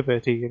 ठीक है मिड पे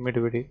ठीक है मिड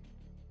पे ठीक।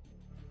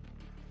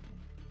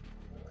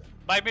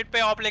 भाई मिड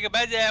पे ऑफ लेके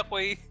बैठ जाए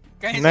कोई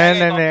कहीं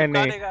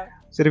नहीं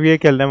सिर्फ ये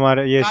खेलने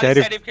हमारे ये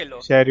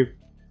शरीफ।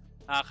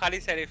 हाँ खाली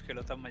शरीफ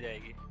खेलो तब मजा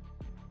आएगी।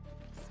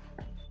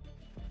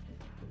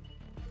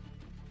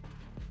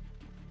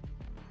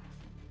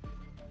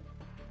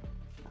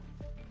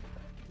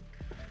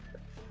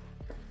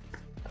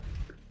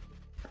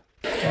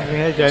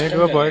 ये जैनेट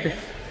वो बॉय। ओ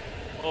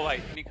भाई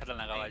इतनी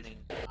खतरनाक आवाज नहीं।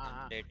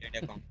 अनलेटेड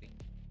है कॉम्पी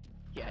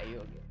क्या ही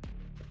हो गया।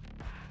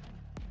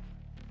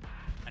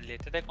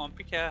 अनलेटेड है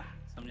कॉम्पी क्या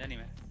समझा नहीं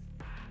मैं।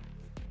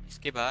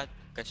 इसके बाद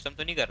कस्टम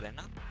तो नहीं कर रहे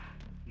ना।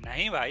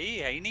 नहीं भाई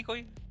है ही नहीं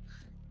कोई।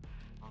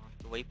 हाँ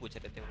तो वही पूछ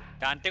रहे थे वो।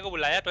 डांटे को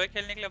बुलाया तो है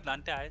खेलने के लिए अब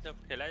डांटे आए जब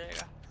खेला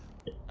जाएगा।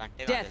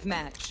 डांटे डेथ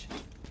मैच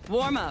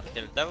वार्म अप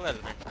चलता है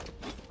वैलोरेंट।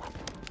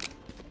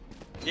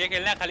 ये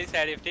खेलना खाली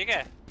शरीफ ठीक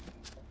है।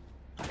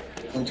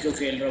 खुद क्यों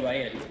खेल रहे हो भाई।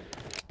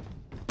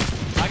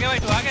 आ गया भाई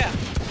तू आ गया।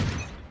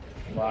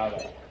 वाह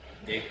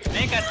देख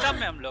नहीं कस्टम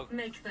में हम लोग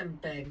लिफ्ट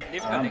करेंगे।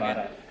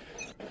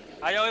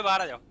 आ जाओ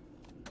बाहर आ जाओ।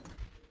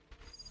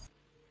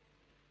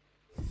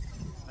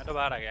 मैं तो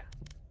बाहर आ गया।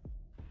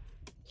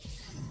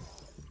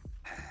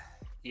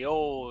 यो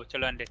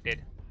चलो अनडेटेड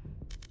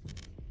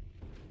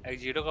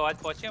X0 का आवाज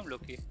पहुंची हम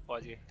लोग की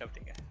पहुंच गई तब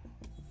ठीक है।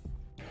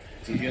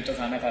 जीरो तो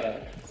खाना खा रहा था।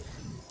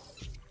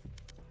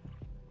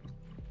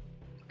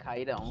 खा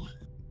ही रहा हूँ।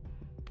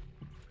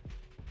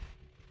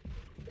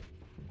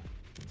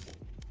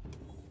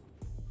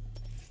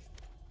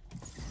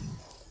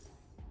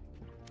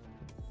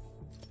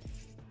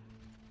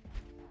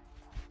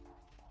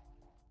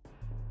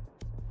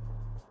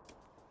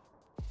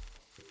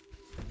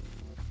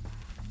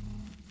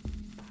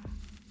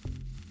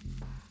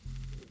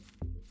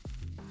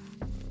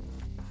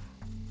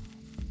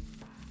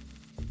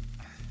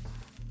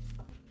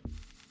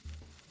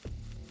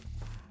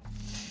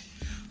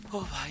 ओ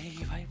भाई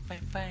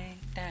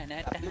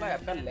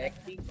आपका लैग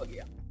ठीक हो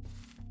गया।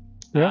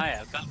 हाँ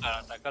यार कल आ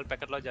रहा था कल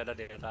पैकेट लॉस ज्यादा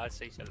दे रहा था आज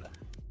सही चल रहा है।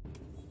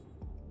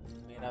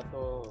 मेरा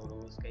तो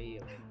रोज का ही है।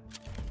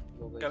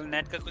 कल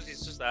नेट का कुछ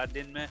इश्यू था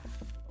दिन में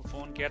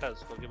फोन किया था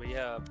उसको कि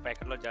भैया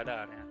पैकेट लॉस ज्यादा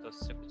आ रहे हैं तो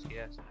उससे कुछ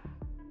किया है।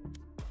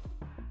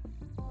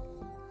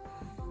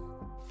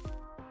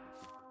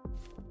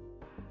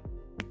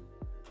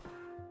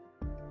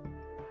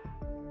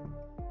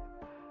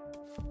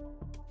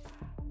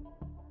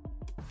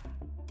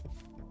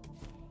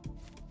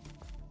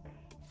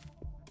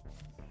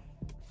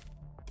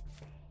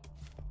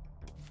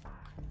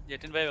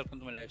 Jatin bhai welcome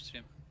to my live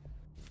stream.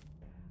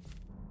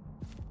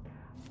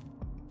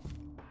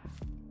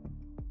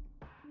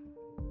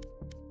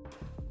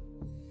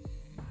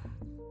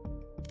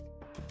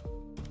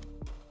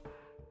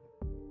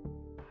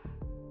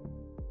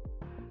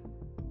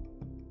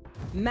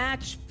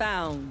 Match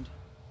found.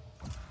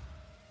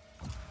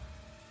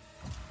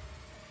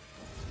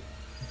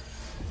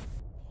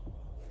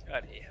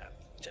 अरे यार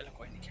चलो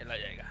कोई नहीं खेला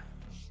जाएगा।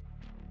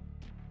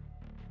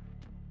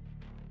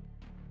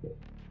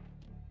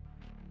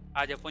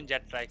 आज अपन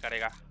जेट ट्राई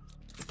करेगा।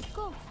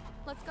 Cool.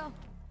 Let's go.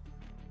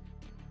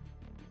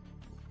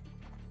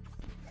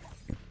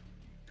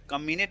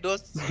 कमीने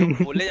दोस्त जो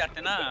बोले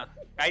जाते ना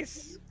गाइस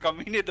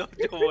कमीने दोस्त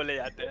जो बोले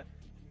जाते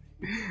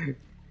हैं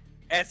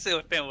ऐसे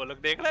होते हैं वो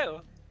लोग देख रहे हो।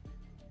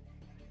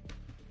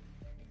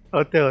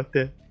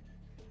 होते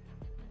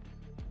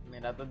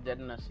मेरा मेरा तो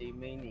जन नसीब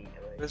में ही नहीं है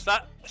भाई।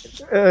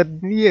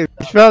 ये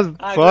विश्वास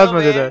बहुत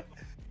मजेदार।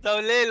 सब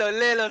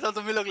ले लो सब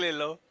तुम लोग ले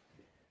लो।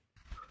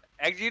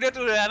 X0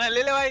 तू रहना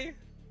ले ले भाई।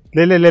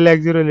 ले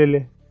X0 ले ले।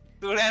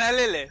 तू रहना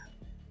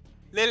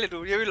ले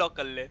तू ये भी लॉक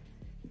कर ले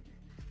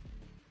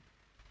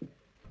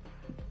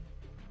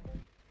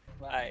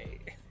भाई।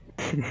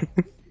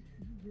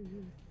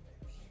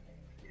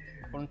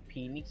 कौन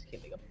फीनिक्स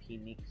खेलेगा?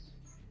 फीनिक्स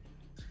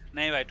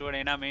नहीं भाई, तू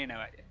रहना मेन है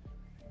भाई।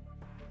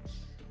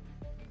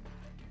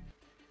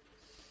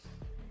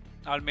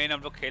 और मेन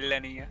हम लोग खेल ले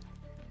नहीं है।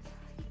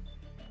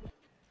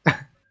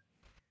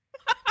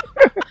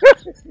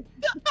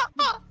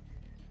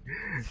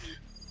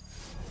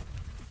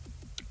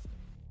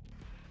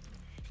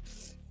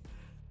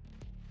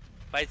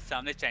 भाई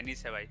सामने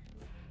चाइनीज है भाई,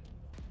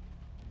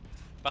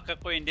 पक्का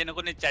कोई इंडियन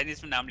को ने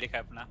चाइनीज में नाम लिखा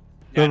है अपना।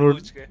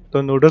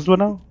 तो नूडल्स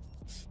बनाओ।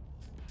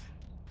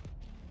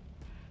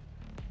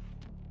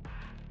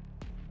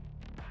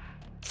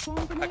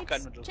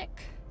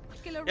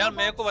 यार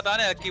मेरे को बता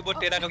ना कीबोर्ड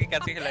टेढ़ा करके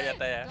कैसे खेला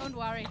जाता है यार।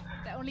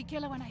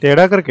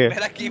 टेढ़ा करके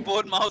मेरा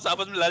कीबोर्ड माउस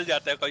आपस में लड़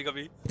जाता है कभी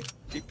कभी।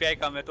 DPI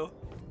काम है तो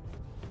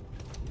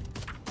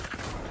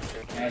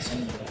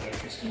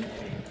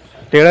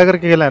टेढ़ा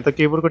करके खेलना है तो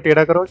कीबोर्ड को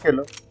टेढ़ा करो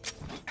खेलो।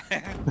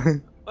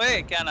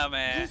 ओए क्या नाम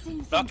है?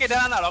 रॉकी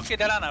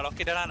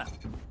डराना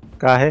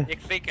का है?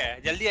 एक स्ट्रिक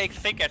है, जल्दी आ, एक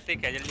स्ट्रिक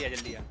है,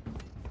 जल्दी आ।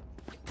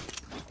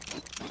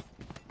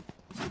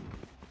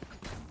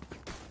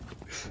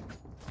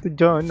 तो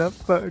जाना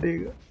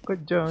पड़ेगा को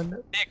जाना।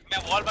 देख मैं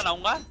वॉल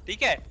बनाऊंगा,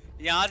 ठीक है?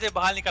 यहाँ से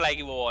बाहर निकल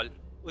आएगी वो वॉल,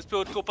 उस पे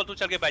उसके ऊपर तू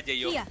चढ़ के बैठ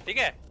जाइयो, ठीक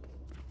है?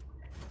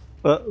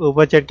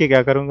 ऊपर चढ़ के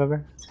क्या करूंगा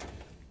मैं?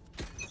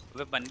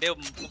 वे बंदे को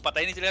पता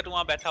ही नहीं चलेगा तू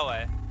वहाँ बैठा हुआ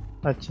है।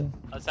 अच्छा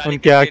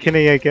उनकी आंखें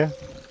नहीं है क्या?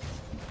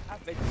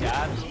 अबे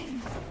जा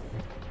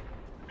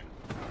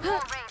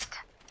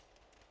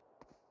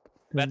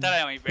बेहतर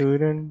है वहीं पे।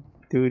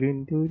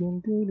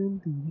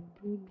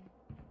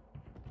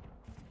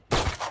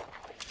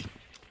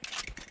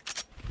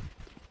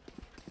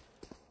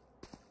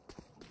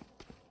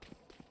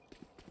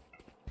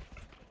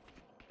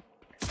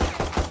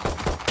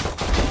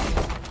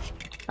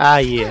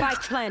 ये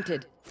Spike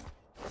planted.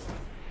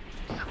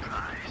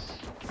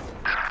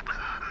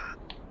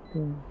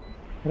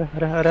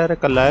 अरे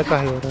कल्ला है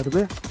काहे और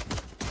बे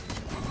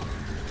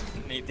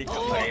नहीं दिखा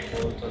भाई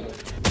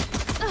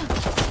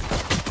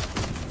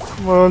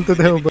बोल तो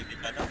दे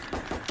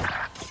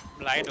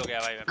ब्लाइंड हो गया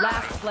भाई।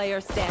 Last player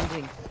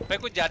standing. भाई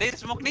कुछ ज्यादा ही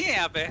स्मोक नहीं है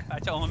यहाँ पे।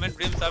 अच्छा ओमेन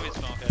ब्रिम सब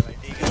स्मोक है भाई,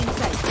 ठीक है।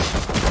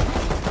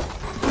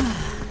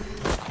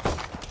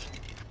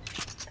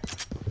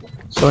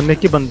 सोने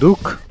की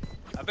बंदूक।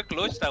 अबे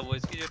क्लोज था वो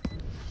इसकी जो।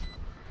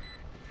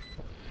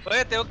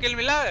 ओए तेरे को किल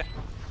मिला है?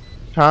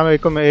 हाँ मेरे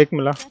को मैं एक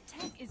मिला।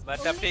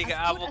 बस अब ठीक है,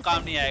 अब वो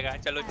काम नहीं आएगा।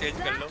 चलो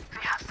चेंज कर लो,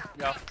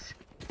 जाओ।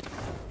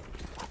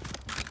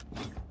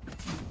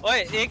 ओए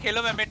एक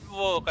खेलो मैं मिड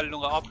वो कर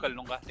लूंगा, ऑफ कर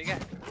लूंगा, ठीक है?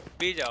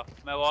 बी जाओ,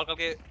 मैं वॉल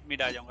करके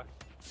मिड आ जाऊंगा।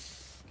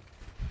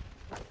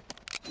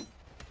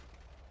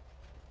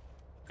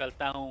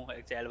 करता हूँ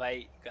चल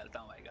भाई, करता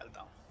हूँ।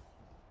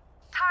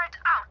 Turret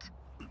out.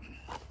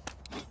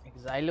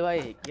 एक्साइल भाई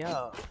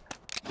क्या?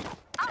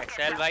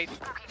 एक्सेल भाई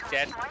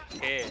चैट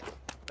थे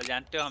तो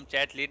जानते हो, हम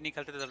चैट लीड नहीं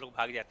खेलते तो सब लोग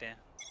भाग जाते हैं।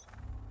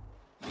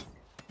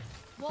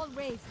 Wall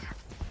raised.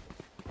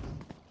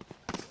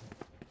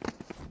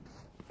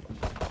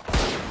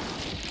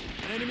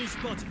 Enemy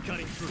spotted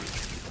cutting through.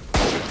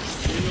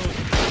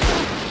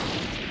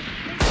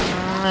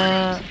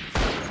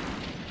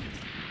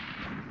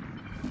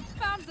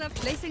 Found the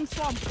placing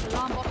swamp.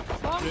 Alarm bot.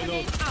 Swamp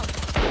grenade out.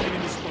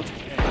 Enemy spotted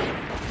A.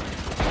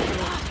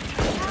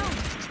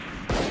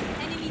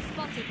 Enemy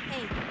spotted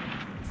A.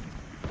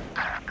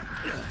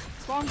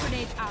 Swamp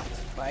grenade out.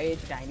 भाई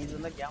चाइनीज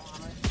बंदा क्या मार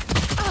रहा है?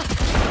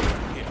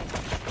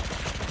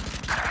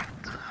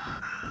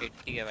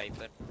 80 है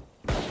wiper.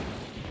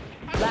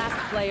 Last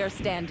player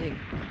standing.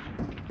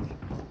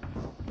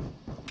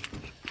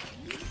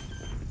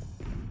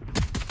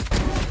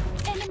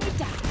 Enemy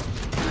down.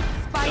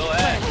 लो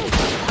है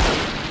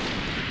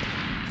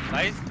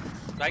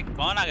भाई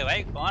कौन आ गया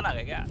भाई? कौन आ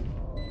गया? क्या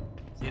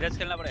सीरियस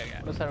खेलना पड़ेगा क्या?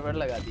 तो सर्वर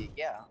लगा दी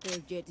क्या?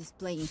 Their jet is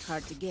playing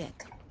hard to get.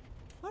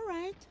 All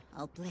right,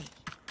 I'll play.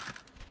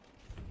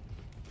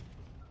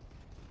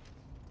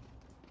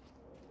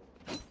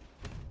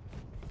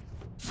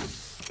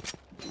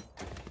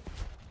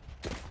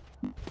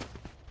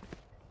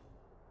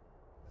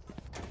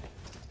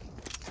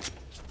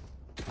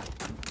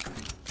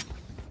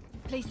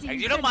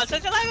 X0 master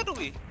चलाएगा तू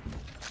भी?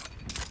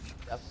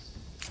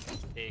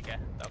 ठीक है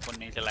तो अपन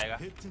नहीं चलाएगा।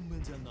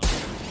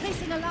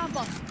 Placing alarm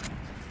bot.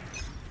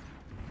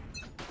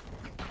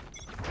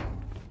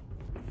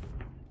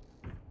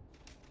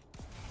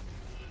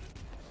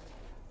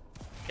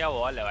 क्या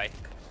वॉल है भाई?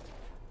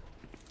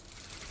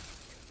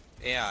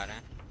 ए आ रहा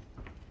है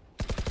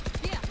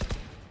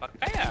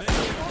पक्का यार?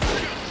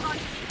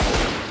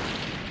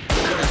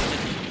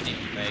 नहीं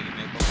पाएगी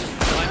मेरे को।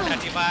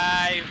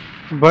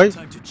 135 भाई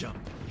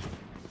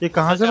ये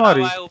कहाँ से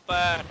मारी?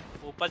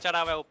 ऊपर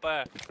चढ़ा हुआ है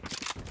ऊपर।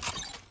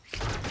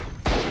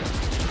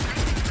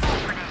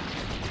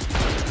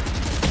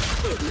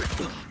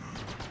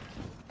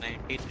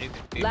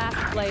 93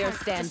 Last player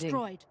standing.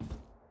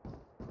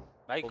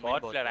 भाई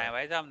गॉड प्लेयर आए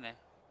भाई सामने।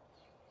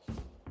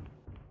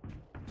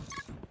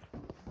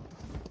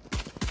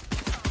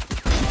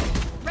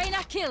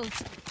 Reyna killed.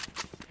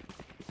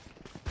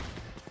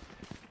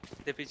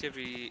 ते पीछे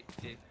भी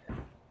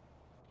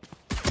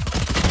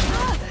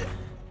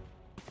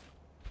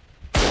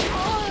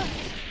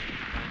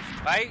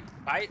भाई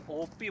भाई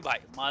ओपी भाई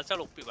मार्शल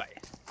ओपी भाई,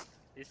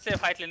 इससे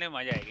फाइट लेने में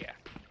मजा आएगा।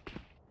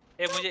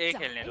 मुझे एक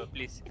खेलने दो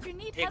प्लीज,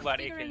 एक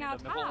बार एक खेलने दो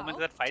मेरे को, ओमन के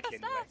साथ फाइट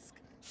लेनी है।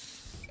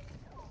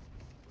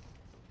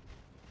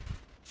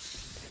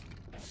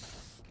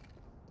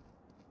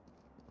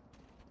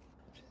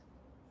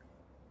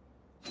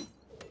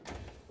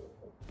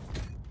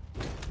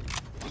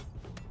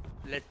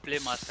 Let's play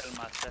master.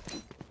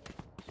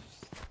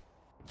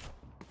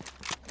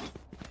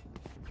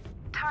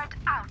 Turret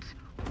out.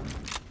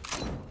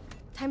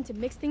 Time to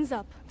mix things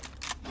up.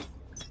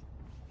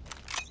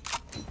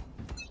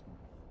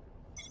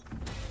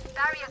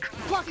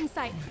 Blocking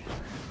sight.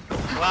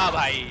 वाह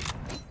भाई।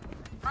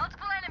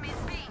 Multiple enemies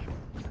B.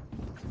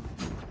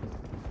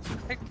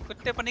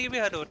 कुत्ते पनी की भी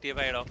हद होती है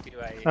भाई रॉकी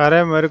भाई। अरे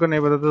मेरे को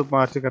नहीं पता तू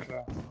मार्च कर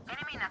रहा।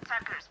 Enemy in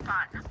attacker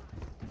spawn.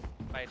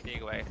 भाई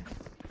ठीक भाई।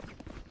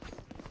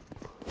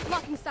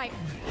 Blocking sight.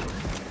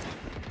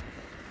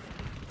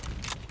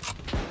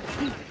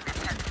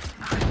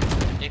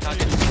 एक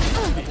आगे।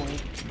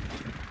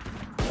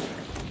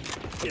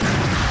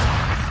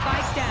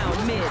 Spike down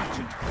mid.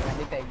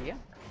 मैंने टैग लिया।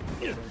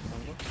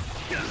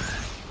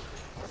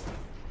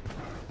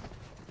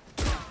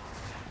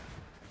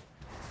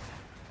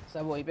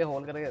 सब वहीं पे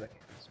होल्ड करके रखे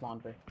स्पॉन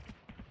पे।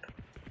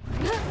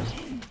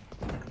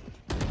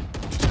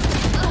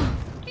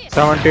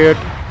 78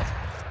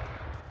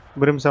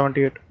 ब्रिम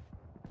 78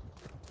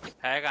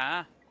 है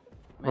कहाँ?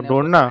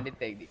 ढूंढना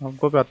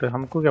हमको पता है,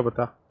 हमको क्या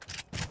पता।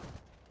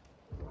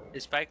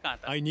 स्पाइक कहाँ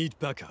था? I need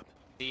backup.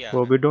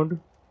 वो भी ढूंढ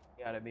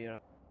यार अभी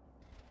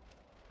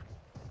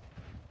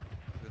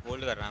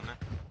होल्ड कर रहा मैं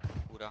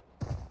पूरा।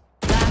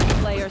 Last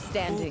player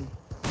standing.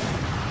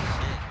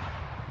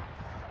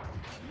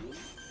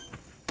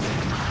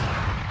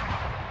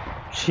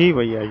 शी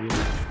भैया ये।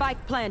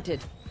 Spike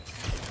planted.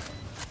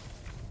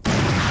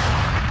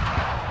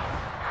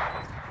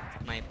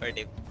 स्नाइपर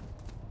देख।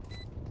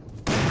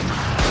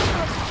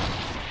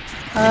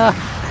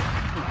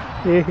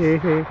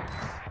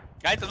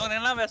 गाइस तुम लोग ने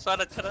ना मैं स्वाद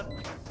अच्छा था।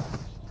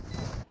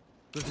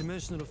 The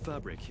dimensional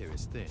fabric here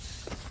is thin.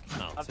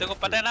 अब देखो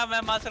पता है ना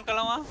मैं मार्शल कर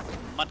लूँगा,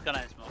 मत करना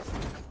इसमें।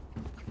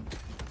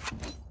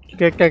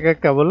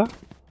 क्या बोला?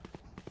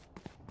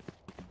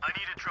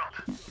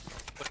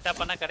 कुत्ता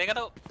पना करेगा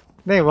तो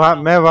नहीं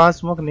मैं वहाँ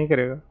स्मोक नहीं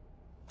करेगा।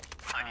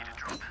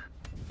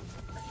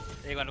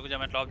 एक बार रुको जब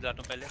मैं टॉप जाता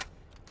हूँ पहले।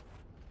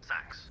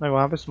 मैं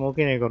वहाँ पे स्मोक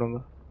ही नहीं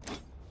करूँगा।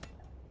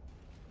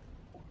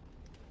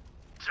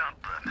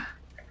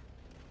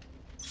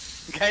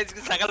 गाइस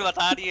की शकल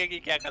बता रही है कि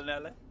क्या करने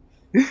वाला है।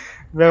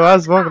 मैं वहाँ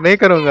स्मोक नहीं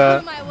करूँगा,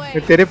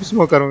 मैं तेरे पे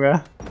स्मोक करूँगा।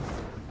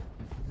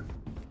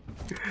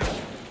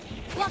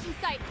 Blocking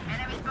sight.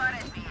 Enemy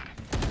spotted B.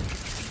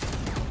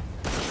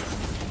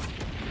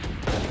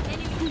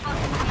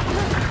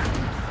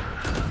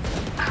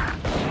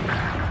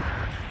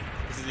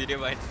 सीधे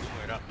भाई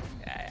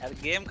यार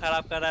गेम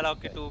खराब कर रहा है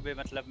रॉकी 2 पे,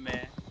 मतलब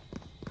मैं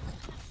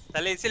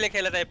पहले इसीलिए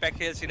खेला था पैक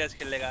सीरियस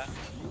खेलेगा।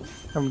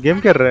 हम गेम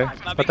कर रहे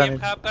हैं पता नहीं।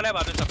 खराब कर रहा है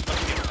बाद में सब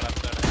गेम खराब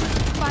कर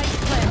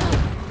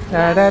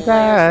रहा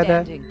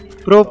है।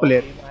 Pro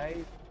player.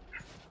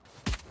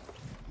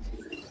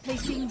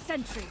 Placing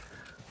sentry.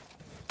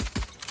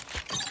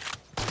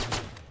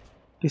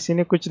 किसी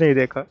ने कुछ नहीं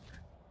देखा।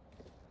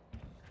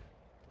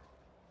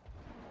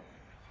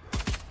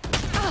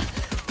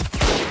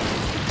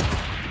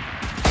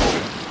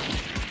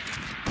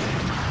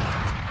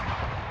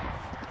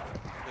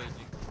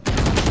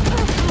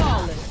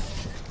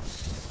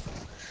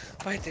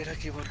 भाई तेरा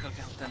कीबोर्ड का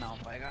क्या होता ना हो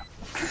पाएगा।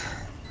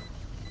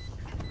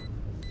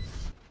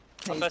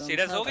 अब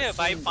सीरियस हो गए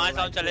भाई, 5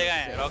 राउंड चले गए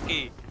हैं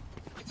रॉकी।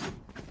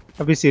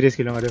 अभी सीरियस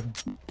खेलूंगा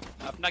देखो।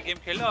 अपना गेम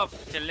खेलो, अब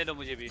खेलने दो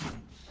मुझे भी।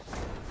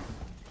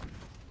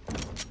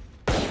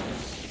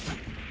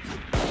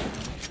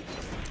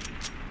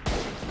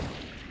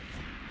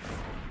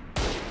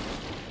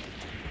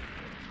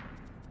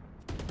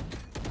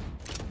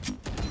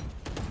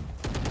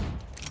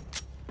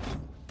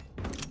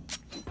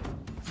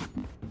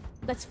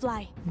 Let's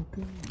fly.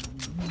 Sentry.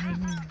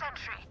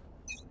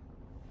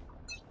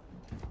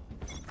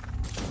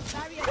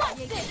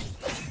 What's this?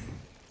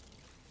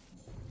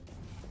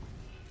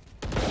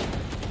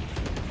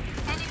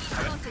 Enemy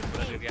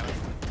spotted B.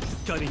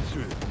 Cutting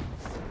through.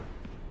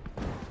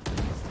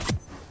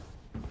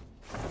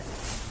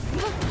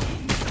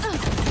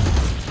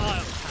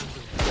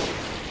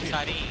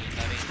 सारी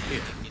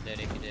इधर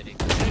एक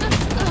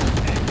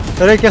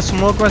अरे क्या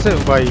स्मोक में से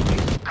भाई।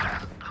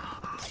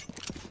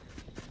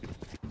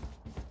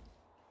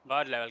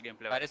 God level game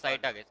play. सारे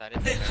साइड आ गए सारे।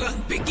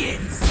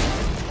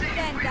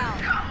 Stand down.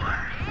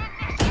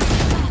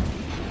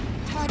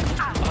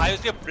 भाई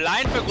उसके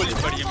ब्लाइंड पे गोली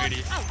पड़ी है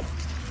मेरी।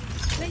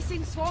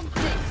 Placing swarm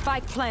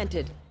spike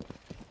planted.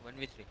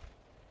 1v3.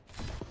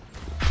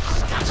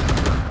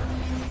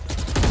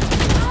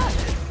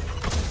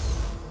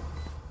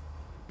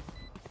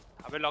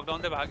 अबे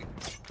लॉकडाउन से भाग।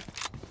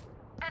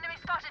 Enemy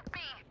spotted B.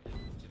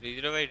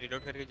 रीजरो भाई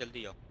रिलोड करके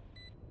जल्दी आओ।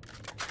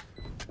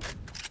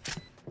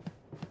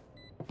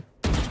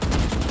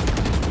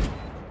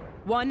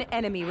 One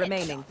enemy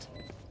remaining.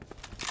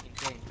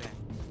 इनके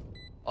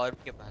और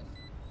के पास।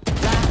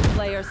 Last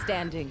player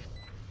standing.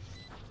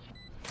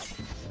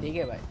 ठीक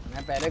है भाई,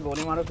 मैं पहले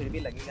गोली मारो फिर भी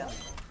लगेगा।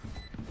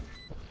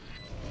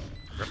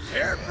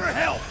 Prepare for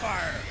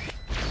hellfire.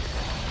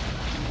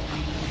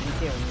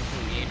 नीचे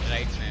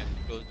राइट में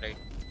close right.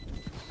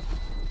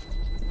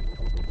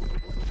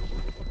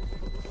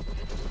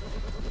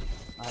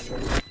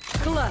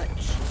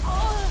 Clutch.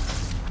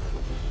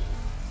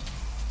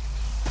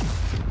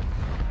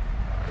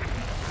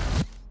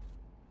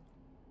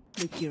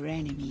 Look your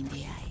enemy in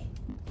the eye.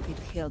 It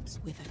helps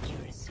with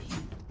accuracy.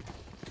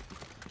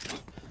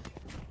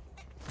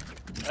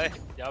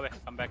 जाओ बे,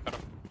 कम बैक करो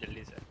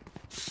जल्दी से।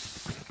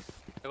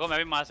 देखो मैं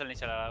भी मार्शल नहीं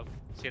चला रहा,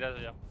 सीरियस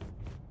हो जाओ।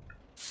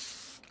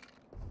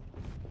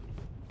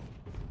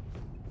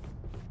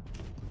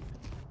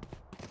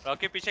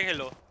 रॉकी पीछे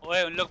खेलो।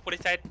 ओए उन लोग पूरी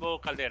साइड वो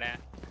कर दे रहे हैं,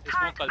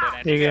 स्मोक कर दे रहे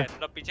हैं। ठीक है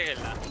थोड़ा पीछे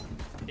खेलना।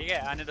 ठीक है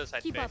आने दो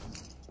साइड पे।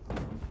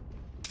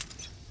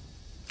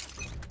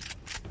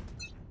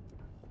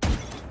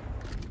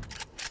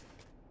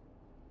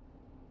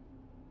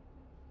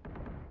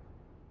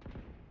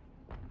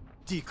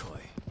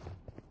 Decoy.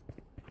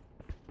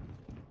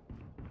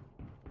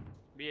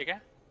 भी है क्या?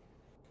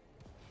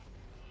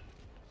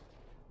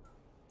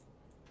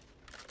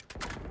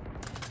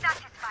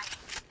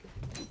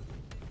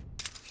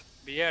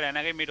 भी है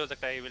रहना कहीं मीट हो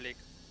सकता है ये भी।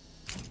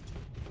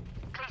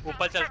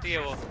 ऊपर चलती है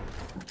वो।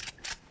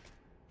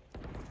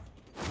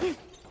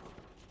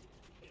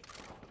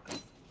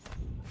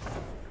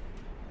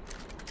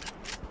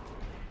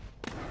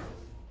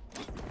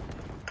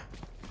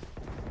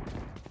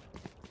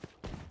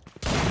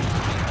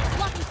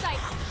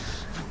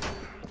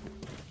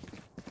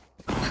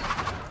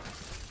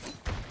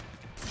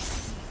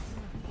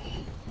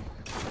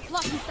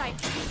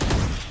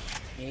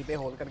 यहीं पे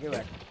होल्ड करके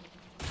बैठ।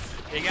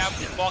 ठीक है आप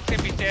बॉक्स के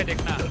पीछे है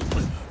देखना।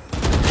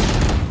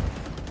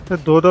 तो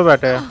दो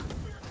बैठे हैं।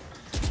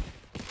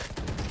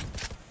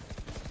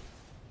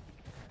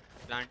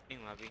 प्लांट नहीं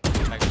हुआ अभी।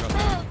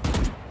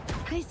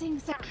 Placing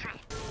sentry.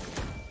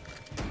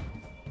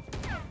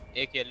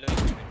 एक येलो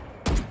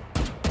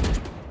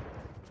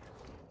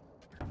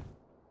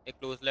एक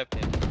क्लोज लेफ्ट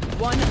है।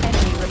 One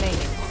enemy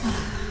remaining.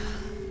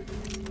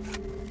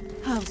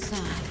 How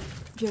sad.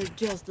 You're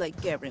just like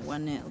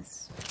everyone else.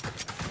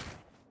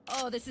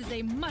 Oh, this is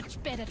a much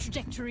better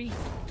trajectory.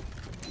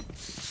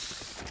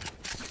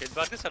 इस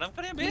बात की शर्म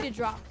करें बे। Need a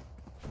drop.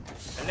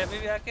 पहले अभी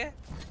भी आके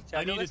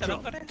चालू में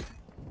शर्म करें।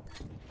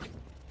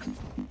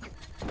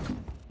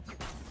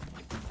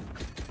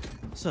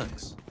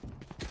 Sucks.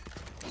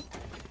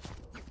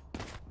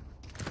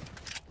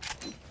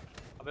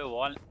 अबे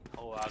वॉल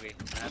ओ आ गई।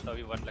 मैं तो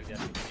अभी वन लग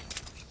जाती।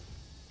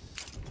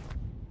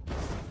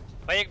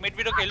 भाई एक मिड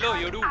वीडियो खेल लो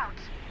योडू।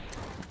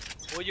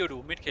 वो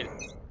योडू मिड खेल।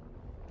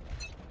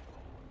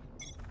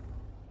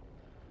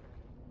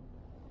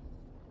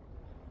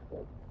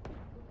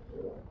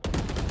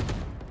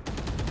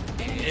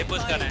 ये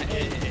पुश कर रहे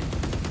हैं।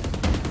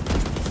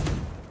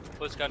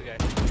 पुश कर गए।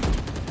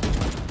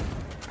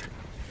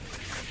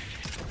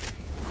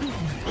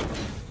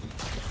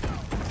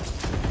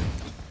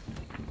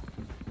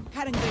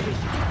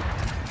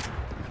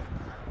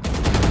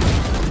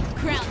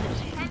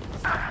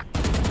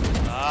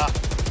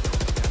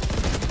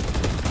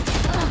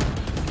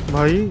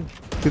 भाई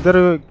किधर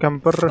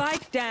camper?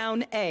 Spike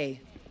down A.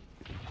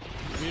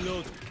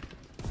 Reload.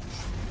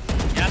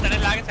 यहाँ तने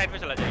लाके साइड पे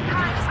चला जाएगा।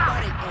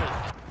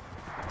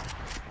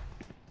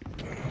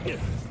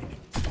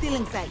 Still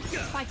inside.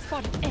 Spike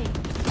spotted A.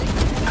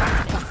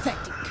 Pathetic.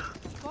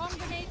 Bomb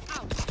grenade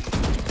out.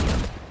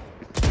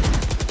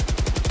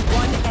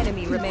 One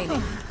enemy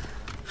remaining.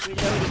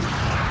 Reloading.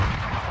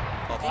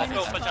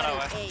 ऊपर चढ़ा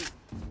हुआ है।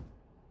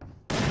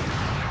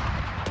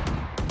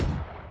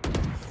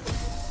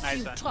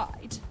 Nice one.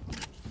 Tried.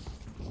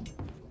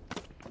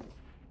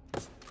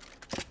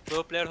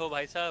 दो प्लेयर हो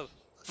भाई साहब।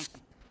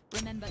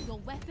 Remember, your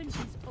weapon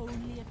is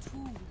only a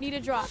tool. Need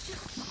a drop.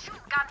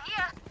 Gun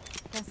here.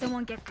 Can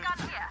someone get this? Gun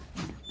here.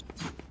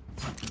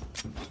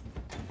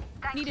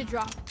 Need a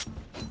drop.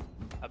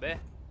 अबे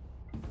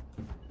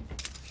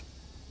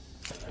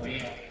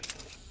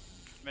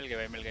मिल गए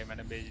भाई मिल गए।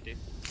 मैंने भेज दी।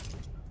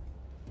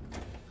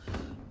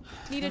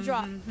 Need a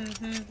drop.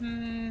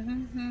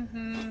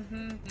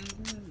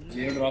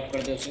 Zero drop कर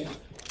दे उसे।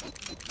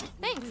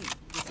 Thanks.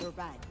 You're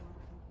bad.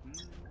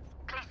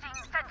 Placing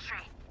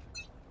sentry.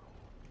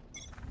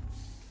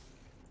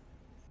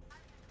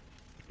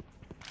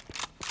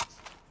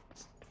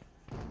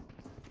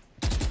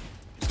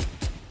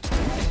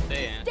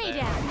 Stay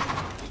down.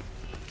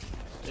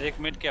 एक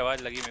minute की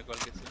आवाज लगी मेरे को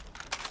हल्की सी।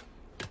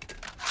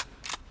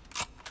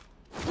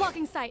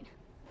 Blocking sight.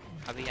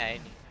 अभी आए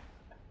नहीं।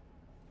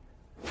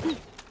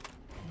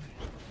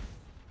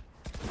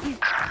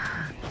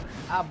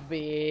 अबे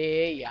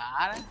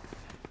यार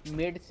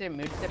मिड से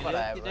पड़ा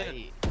है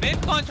भाई।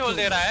 मिड कौन छोड़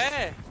दे रहा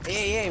है?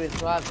 ये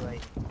विश्वास भाई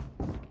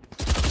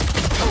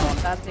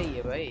कौन से ही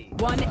है भाई।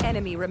 One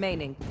enemy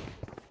remaining.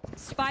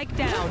 Spike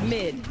down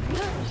mid.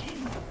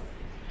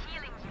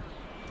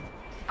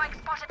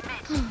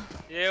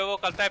 ये वो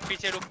करता है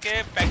पीछे रुक के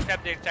बैक स्टेप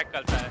चेक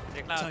करता है,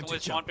 देखना तुमको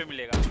स्पॉन पे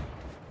मिलेगा।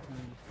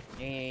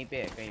 यहीं पे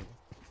है कहीं।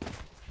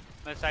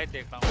 मैं साइड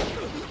देख रहा हूँ।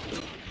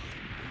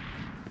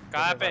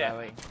 कहाँ पे है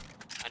भाई?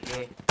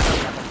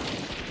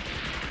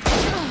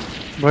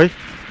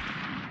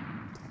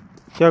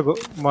 क्या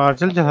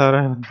मार्शल चला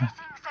रहा है बंदा?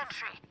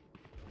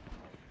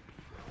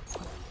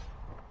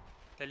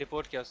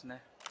 टेलीपोर्ट किया उसने।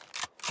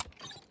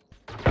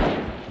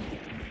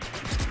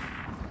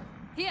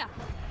 Here.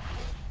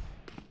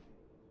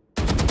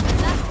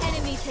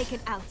 Enemy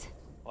taken out.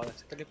 और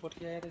अच्छा टेलीपोर्ट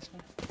किया यार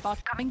इसमें। Bot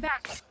coming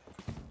back.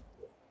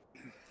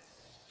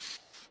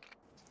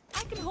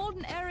 I can hold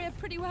an area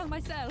pretty well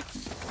myself.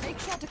 Make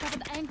sure to cover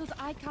the angles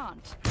I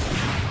can't.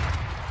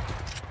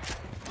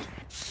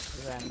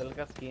 Handle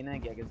का स्किन है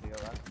क्या किसी का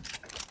पास?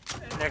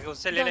 देख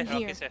उससे ले ले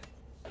रॉकी से।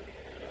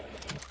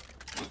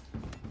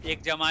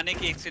 एक जमाने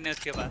की एक स्किन है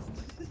उसके पास।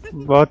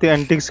 बहुत ही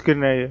एंटिक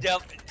स्किन है ये। जब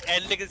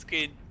एंटिक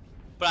स्किन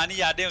पुरानी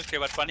यादें उसके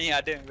बाद पुरानी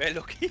यादें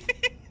वेलो की।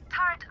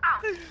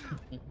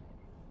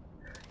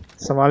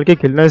 संभाल के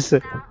खेलना इससे।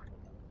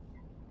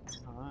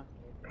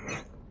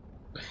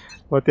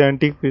 बहुत ही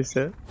एंटीक पीस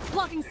है।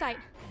 Blocking sight.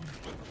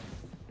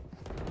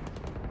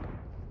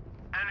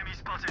 Enemy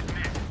spotted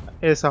mid.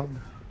 A sound.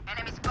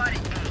 Enemy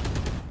spotted A.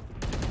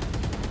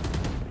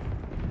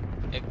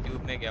 एक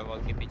ट्यूब में गया वॉल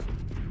के पीछे।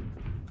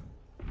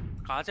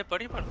 कहाँ से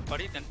पड़ी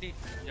डंडी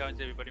जहाँ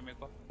से भी पड़ी मेरे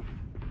को।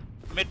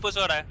 मिड पुश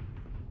हो रहा है।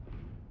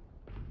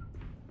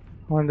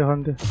 होंदे I'll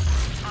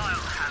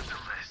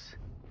handle this.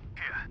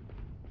 Here.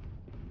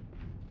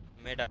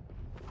 Mid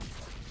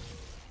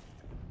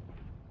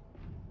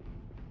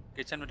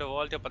kitchen में तो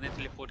वॉल तो पता नहीं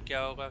टेलीपोर्ट किया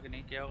होगा कि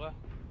नहीं किया होगा।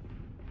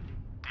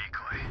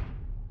 Decoy.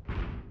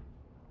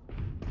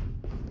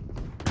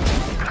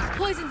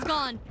 Poison's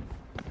gone.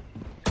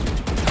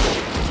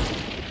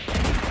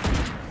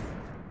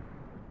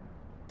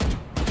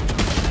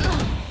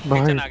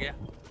 किचन आ गया।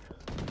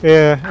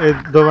 ये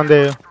दो बंदे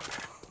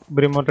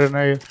ब्रिमो ट्रेन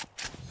है।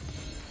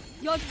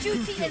 Your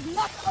duty is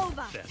not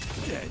over.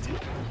 Dead.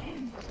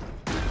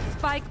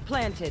 Spike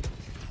planted.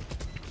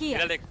 Here.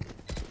 Here.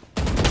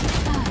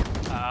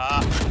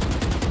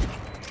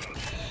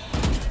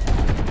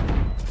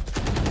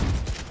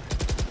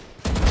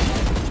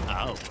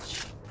 Ouch.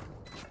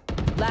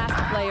 Last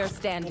player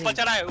standing. ऊपर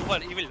चढ़ा है ऊपर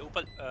इविल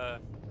ऊपर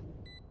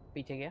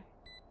पीछे गया।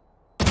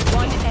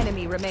 One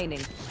enemy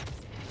remaining.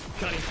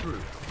 Cutting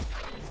through.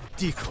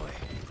 Decoy.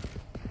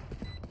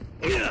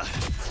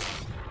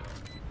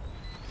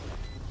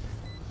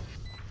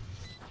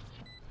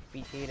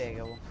 पीछे ही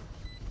रहेगा वो।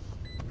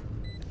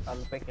 अल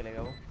पे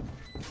खेलेगा वो।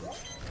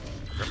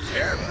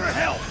 Prepare for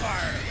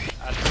hellfire.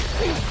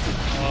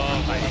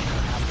 ओह भाई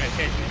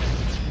कैसे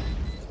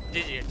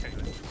जी अच्छा।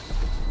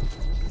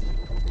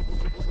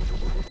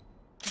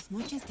 As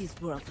much as this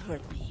world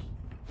hurt me,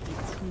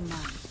 it's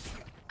mine.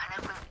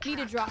 Need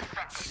a drop.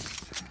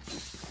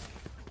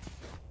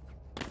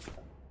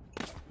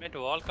 मैं तो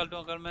वॉल कर दूं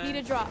अगर मैं। Need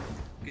a drop.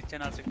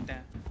 किचन आ सकते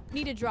हैं।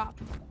 Need a drop.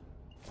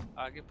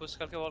 आगे पुश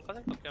करके वॉल कर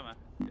सकता हूँ क्या मैं?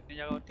 इतनी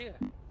जगह होती है?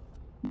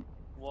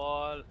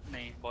 वॉल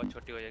नहीं बहुत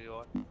छोटी हो जाएगी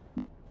वॉल।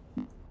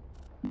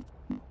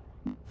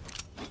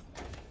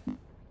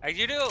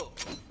 एग्जीडियो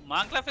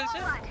मांग ला फिर से।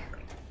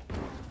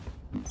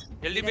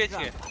 जल्दी बेच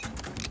के।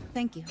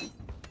 Thank you.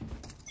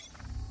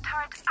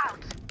 Turret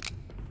out.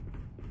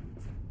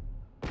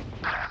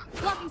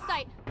 Blocking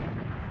sight.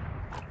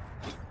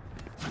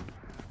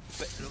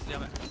 रुक जा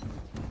मैं।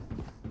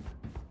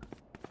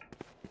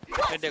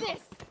 What's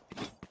this?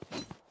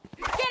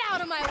 Get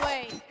out of my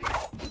way.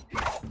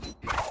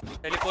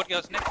 Teleport किया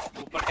उसने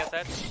ऊपर कैसा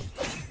है?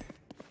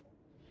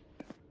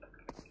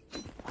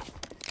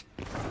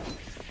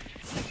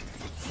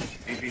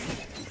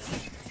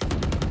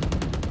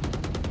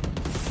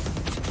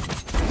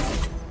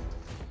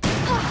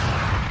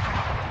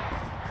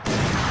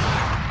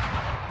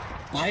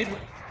 भाई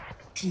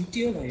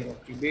चूतिया भाई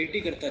रॉकी बेटी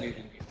करता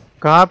रहेगा।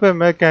 कहाँ पे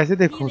मैं कैसे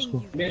देखूं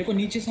उसको? मेरे को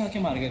नीचे से आके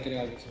मार गया तेरे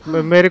आगे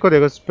से। मेरे को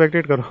देखो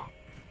स्पेक्टेट करो।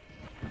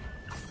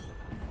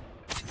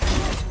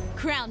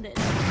 Grounded.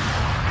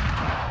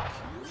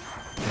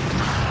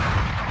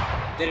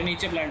 तेरे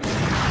नीचे ब्लाइंड।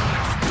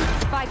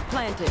 Spike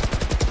planted.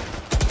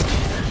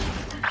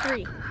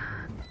 3.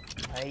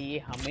 भाई ये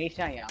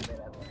हमेशा यहाँ पे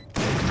रहता है।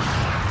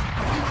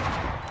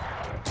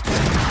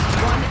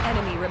 One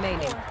enemy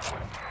remaining.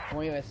 वो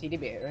ये सीटी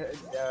पे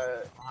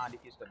हाँ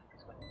डिफ्यूज कर।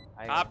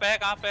 कहाँ पे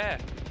है?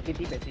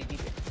 सीटी पे।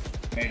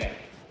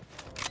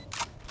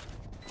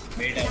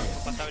 मेड है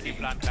पता भी नहीं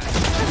प्लान का है।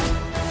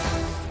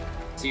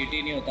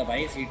 सीटी नहीं होता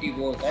भाई, सीटी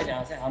वो होता है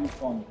जहाँ से हम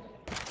स्पॉन होते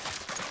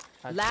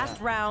हैं।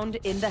 Last round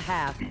in the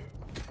half.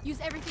 Use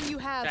everything you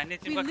have.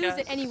 Chinese We का lose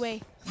क्या? it anyway.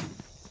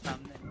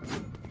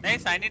 नहीं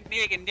साइनिट नहीं,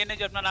 एक इंडियन है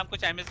जो अपना नाम को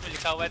चाइनीज में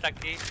लिखा हुआ है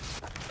ताकि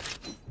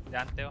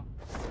जानते हो।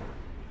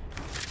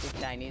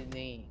 चाइनीज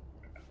नहीं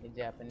ये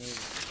जापानीज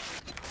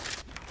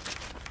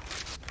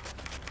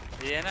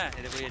ये है ना,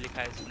 ये देखो ये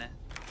लिखा है इसने।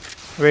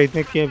 वे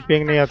इतने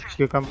पिंग नहीं आती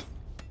इसके कम,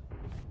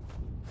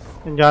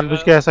 जानबूझ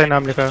के ऐसा ही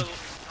नाम लिखा है।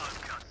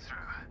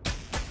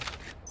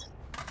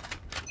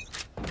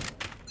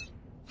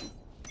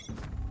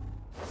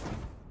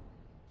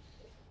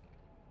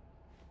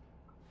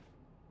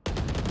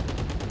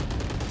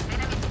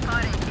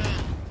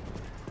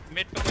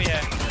 मिड पे कोई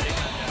है,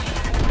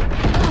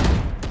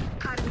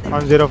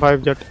 105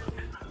 जेट।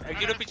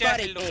 जीरो पीछे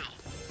है, लो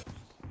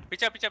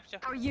पीछे पीछे पीछे।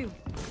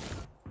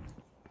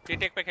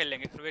 टेक पे खेल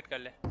लेंगे, फिर वेट कर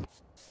ले।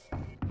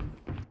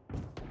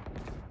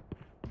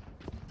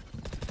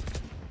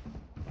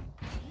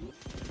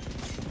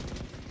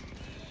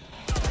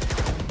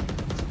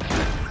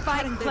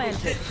 Spike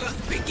planted.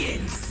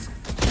 Begins.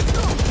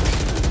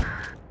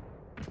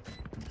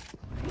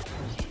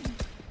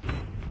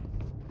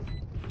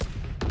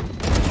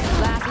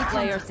 Last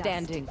player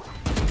standing.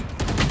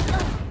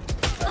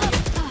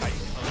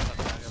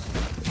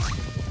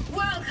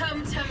 Welcome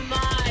to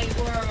my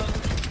world.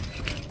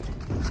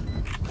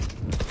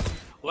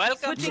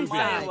 Welcome to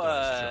my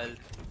world.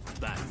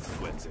 That's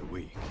what's a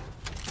week.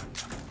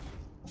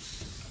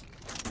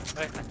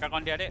 भाई धक्का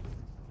कौन दिया रे?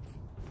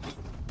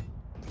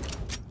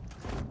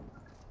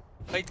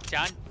 भाई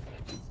जान।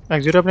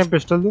 X0 अपने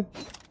पिस्टल दे।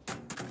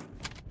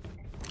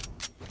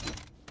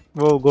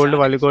 वो गोल्ड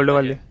वाली।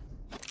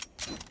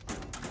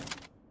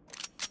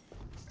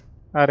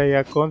 अरे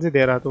यार कौन सी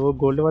दे रहा था वो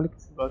गोल्ड वाली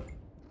किसी बात?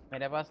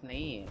 मेरे पास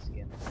नहीं है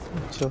इसके।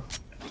 अच्छा।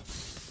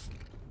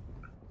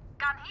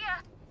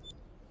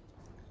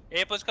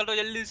 ए पुश कर दो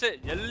जल्दी से,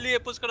 जल्दी ए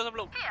पुश करो सब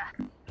लोग।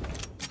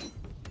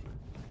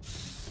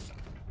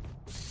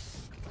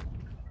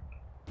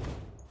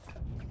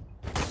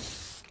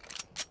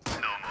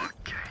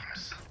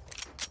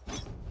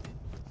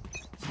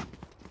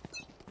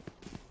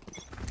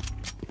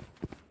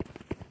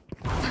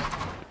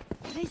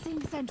 Placing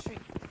sentry.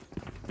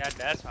 क्या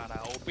डैश मारा,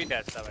 ओपी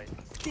डैश था भाई।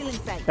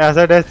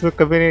 ऐसा डैश तो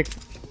कभी नहीं,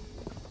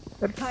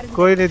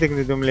 कोई नहीं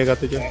दिखने तुम लेगा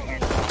तुझे।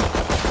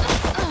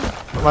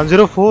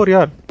 104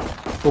 यार,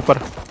 ऊपर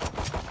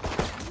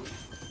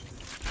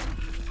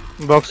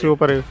बॉक्स के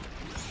ऊपर है।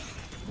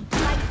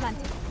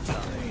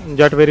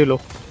 Jet very low.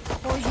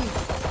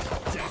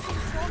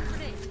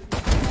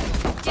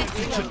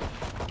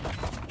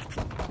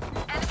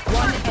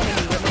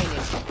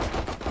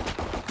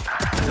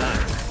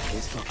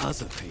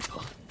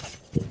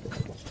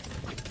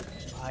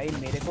 भाई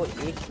मेरे को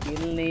एक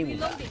किल नहीं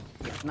मिला,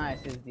 कितना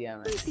एसिस्ट दिया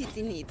मैंने।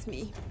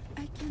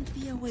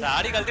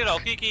 सारी गलती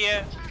रॉकी की है।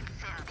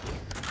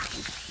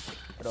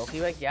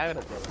 रॉकी भाई क्या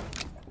करते हो?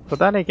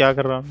 पता नहीं क्या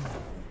कर रहा हूँ,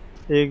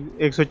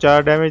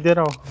 104 डैमेज दे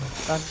रहा हूँ।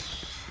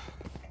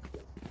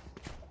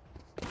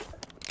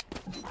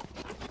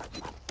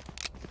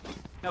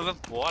 अब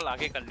बॉल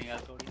आगे करनी है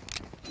थोड़ी।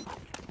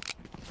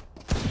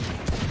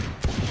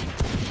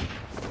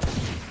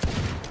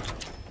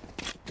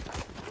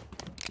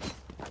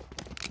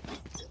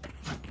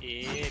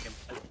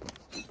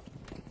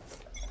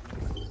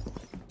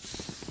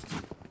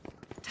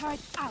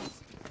 Turret out.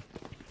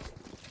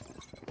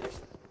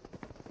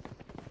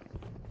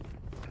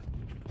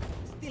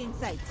 Still in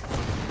sight.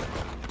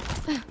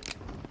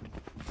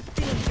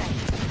 Still in sight.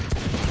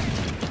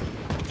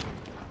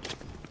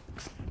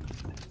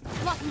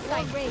 Blocking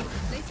sight. Raze.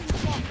 Placing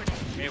swarm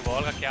grenade. ये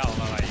वॉल का क्या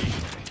होगा भाई?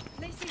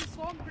 Placing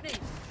swarm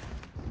grenade.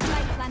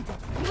 Light planted.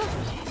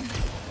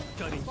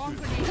 Swarm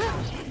grenade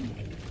out.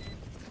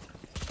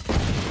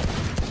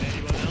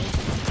 Anyone else?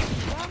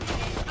 Swarm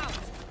grenade out.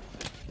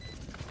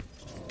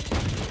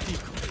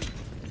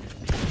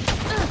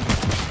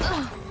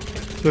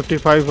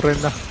 55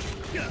 रहना।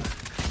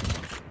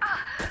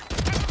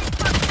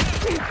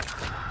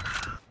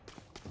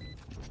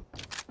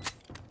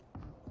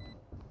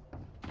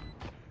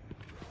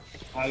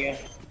 आ गया।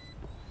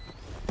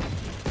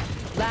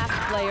 Last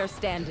player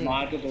standing.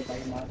 मार के दो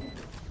भाई, मार के।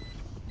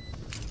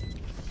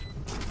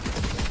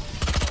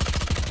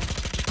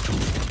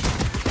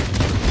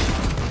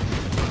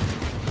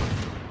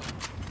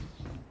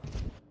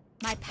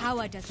 My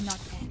power does not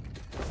end.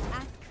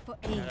 Ask for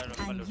aid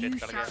and you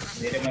shall.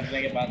 मेरे मरने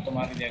के बाद तो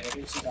मार दिया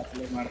करो, उसी बात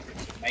लोग मारते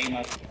नहीं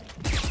मारते।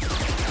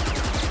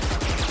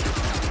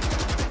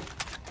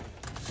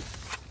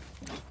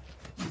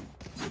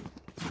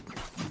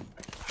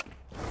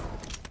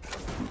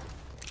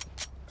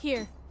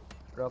 Here.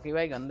 रॉकी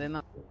भाई गंदे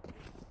ना।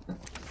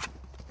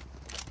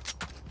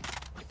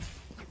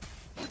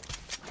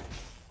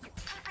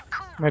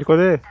 मेरे को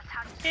दे।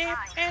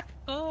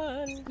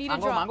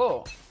 मांगो मांगो।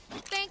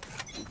 Thanks.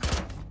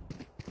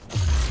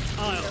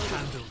 I'll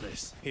handle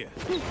this. Here.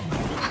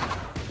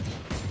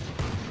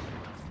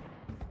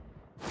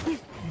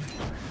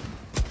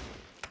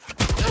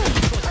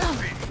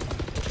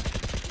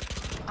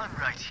 I'm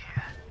right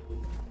here.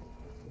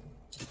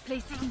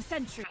 Placing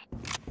sentry.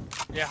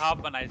 ये हाफ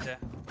बनाई थे।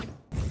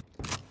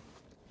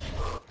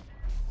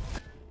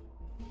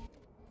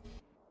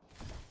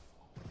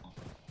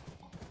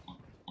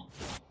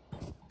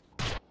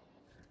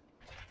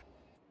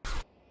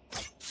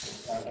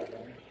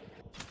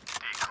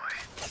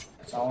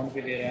 साउंड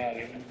भी दे रहा है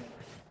आगे।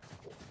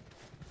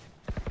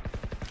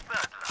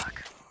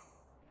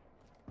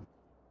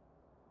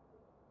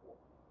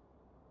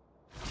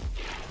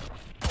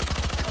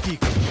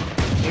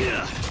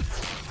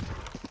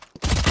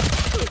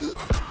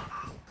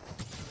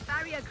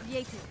 Barrier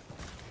created.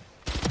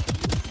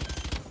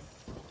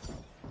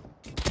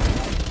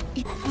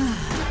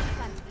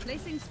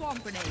 Placing swarm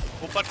grenade.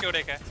 ऊपर क्यों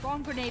रखा है?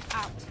 Swarm grenade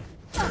out.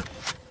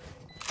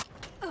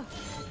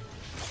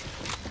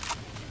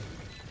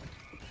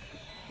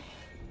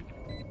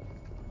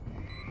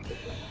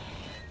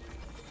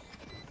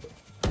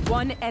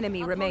 One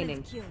enemy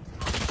remaining.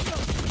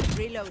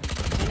 Reload.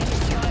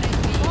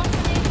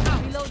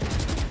 Reload.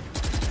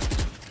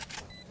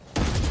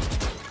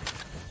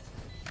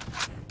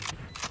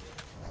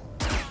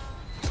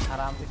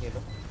 आराम से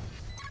खेलो।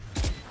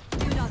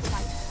 Do not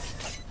fight.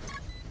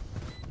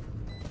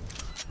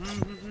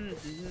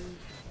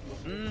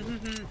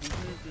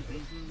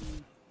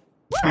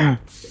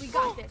 We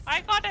got this.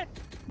 I got it.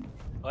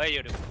 Oh,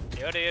 you do.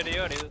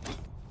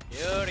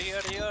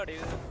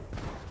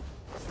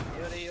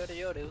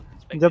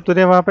 जब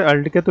तूने वहाँ पे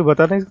अल्ट किया तू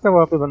बता नहीं सकता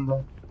वहाँ पे बंदा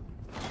है।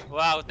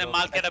 वाह उसने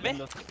मार के रबे।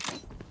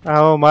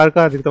 हाँ वो मार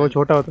कहाँ दिखता, वो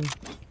छोटा होता है।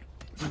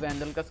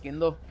 वैंडल का स्किन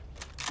दो।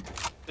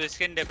 तो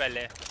स्किन दे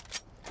पहले।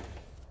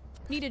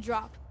 Need a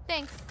drop.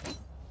 Thanks.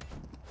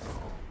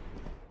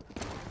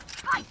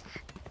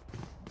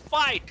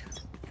 Fight.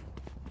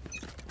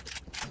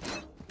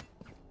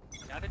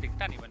 यहाँ तो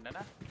दिखता नहीं बंदा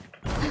ना।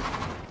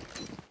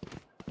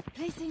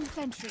 Placing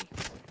sentry.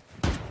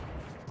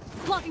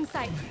 Blocking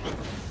sight.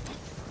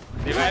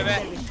 Revive है,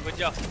 कुछ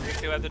जाओ,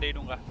 एक रिवाइव तो दे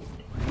दूँगा।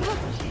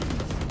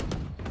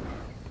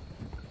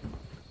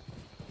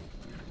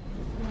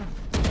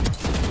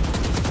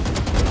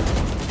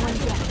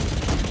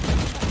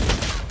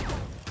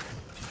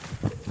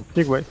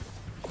 ठीक भाई।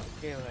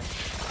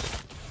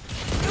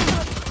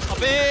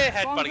 अबे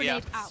हेड पड़ गया।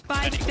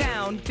 Spike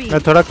down B.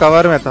 मैं थोड़ा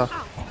कवर में था।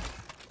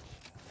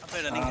 अबे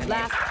रनिंग।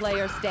 Last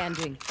player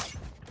standing.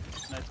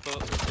 मैं इसको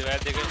रिवाइव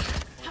देकर।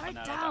 Turret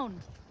down.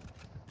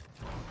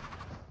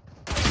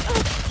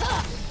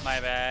 My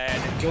bad.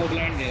 जो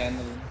ब्लाइंड गया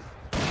अंदर।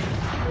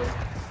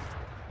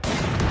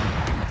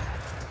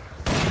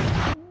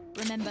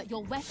 Remember,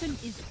 your weapon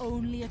is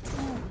only a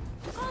tool.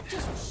 You can't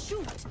just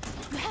shoot.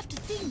 You have to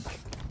think.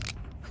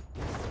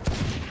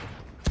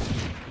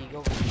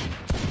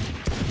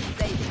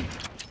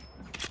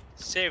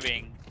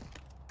 Saving.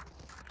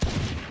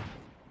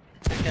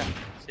 क्या?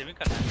 Saving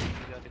करना है?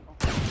 देखो।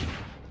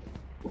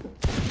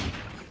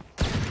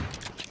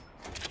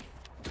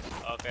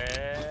 Okay.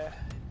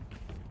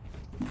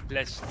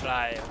 Let's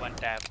try one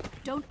tap.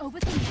 Don't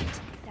overthink it.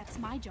 That's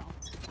my job.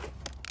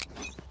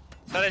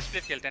 Sir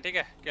split खेलते हैं, ठीक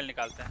है? किल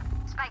निकालते हैं।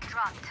 Spike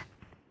dropped.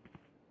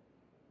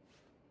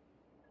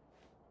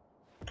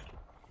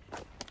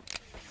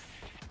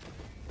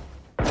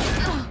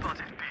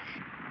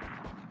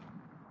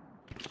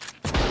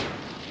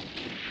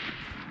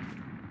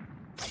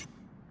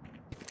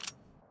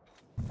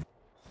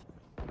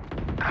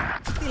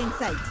 Feeling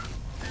sight.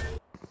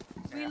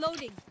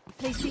 Reloading.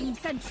 Placing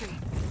sentry.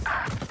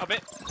 अबे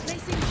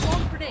Placing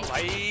swarm grenade.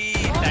 भाई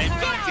टाइम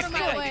पे कितनी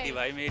खाई थी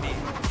भाई मेरी।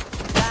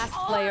 Last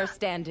player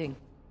standing.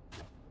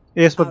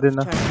 एस मत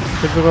देना,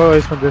 किसी को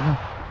एस मत देना,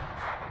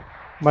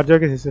 मर जाओ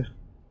किसी से।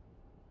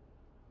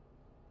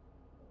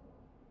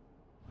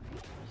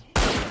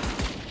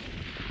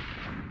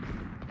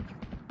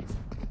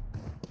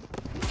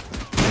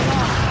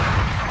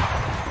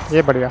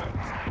 ये बढ़िया।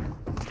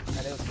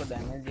 अरे उसको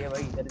डैमेज दिया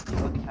भाई, इधर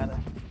इसको दिखा रहा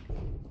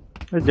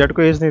है। जेट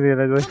को एज नहीं दे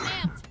रहा है भाई।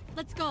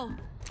 Let's go.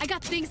 I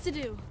got things to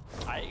do.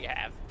 I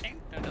have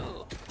things to do.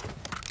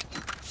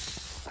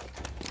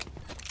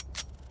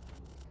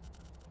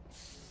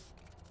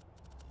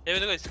 ये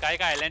देखो स्काई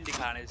का आइलैंड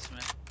दिखा रहे हैं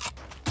इसमें।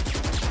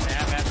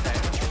 नया मैप है।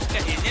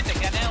 क्या एजेंट है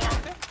क्या नया वहाँ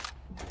पे?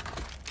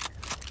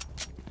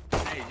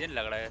 नया एजेंट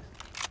लग रहा है।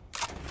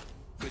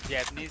 कुछ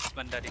जैपनीज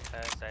बंदा दिखा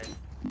है शायद।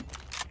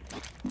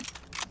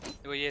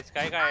 देखो ये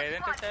स्काई का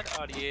एजेंट है सर,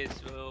 और ये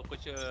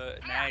कुछ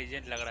नया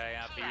एजेंट लग रहा है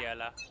यहाँ पे ये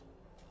वाला।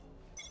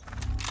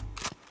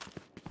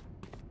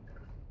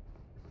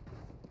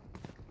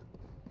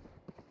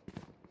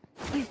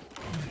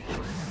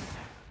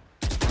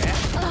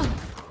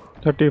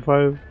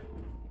 35.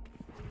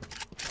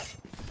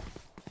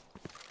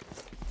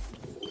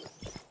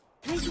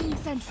 Placing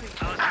sentry.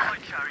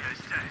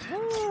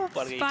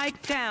 Spike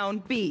down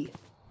B.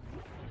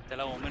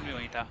 चला ओमन भी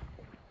वहीं था।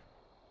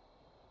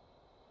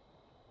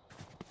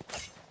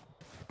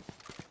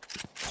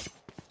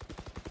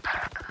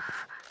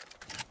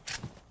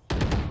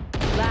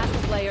 Last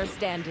player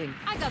standing.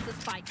 I got the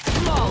spike.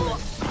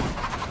 Flawless.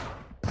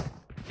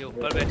 ये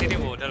ऊपर बैठी थी,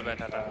 वो उधर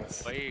बैठा था,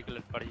 वही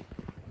गलत पड़ी।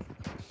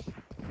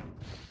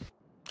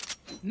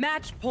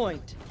 Match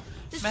point.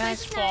 This Match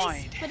place nice,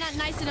 point. but not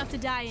nice enough to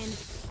die in.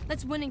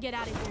 Let's win and get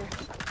out of here.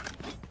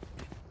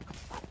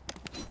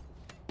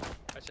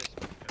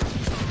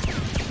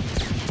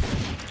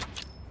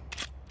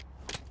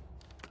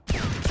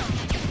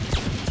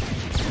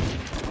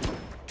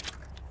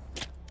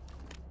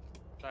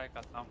 Try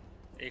करता हूँ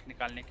एक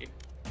निकालने की।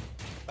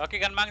 रॉकी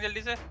गन मांग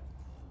जल्दी से।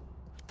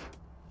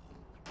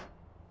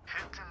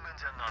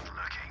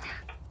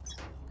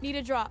 Need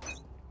a drop.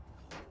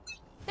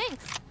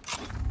 Thanks.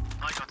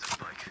 I got the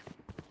spike.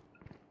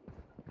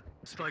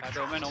 Spike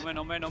women women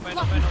women women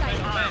Block women in women sight.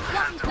 Women.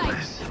 Block in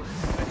sight.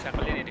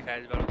 शक्ल ही नहीं दिखाया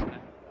इस बार उसने।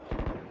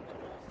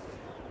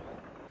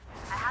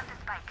 I have the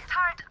spike.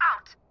 Turret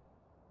out.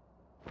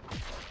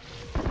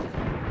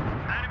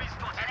 Enemy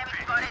spotted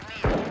me.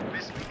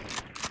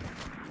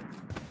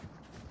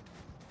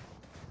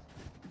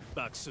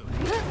 back soon.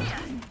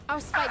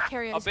 Our spike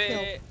carrier is अबे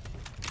killed.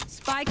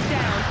 Spike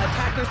down.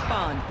 Attacker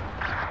spawn.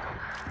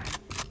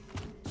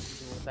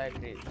 Side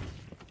Raze.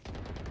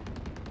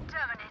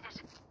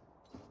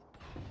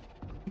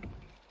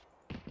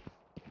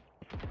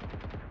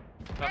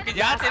 Rocky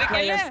जा तेरे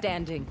Player खेलने।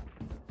 standing.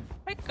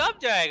 भाई कब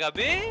जाएगा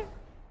बे?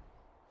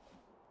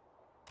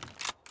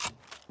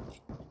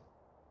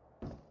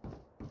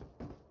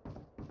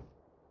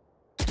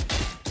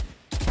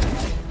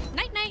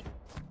 Night night.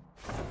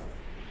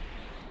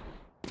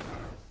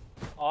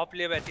 ऑफ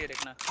लिए बैठी है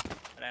देखना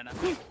रहना।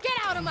 Get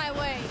out of my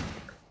way.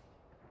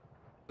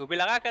 तू भी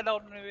लगा कर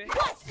डाउन में भी।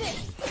 What's this?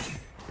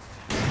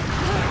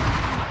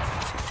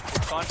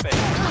 कौन पे?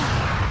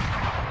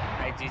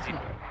 आई जी जी।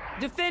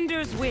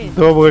 Defenders win.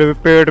 दो बोले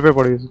पेट पे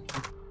पड़ी।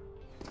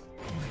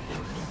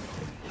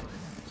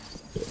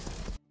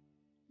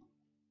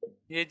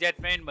 ये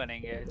जेटमैन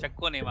बनेंगे,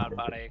 चक्को नहीं मार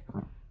पा रहे एक।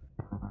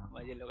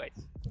 मजे लो गाइस।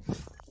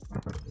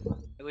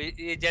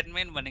 ये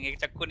जेटमैन बनेंगे,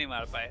 चक्को नहीं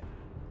मार पाए।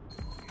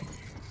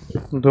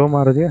 दो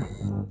मार दिया।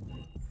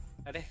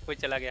 अरे कोई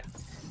चला गया।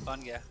 कौन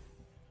गया?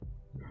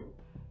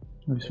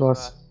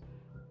 विश्वास।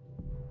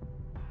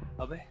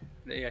 अबे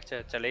ये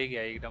अच्छा चले ही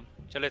गया एकदम।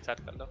 चलो स्टार्ट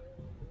कर लो।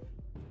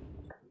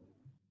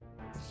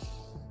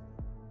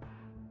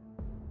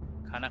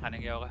 खाना खाने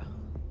गया होगा।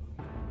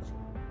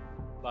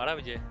 12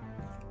 बजे।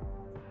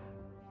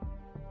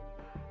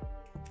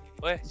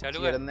 ओए चालू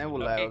कर। ने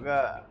बुलाया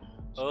होगा।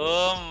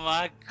 Oh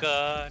my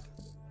God.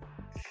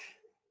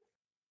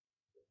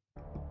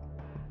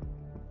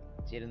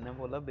 चिरन ने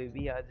बोला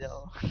बेबी आ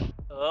जाओ।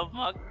 Oh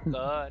my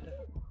God.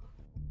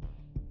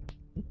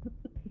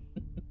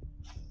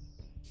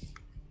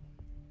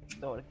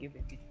 दौड़ के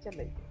बेबी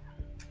चले गया।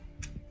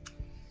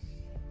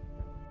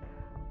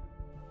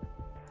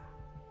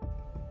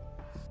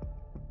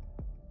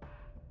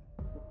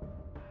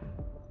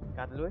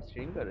 कातलो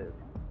स्ट्रीम कर रहे थे।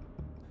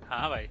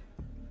 हाँ भाई।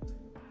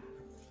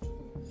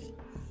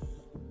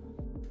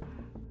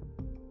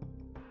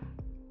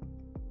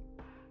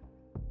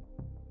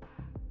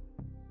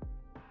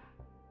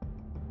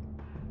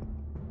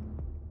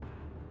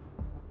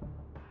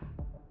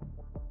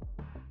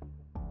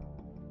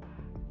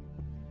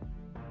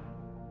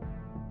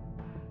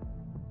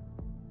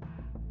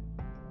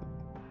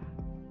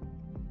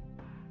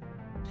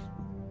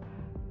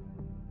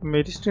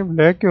 मेरी स्ट्रीम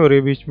लैग क्यों हो रही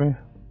है बीच में?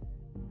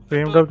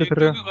 फ्रेम ड्रॉप दिख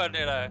रहा है। क्यों कर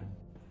दे रहा है?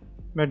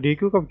 मैं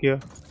डीक्यू कब किया?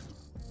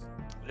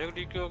 देखो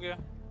डीक्यू हो गया।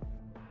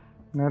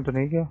 मैं तो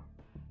नहीं किया।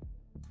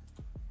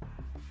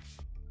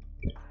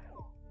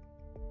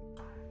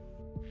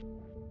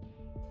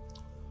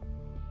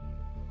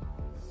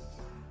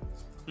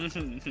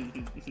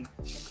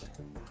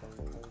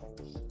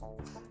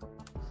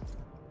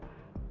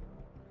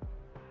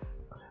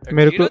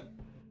 मेरे को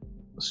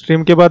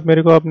स्ट्रीम के बाद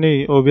मेरे को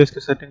अपनी ओबीएस की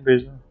सेटिंग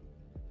भेजना।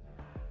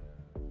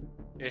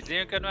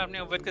 इसलिए कर मैं अपने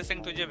ओबीएस की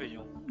सेटिंग तुझे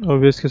भेजूं।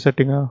 ओबीएस की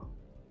सेटिंग। हां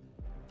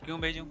क्यों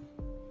भेजूं?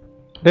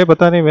 अरे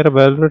पता नहीं मेरा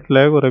वैलोरेंट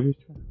लैग हो रहा है बीच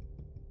में।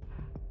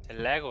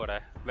 लैग हो रहा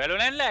है?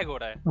 वैलोरेंट लैग हो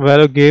रहा है?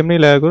 वैलो गेम नहीं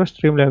लैग हो रहा,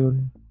 स्ट्रीम लैग हो रही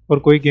है और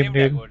कोई गेम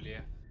नहीं है।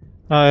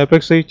 हां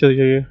एपेक्स सही चल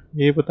रही है,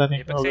 ये पता नहीं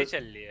एपेक्स सही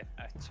चल रही है।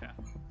 अच्छा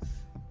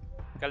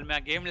कल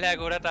मैं गेम लैग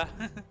हो रहा था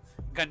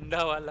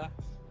गंदा वाला।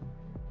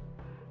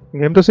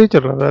 गेम तो सही चल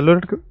रहा है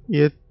वैलोरेंट।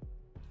 ये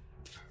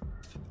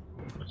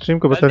स्ट्रीम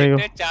को पता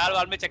नहीं। 4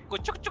 बार में चक्कू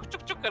चुक चुक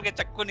चुक चुक करके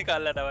चक्कू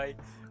निकाल रहा था भाई।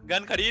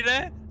 गन खरीद रहे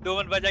हैं 2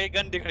 मिनट बाद जाके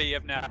गन दिख रही है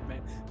अपने हाथ में।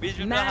 बीच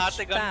में मेरे हाथ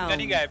से गन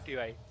ही गायब थी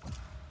भाई।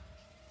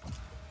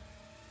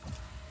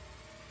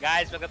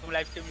 गाइस अगर तुम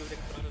लाइव स्ट्रीम देख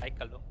रहे हो लाइक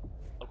कर लो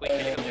और कोई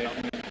खेलेगा तो बताओ।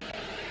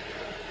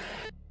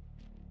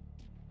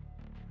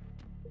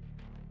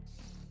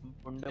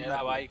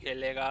 मेरा भाई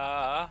खेलेगा।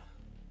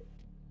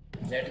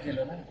 जेट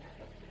खेलो ना।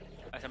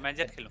 अच्छा मैं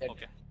जेट खेलूं।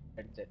 ओके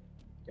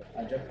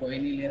जब कोई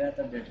नहीं ले रहा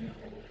तब जेट नहीं।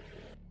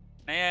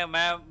 नहीं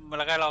मैं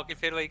लगा रहा हूं कि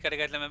फिर वही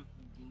करेगा, इसलिए मैं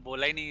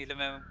बोला ही नहीं। इसलिए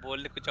मैं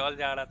बोलने कुछ और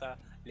जा रहा था,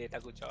 लेता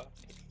कुछ और।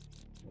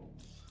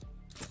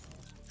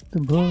 तो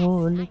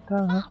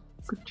बोलता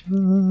कुछ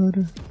और।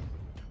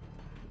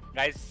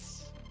 गाइस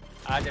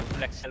आज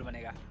फुल एक्सेल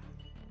बनेगा।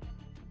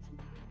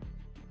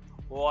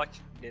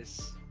 Watch this.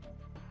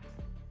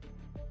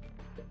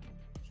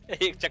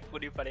 एक चक्कू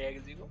नहीं पड़ेगा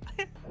किसी को।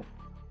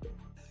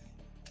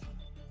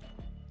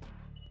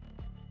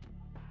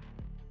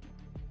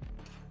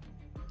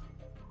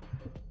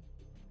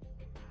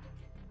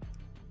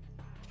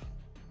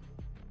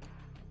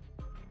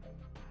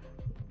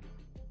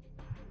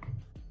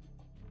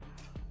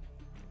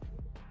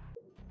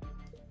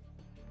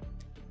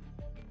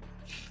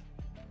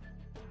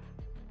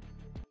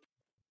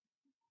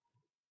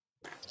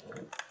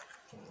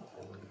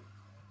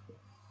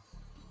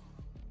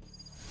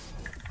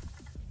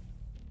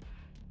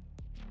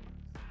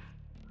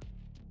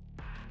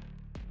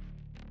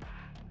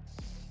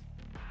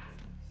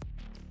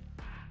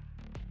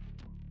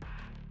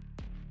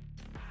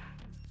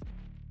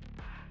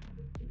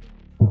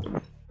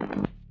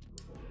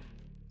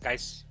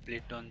 गाइस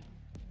प्लीज डोंट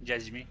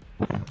जज मी।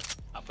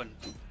 अपन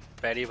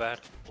पहली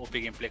बार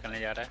ओपी गेम प्ले करने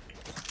जा रहा है,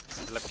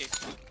 मतलब कि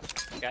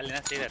क्या लेना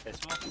सही रहता है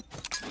इसमें।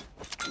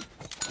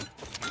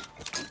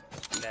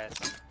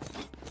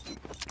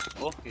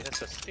 ओह ये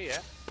सस्ती है,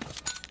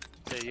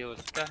 तो ये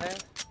उसका है,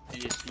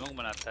 ये स्मोक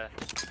बनाता है,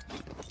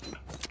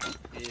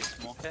 ये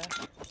स्मोक है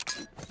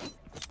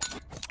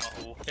और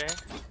वो क्या है,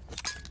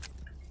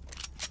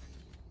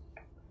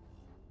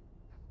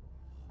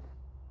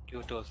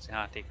 क्यू टूल से।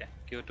 हाँ ठीक है,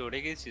 क्यू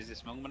तोड़ेगी, चीज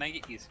स्मोक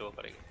बनाएगी, ई से वो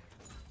करेगी।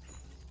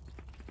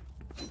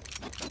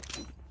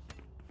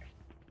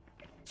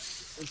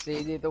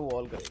 सेज तो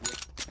वॉल करेगी,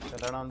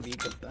 रन ऑन बी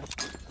करता है।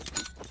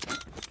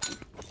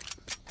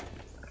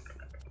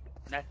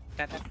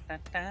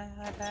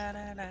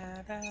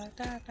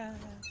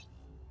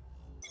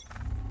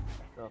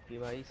 रॉकी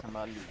भाई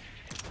संभाल ली।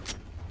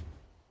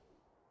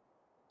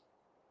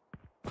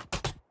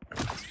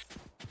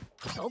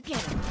 ओके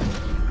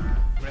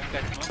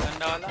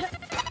गंदा वाला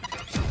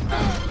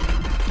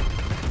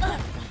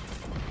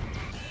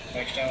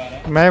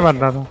मैं मर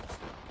रहा था।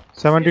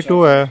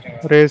 72 है,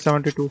 raise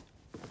 72।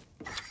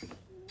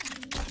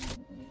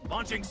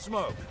 Launching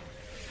smoke.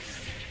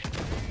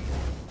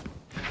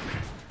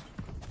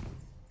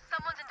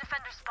 Someone's in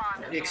defender spawn.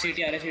 एक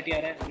सीटी आ रहा है, सीटी आ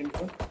रहा है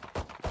इनको।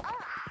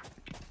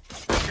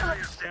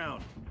 Down.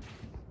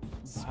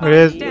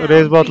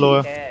 रेज बहुत लो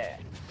है।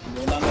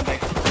 बोला मैं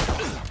बैक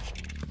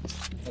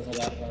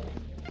 10,000 का।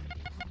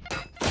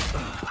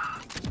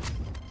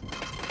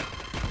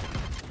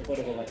 ऊपर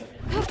रुको बच्चा।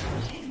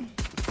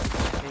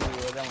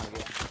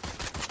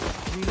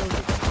 ये मर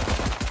गया।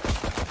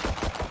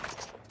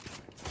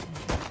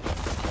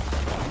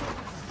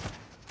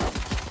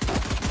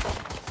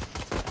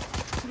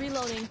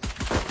 Reloading.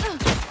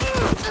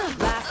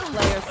 Last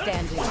player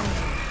standing.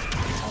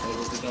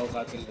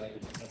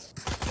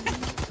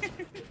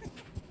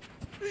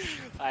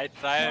 I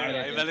try,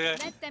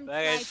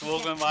 मैं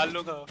स्मोक में मार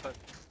लूँगा, पर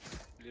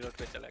रिलोड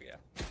पे चला गया।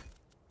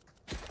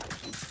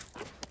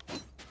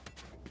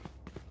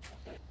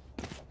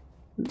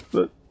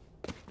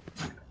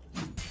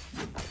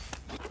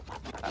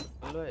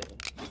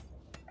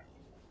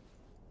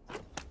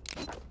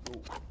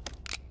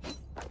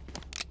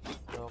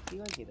 रॉकी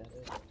भाई किधर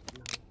है?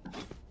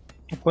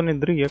 अपन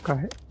इधर ही है, कहाँ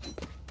है?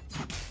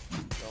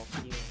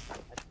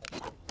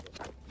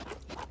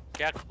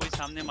 क्या कोई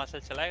सामने मास्टर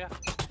चलाएगा?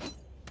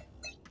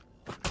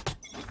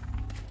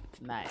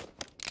 नहीं।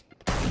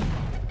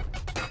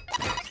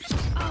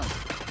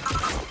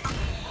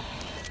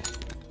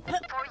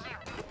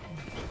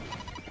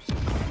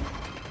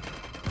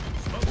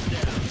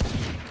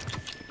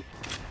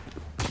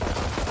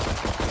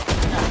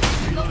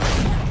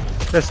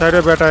 ये साइड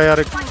में बैठा है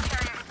यार।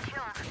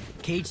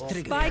 Cage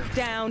trigger. Spike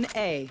down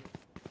A.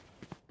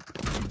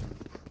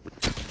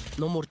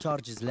 No more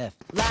charges left.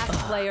 Last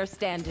player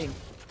standing.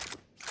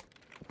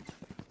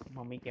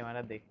 Mummy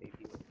camera देख रही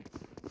थी।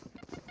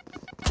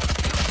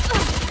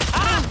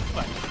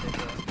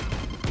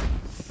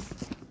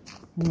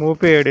 मुंह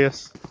पे एडियस।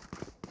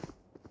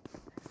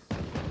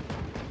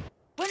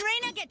 When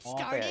Reina gets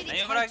started,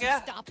 नहीं हो रहा क्या?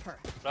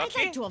 I'd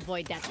like to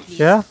avoid that, please.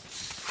 क्या?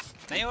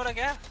 नहीं हो रहा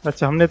क्या?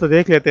 अच्छा हमने तो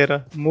देख लिया तेरा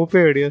मुंह पे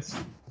एडियस।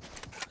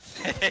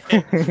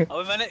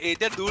 अब मैंने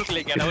इधर दूर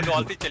क्लिक किया था, वो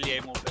डॉल्फिन चली आई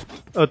मुंह पे।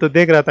 और तो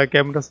देख रहा था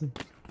कैमरा से,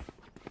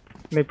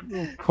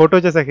 नहीं फोटो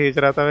जैसा खींच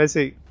रहा था वैसे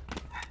ही।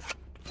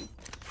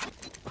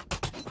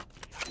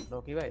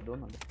 रॉकी भाई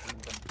दोनों।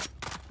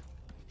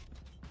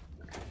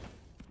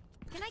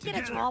 Can I get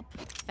a drop?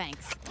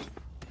 Thanks.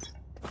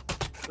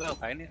 तो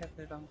भाई नहीं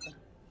सकते काम का।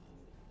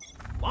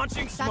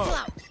 Launching Satchel smoke.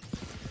 out.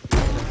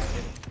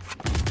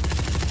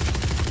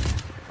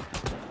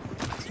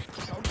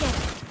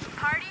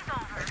 Party's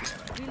over.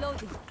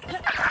 Reloading.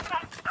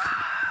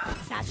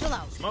 Satchel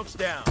out. Smoke's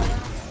down.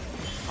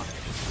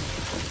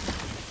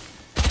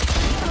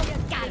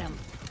 Got him.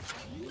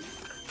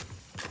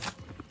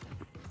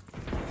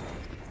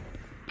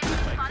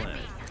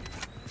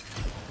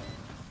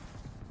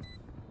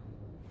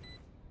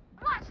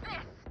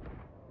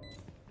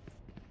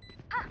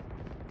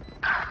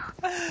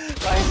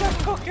 भाई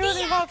सबको क्यों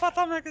नहीं मार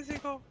पाता मैं किसी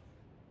को?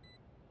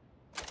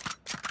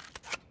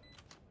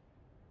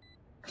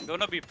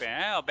 दोनों भी पे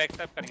हैं और बैक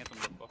स्टेप करेंगे तुम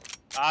लोग को।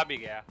 आ भी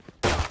गया,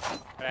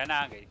 रहना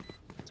आ गई।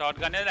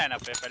 शॉटगन है रहना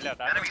पे पहले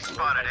बता।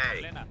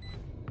 लेना।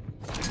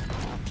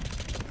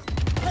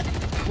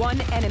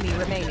 One enemy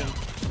remaining.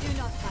 Do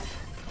not fight.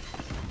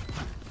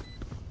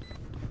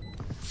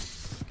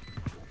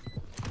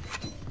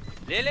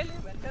 ले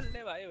वेंडल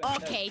ले भाई वेंडल।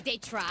 Okay, they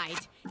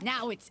tried.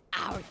 Now it's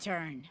our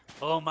turn.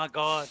 Oh my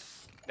god,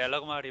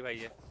 dialogue मारी भाई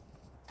ये।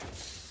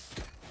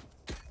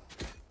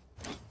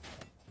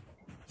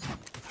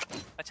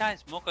 अच्छा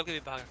स्मोक करके भी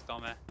भाग सकता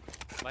हूँ मैं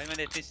भाई।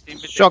 मैंने इतनी स्ट्रीम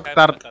पे देखा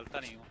है, मैं चलता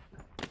नहीं हूँ।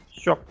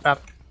 शॉक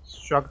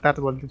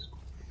बोल दो इसको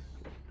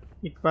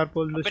एक बार,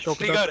 बोल दो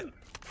ट्रिगर।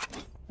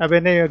 अबे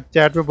नहीं,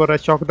 चैट में बोल रहा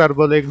है शॉकदार,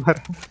 बोल एक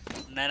बार।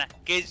 ना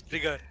cage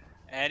trigger.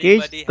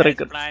 Anybody has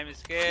prime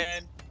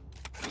skin?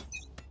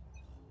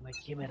 My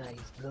camera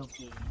is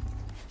broken.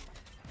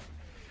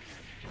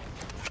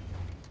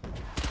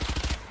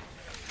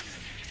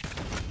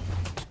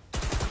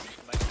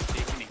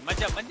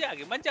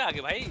 मत जा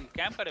आगे भाई,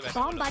 कैंप करे बैठे।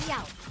 Somebody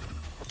out.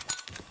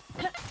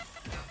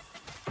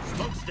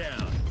 Smoke's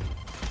down.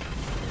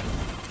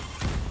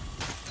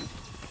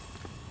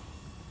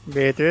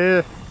 बेटे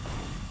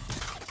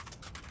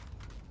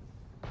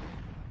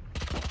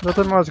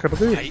तो मौज कर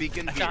दी।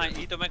 अच्छा हाँ,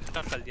 ये तो मैं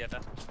खत्म कर दिया था।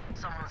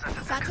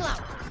 Satchel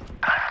out.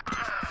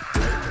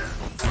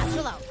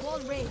 Satchel out.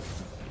 Wall raised.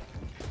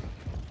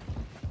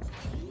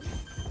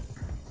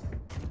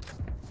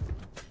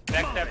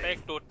 Back tap एक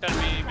टोटल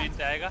में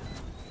जाएगा।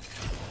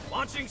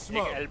 Launching एक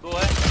smoke. एल्बो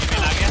है, में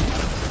आ गया।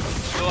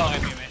 दो आ गए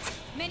में।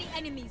 Many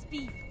enemies B.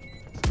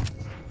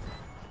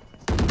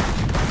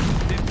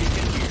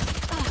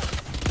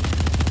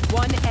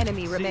 One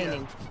enemy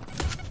remaining.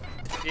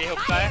 ये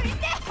हुक्का है।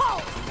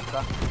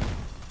 The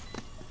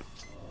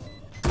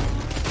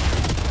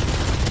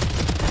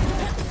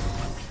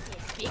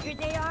bigger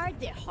they are,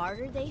 the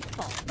harder they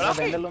fall.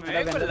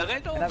 मेरे को लगा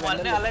तो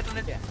मारने वाला है,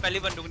 तूने पहली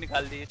बंदूक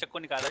निकाल दी, चक्कू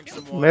निकाला क्या?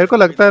 मेरे को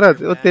लगता है ना,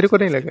 वो तेरे को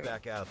नहीं लगा।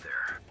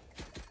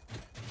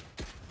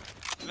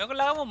 मेरे को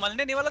लगा वो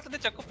मरने नहीं वाला, तूने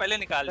चक्कू पहले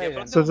निकाल दिया।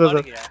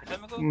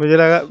 मुझे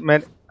लगा मैं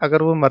अगर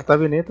वो मरता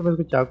भी नहीं तो मैं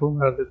उसको चाकू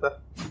मार देता।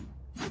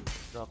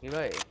 रॉकी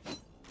भाई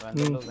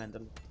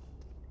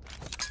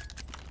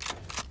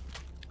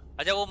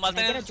अच्छा वो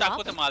मरता नहीं तो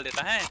चाकू से मार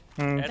देता है,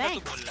 ऐसा तू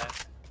बोल रहा है?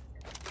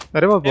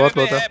 अरे वो बहुत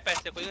होता है।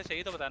 पैसे कोई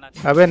चाहिए तो बताना।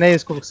 अबे नहीं,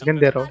 इसको सेकंड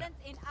दे रहा हूँ।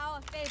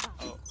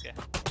 Okay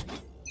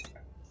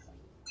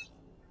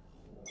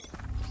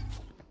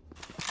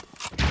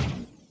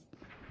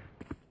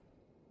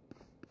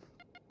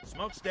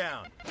Smoke's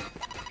down.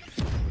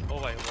 ओ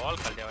भाई वॉल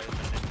कर दिया भाई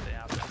बंदे ने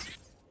यहाँ पे।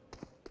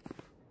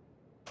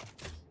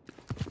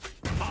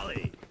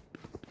 Molly.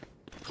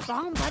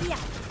 Somebody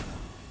out.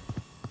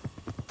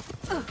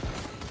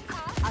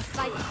 A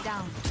spike is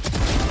down.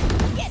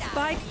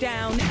 Spike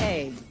down A.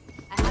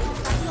 I have to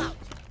satchel out.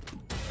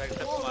 Back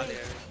tap मार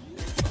दिया।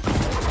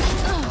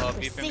 और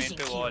बी पे मेन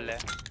पे वॉल है,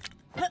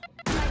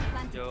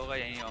 जो होगा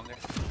यहीं होंगे।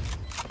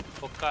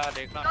 हुक्का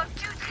देख रहा हूँ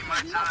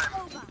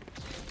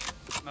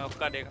मैं,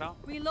 हुक्का देख रहा हूँ।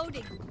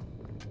 Reloading.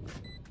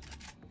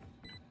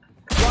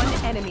 One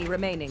enemy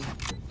remaining.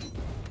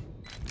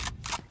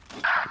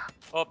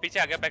 ओ पीछे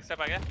आ गया, बैक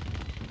स्टेप आ गया।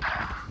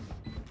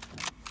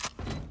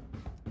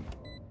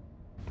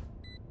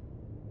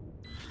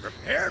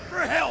 Prepared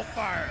for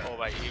hellfire. ओ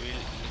भाई ये भी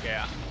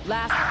गया।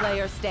 Last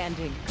player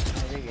standing.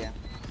 अरे गया।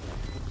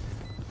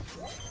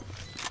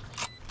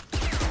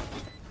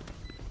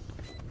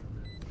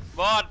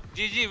 बहुत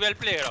जीजी, well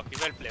play Rocky,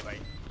 well play भाई।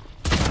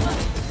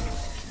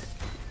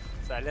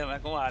 साले मैं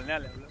को मारने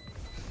वाले हम लोग।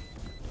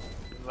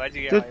 बच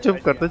गया भाई, चुप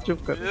कर, तो चुप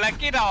कर।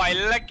 लकी ना भाई,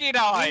 लकी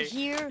ना भाई।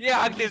 ये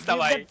हक दिल था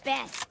भाई,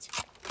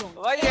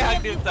 भाई ये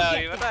हक दिल था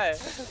भाई, पता है?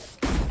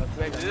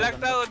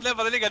 लगता है उसने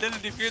पता नहीं गधे ने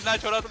डिफ्यूज ना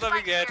छोड़ा तो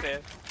तभी गए थे।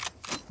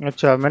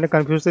 अच्छा मैंने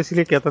कंफ्यूज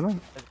इसलिए किया था ना।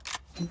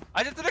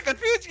 अच्छा तूने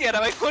कंफ्यूज किया था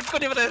भाई, खुद को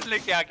नहीं पता इसलिए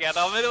क्या किया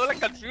था। मैंने बोला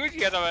कंफ्यूज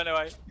किया था मैंने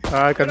भाई।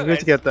 हाँ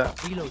कंफ्यूज किया था।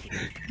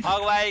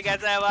 हॉग भाई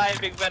कैसा है भाई?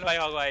 बिग फैन भाई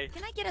हॉग भाई।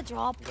 Can I get a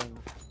drop?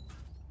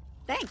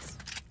 Thanks.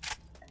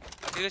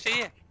 अभी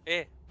चाहिए? ए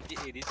ये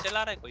एडिस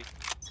चला रहा है कोई?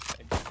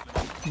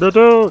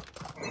 दो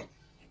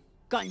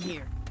Gun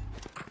here.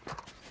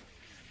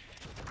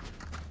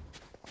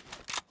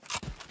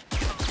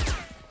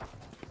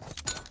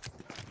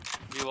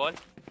 ये वॉल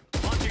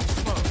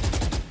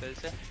फिर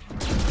से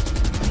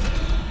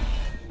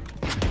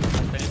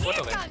टेलीपोर्ट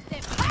हो गया।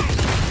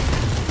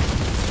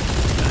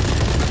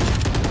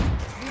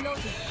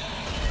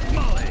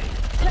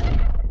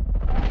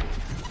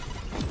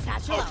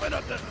 Open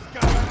up the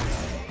sky.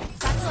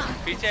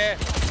 पीछे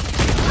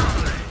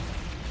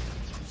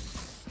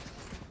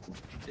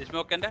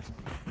स्मोक के अंदर।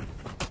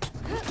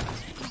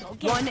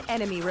 One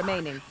enemy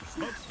remaining.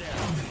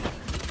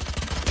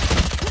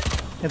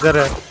 इधर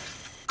है।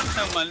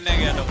 मरने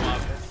गया था वहाँ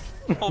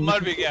पे, वो मर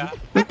भी गया।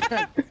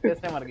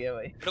 कैसे मर गया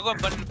भाई? रुको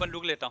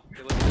बंदूक लेता हूँ।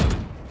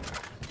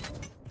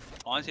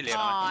 कौन सी ले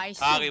रहा हूँ?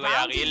 आ गई भाई,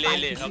 आ गई। ले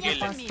ले ओके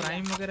ले।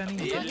 प्राइम वगैरह नहीं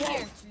है।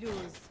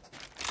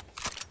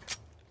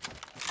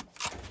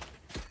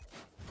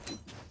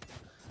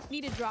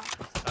 Need a drop.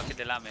 काफी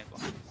दिला मेरे को।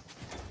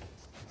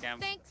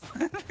 Thanks.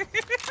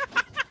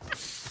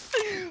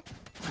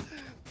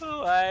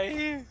 भाई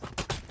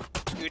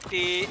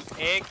क्यूटी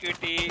एक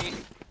क्यूटी।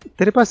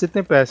 तेरे पास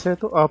इतने पैसे हैं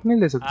तो आप नहीं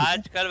ले सकते?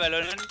 आजकल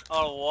वैलोरेंट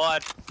और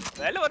वॉट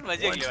वैलोरेंट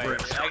मजे की भाई।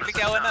 एक्चुअली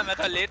क्या हुआ ना, मैं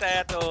तो लेट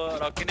आया तो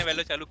रॉकी ने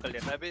वैलो चालू कर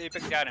लिया था। अभी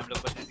एपेक्स जा रहे हैं हम लोग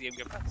बस इस गेम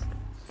के पास।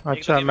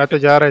 अच्छा मैं तो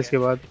जा रहा इसके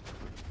बाद।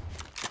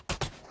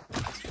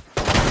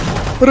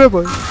 अरे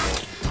भाई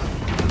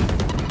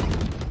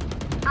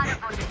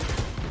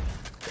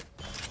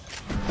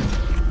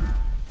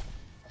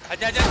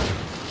आजा आजा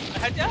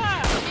आजा।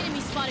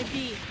 Enemy spotted B.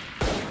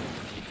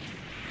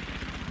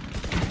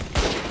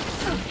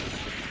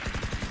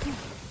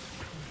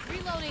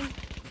 Reloading.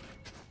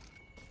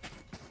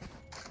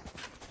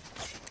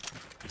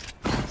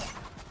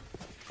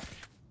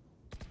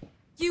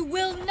 You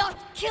will not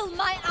kill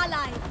my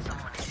allies.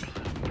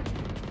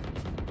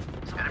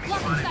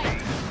 Blocking sight.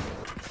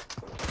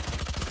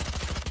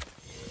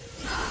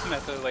 मैं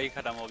तो वही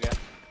खत्म हो गया।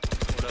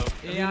 bro.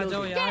 ए आ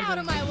जाओ यार, आ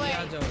जाओ,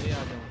 आ जाओ।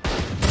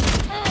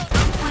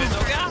 मिस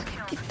हो गया।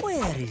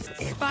 Where is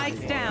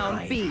Spike down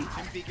B.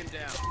 Beacon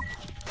down.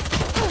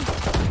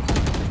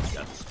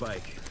 Got the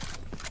spike.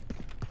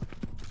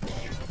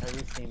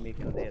 अभी सेम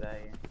बेकन दे रहा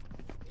है।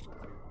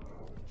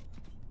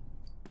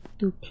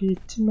 तू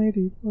खींच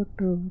मेरी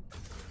फोटो।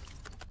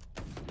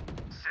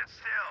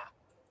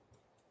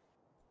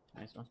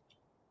 Nice one.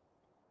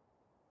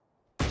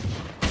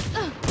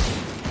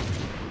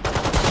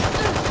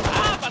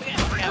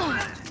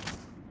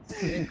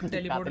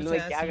 टेलीपोर्ट से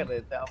क्या कर रहे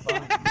थे आप?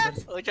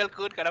 चल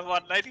कूद कर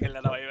फॉर्टनाइट खेल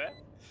रहा था भाई मैं।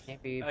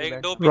 एक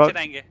दो पीछे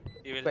आएंगे।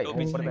 ये विल दो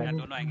पीछे आएंगे,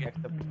 दोनों आएंगे।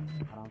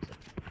 आराम से।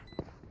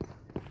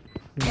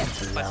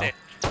 फंसे।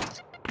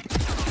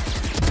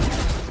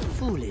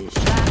 foolish?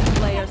 Last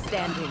player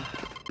standing.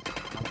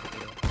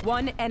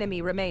 One enemy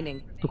remaining.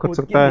 तू कर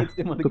सकता है,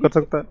 तू कर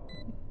सकता है।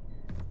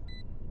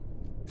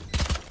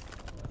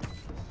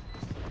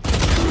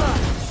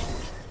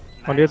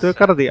 और ये तो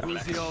कर दिया।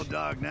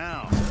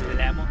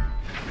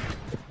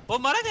 वो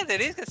मारा कैसे?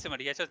 रेस कैसे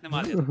मरी? अच्छा उसने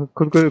मार दिया।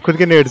 खुद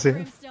के नेट से।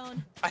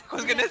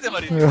 खुद के नेट से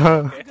मरी।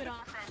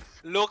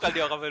 लो कर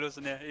दिया होगा फिर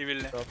उसने इविल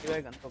ने।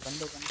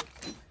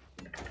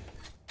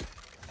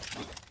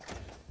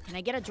 Can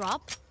I get a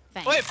drop?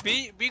 ओए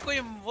बी कोई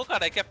वो कर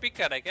रहा है क्या? पिक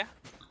कर रहा है क्या?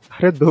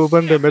 अरे दो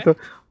बंदे, मैं तो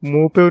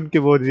मुंह पे उनके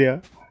बोल दिया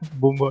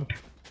बूम बॉट।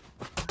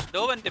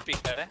 दो बंदे पिक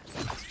कर रहे हैं।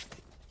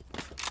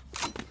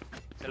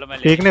 चलो मैं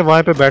एक ने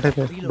वहां पे बैठे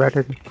थे।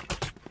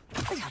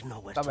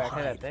 कब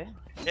बैठे रहते हैं?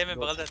 ये मैं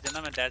बगल से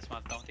ना मैं डैश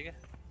मारता हूं, ठीक है?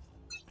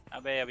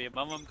 अबे अब ये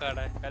बम कर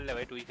रहा है। कर ले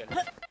भाई, तू ही कर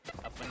ले।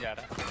 अपन जा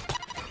रहा है।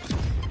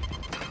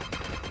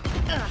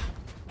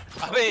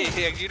 अबे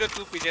ये गिरो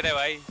तू पीछे रहे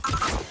भाई।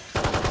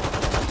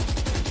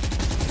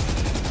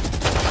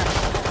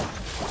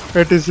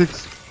 86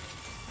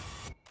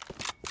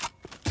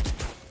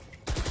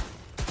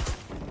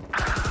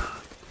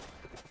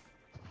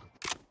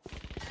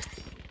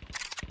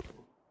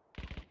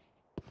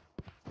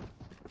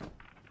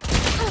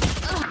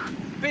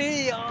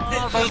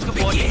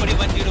 बड़ी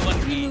 101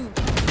 की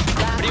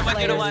बड़ी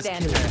 101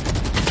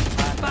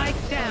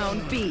 Spike down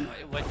B.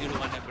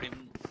 101 है बड़ी।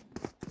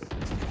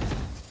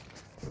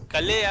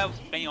 कले अब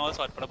कहीं और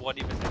शॉट पड़ा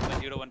बॉडी पे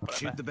 101 पड़ा।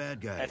 Shoot the bad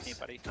guys. नहीं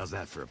पड़ी। How's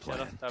that for a चलो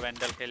plan? तब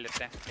एंडल खेल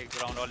लेते हैं। एक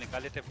राउंड और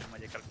निकाल लेते हैं फिर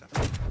मजे करते हैं।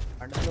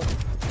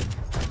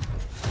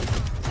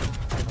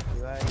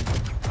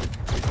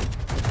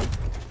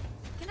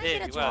 ए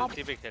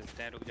एल्टी पे खेलते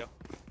हैं, रुक जाओ।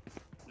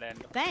 लैंड।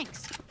 Thanks.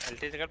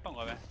 एल्टी से कर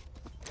पाऊंगा मैं?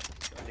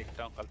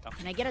 देखता हूं, करता हूं।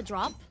 Can I get a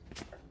drop?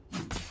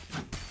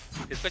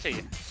 किसको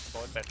चाहिए?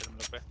 बहुत पैसे तुम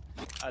लोग पे।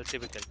 एल्टी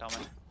पे खेलता हूं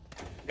मैं।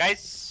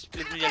 गाइस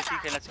प्लीज मुझे एल्टी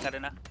खेलना सिखा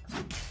देना।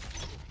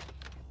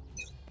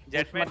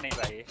 जेटमैन नहीं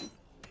भाई।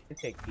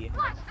 चेक किए।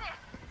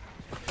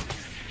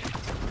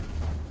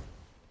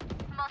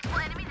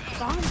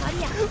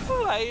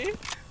 भाई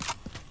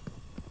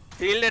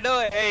हील दे दो,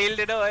 हील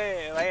दे दो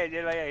भाई।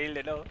 अजय भाई हील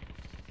दे दो।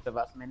 तो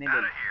बस मैंने ले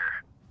लिया।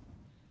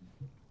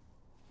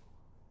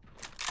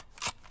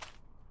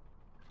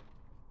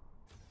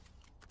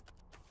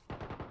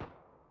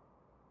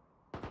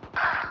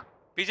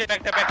 पीछे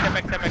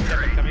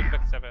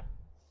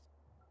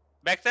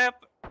बैक स्टेप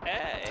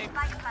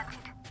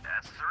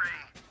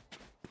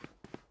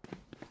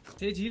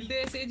से झील दे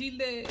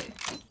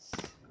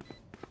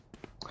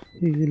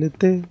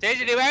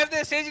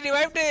सेज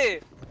रिवाइव दे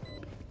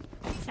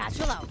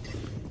Satchel out.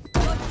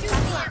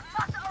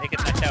 ये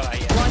कितना अच्छा भाई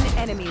है। One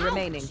enemy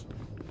remaining.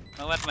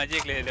 मत मजे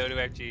के लिए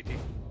रिवाइव चाहिए थी।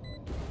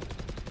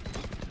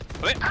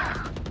 अबे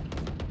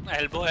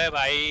एल्बो है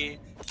भाई,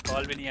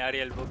 बॉल भी नहीं आ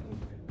रही एल्बो।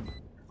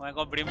 मैं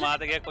को बड़ी मार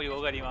गया, कोई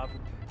होगा नहीं वहां पे।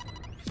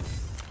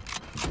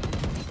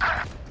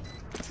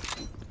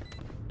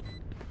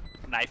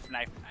 नाइफ।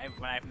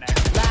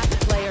 Last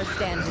player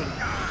standing.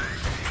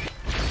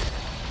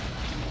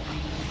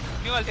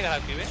 क्यों गलती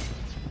खराब की बे?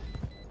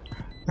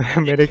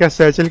 मेरे क्या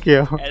सैचल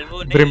किया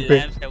ब्रिम पे।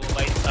 है वो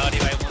भाई, सॉरी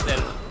भाई मुझे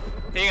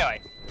ठीक है भाई।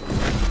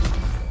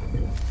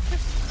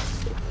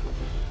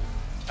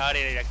 सॉरी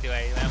नहीं रखती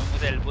भाई, मैं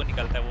मुझे एल्बो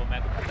निकलता है वो, मैं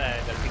को पता है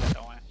गलती करता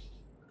हूं मैं।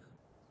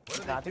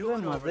 साथी को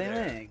मजे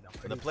में एकदम।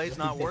 The play's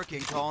not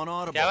working, call an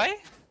audible. क्या भाई?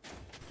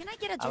 Can I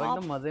get a अब drop?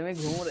 एकदम मजे में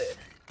घूम रहे।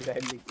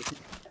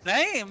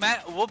 नहीं मैं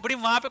वो बड़ी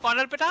वहां पे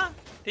कॉर्नर पे था,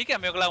 ठीक है?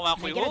 मेरे को लगा वहां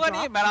कोई होगा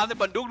नहीं, मैं आराम से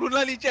बंदूक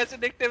ढूंढना नीचे ऐसे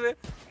देखते हुए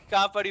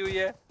कहां पड़ी हुई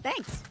है।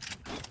 Thanks.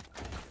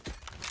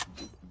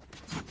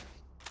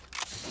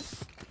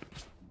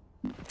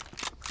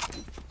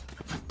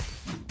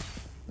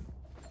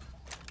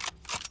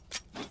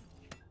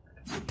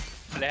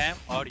 Lamp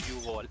और U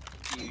wall,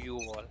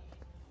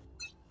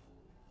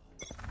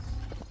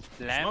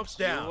 lamp,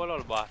 U wall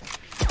और बार।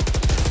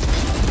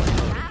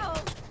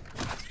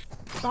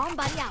 Bomb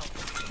buddy out.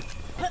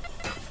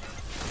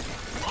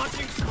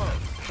 Launching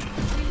smoke.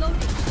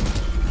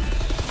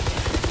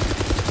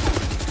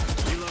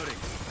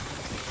 Reloading.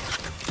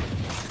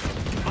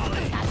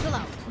 Satchel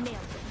out.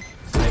 Nailed it.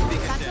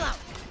 Satchel out.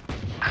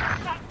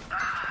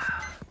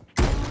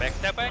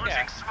 Backstep है क्या?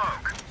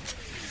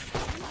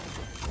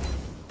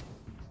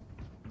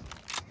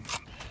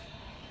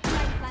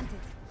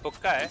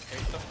 हुक्का है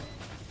एक तो।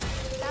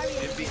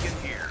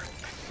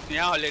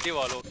 यहाँ ऑलरेडी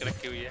वॉल होकर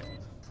रखी हुई है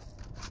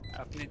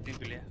अपनी टीम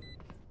के लिए।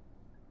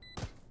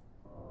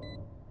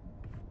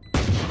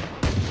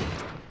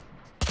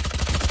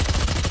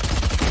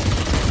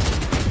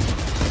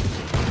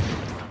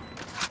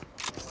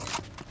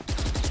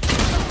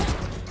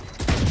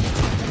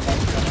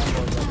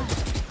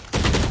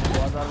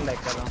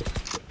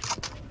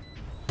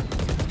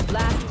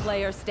 Last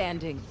player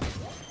standing.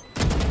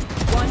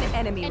 One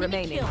enemy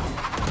remaining.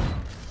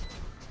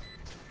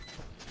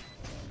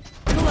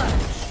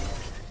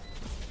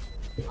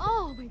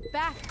 Oh, my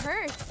back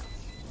hurts.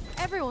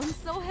 Everyone's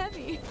so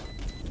heavy.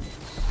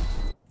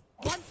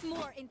 Once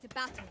more into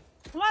battle.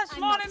 Once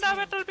more in the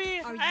battle, B.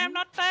 I am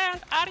not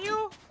tired. Are you?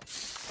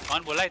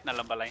 कौन बोला इतना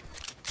लंबा line?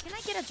 Can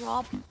I get a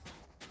drop?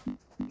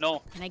 No.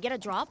 Can I get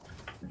a drop?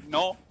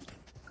 No.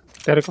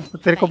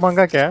 तेरे को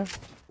मांगा क्या?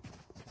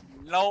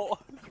 No.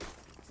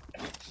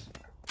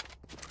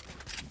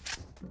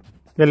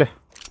 ये ले।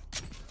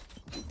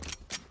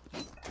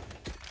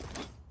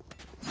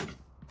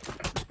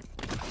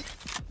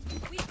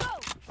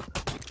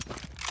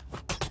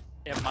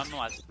 ये मानो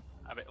आज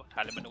अबे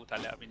उठा ले मैंने उठा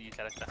लिया अभी नहीं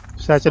अच्छा लगता।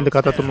 सैचल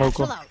दिखाता तुम लोगों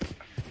को।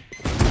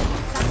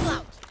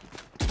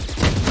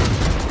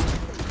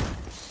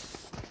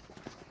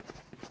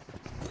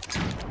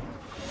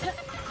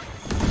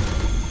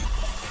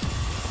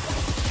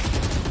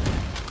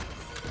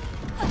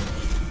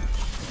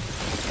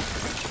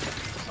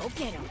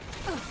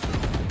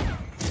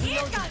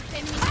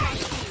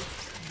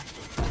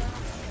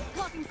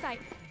 Blocking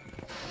sight.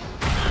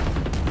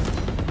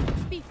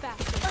 Be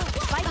faster.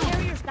 Spike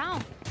carriers down.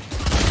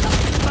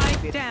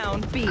 Spike down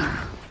B.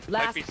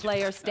 Last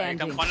player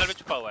standing. एकदम कॉर्नर में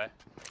छुपा हुआ है।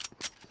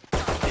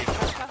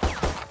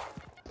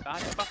 कहाँ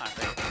छुपा कहाँ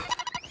से?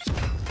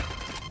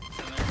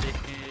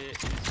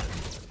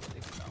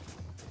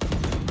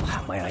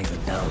 My eyes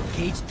are down.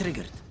 Cage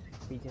triggered.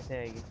 पीछे से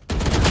आएगी।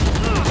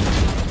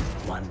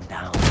 One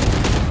down.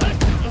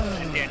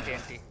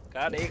 एंटी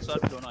कार एक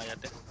शॉट दोनों आ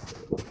जाते हैं।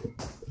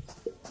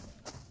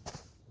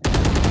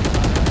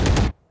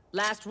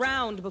 Last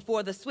round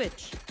before the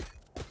switch.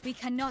 We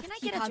cannot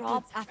keep our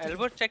goods after.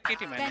 Elbow check की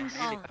थी मैंने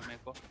नहीं दिखा मेरे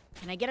को।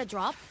 Can I get a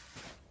drop?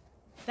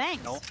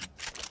 Thanks. No.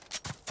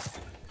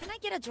 Can I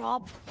get a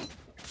drop?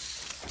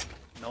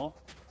 No.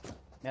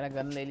 मेरा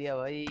गन ले लिया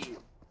भाई।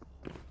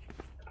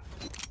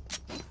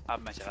 अब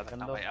मैं चला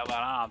सकता हूँ भाई अब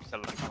आराम से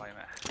चल रहा हूँ भाई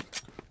मैं।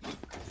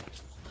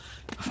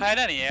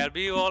 फायदा नहीं है यार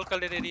भी वॉल कर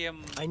ले रही है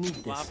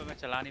वहाँ पे मैं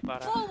चला नहीं पा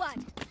रहा।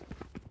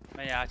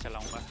 मैं यहाँ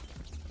चलाऊँगा।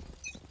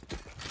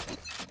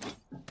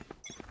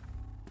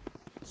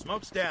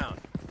 Smoke's down.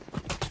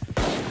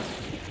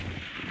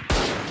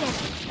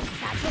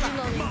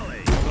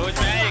 रोज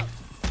में एक।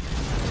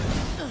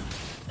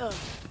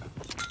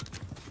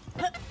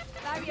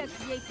 Barrier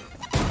created.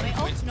 My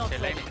ult's not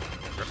ready.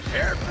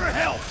 Prepare for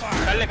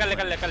hellfire. कर ले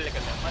मजा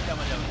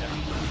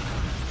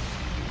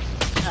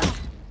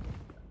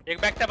एक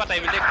बैक से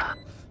बताइए मुझे।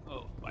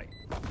 ओह भाई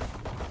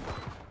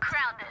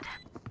Grounded.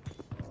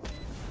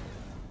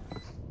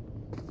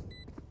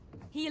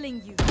 Healing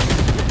you.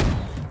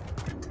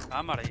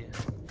 कहाँ मारा ये?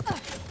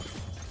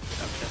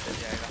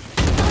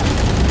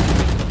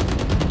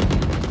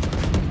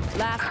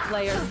 Last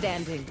player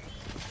standing.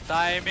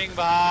 टाइमिंग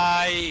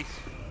भाई।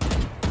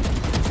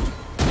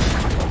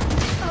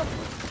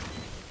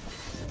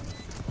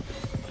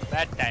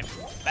 Bad time,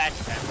 very bad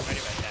time.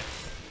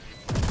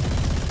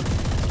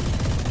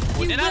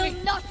 You will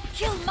not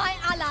kill my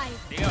allies.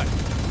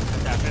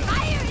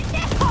 Fire in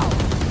the hole.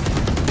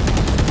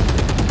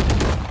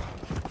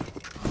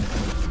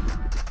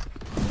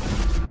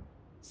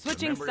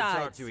 Switching Remember sides. to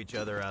talk to each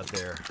other out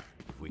there.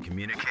 If we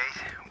communicate,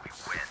 we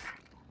win.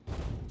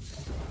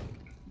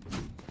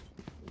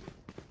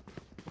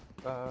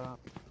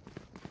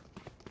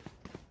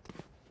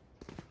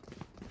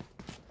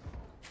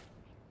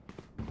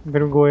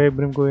 Brim go A.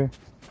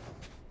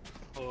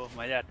 ओह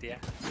मजा आती है।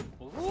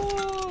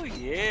 ओह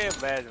ये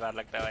best बार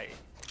लगता है भाई।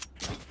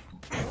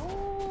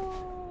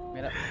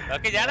 मेरा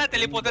okay जाना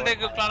teleporter से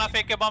पुराना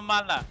फेंक के बम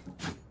मारना।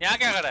 यहाँ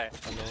क्या कर रहा है?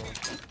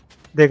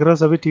 देख रहा हूँ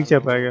सभी ठीक चल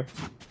पाएगा।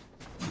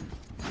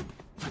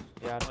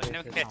 यार मुझे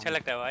कितना अच्छा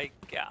लगता है भाई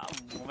क्या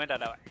मोमेंट आ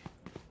रहा है भाई।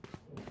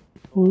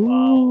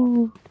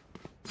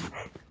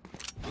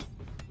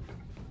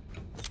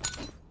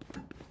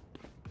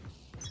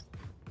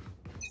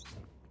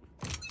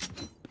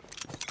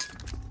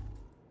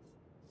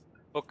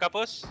 Hook up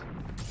us.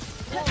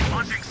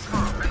 Launching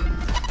smoke.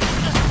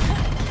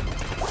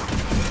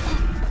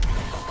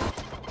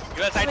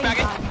 You are side पे आ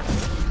गई।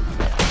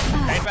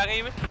 Side पे आ गई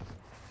ये।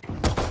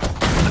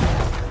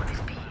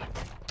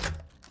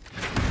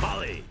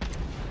 Molly.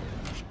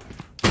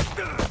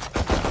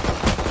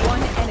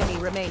 One enemy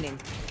remaining.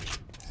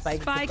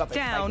 Spike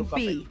down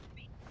B.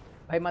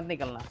 भाई मत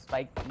निकलना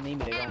स्पाइक नहीं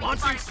मिलेगा।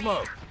 Launching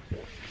smoke.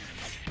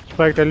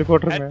 स्पाइक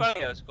टेलीपोर्टर में। हेड पर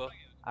गया उसको।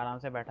 आराम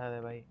से बैठा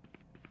दे भाई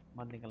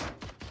मत निकलना।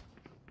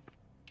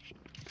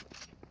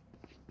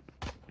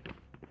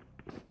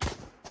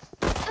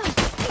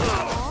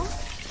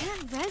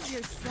 Raze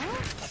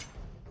yourself?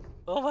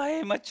 ओ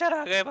भाई मच्छर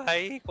आ गए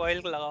भाई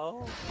कॉइल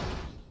लगाओ।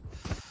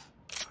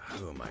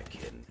 Who am I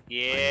kidding?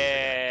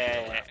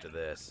 Yeah. After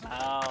this.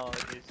 Now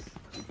this.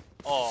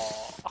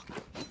 Oh.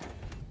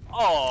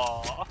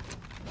 Oh.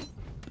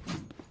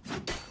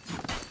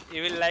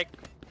 You will like.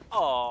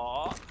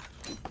 Oh.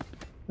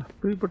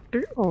 Happy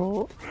birthday.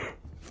 Oh.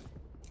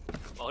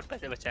 बहुत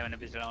पैसे बचाए मैंने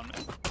पिछले राउंड में.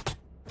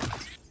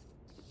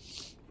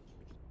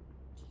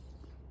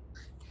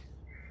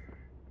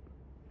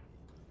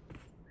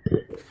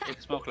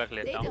 एक स्मोक लग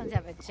लेता हूँ.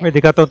 मैं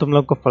दिखाता हूँ तुम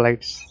लोग को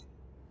फ्लाइट्स.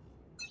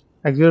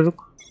 एक्सिट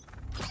रुक.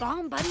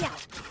 Bomb buddy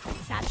out.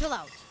 Satchel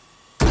out.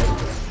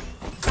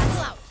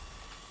 Satchel out.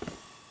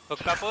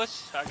 हुक्का पुश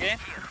आगे.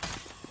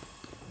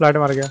 फ्लाइट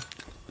मार गया.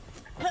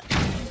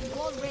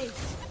 Wall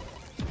raised.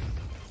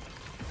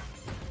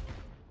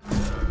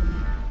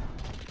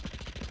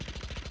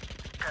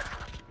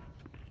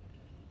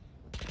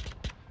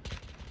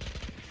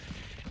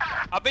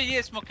 अबे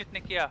ये स्मोक कितने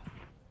किया?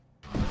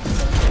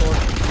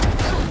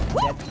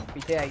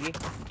 पीछे आएगी.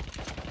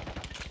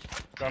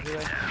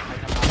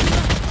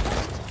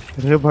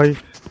 अरे भाई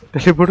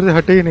टेलीपोर्टर से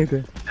हटे ही नहीं थे.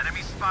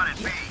 Enemy spotted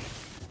B.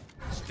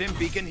 Stim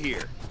beacon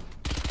here.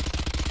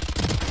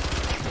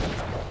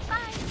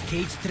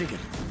 Cage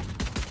triggered.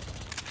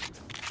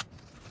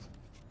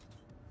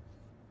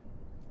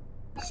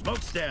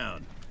 Smoke's down.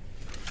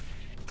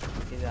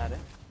 इधर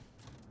है.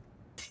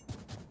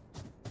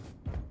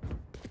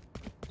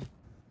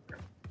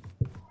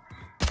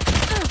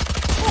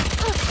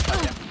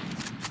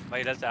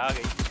 भाई रस आ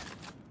गई.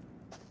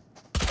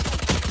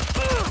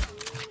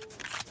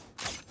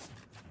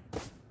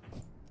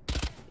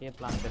 ये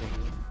प्लान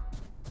करेगी.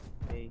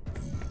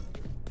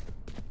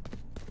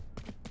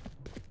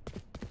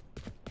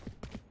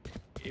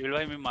 इविल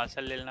भाई मैं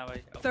मार्शल ले लेना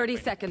भाई. 30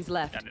 seconds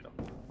left. जाने दो.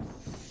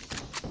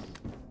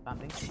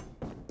 Planting.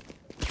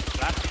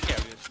 प्लान किया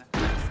अभी उसने.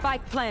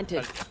 Spike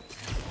planted.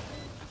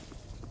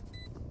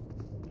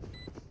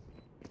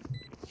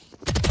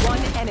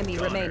 One enemy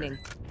remaining.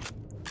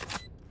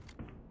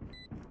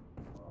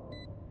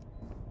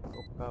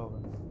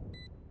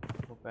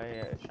 होगा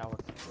ये shower.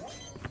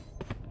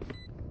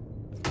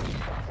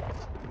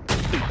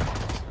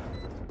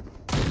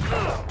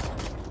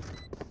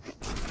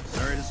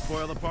 Sorry to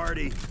spoil the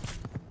party.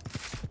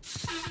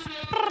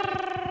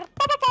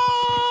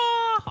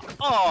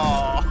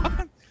 Oh.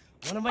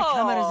 One of my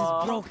cameras is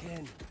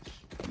broken.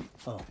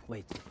 Oh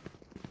wait.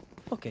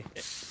 Okay.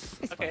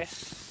 It's Okay.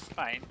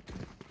 Fine.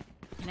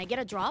 Can I get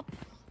a drop?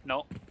 No.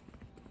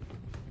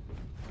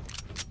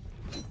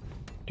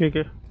 ठीक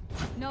है.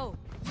 No.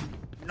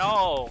 No.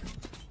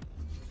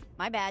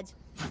 My bad.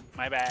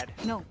 My bad.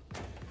 No.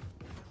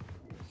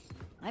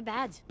 My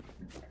bad.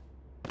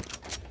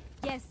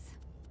 Yes.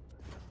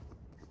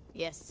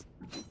 Yes.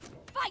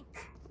 Fight!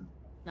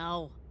 No.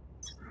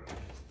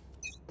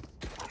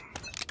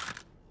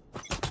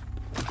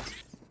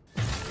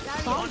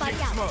 Bomb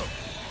buddy out.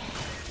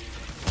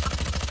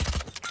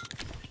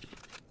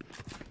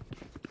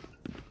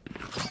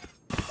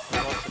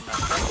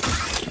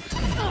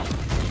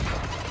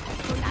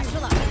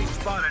 Satchel out.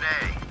 Spotted A.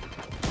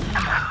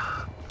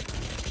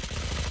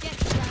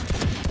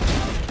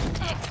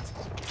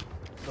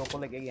 दो को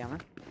लेके गया मैं.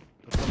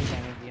 उसको भी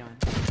damage दिया मैंने.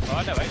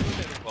 God है भाई तू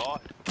तेरे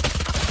God.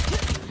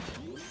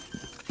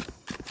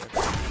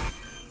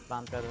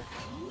 प्लान कर.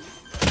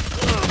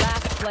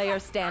 Last player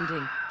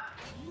standing.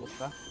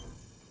 उसका.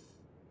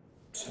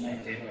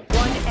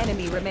 One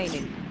enemy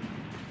remaining.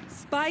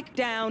 Spike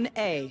down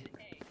A.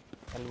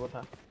 Elbow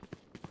था.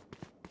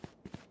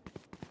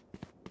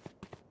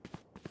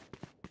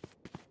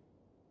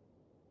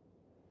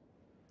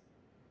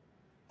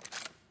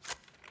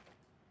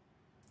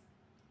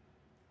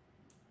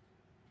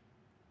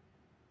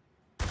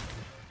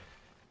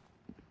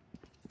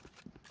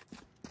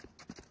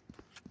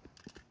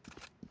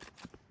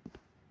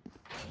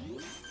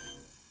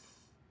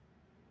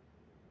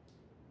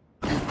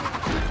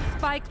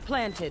 Spike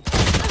planted.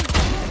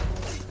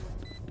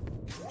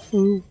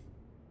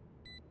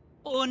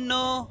 Oh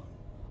no.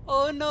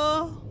 Oh no.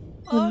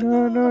 Oh no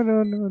no no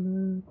no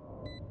no.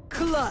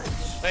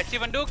 Clutch. अच्छी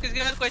बंदूक किसके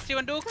पास कोई अच्छी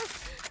बंदूक?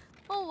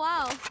 Oh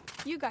wow.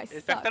 You guys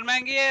suck. Spectre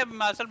महंगी है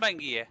मार्शल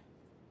महंगी है.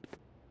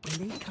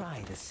 They try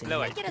the same. Low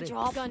Can I भाई. get a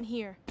drop gun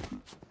here?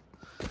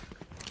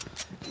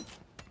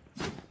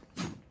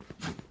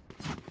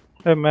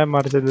 मैं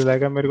मर से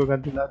दिलाएगा मेरे को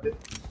गन दिला दे.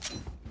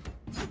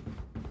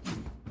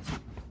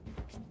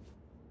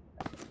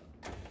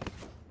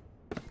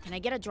 Can I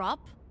get a drop?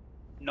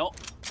 No.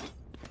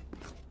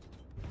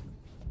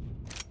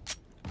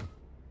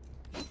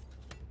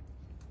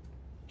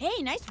 Hey,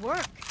 nice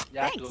work.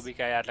 यार Thanks. तू भी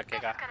क्या याद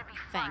रखेगा?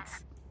 Thanks.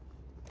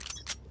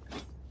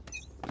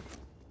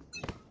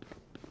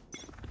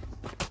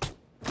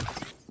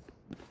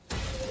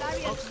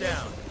 Smoke's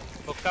down.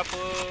 हुक्का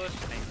पुश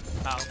नहीं.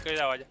 हाँ हुक्के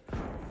जाओ आजा.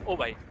 ओ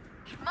भाई.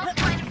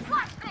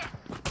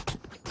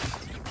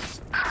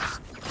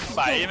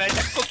 भाई मैं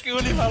इसको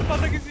क्यों नहीं मार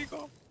पाता किसी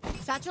को?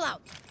 Satchel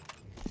out.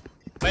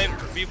 भाई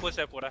बी पुश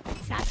है पूरा.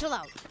 Satchel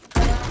out.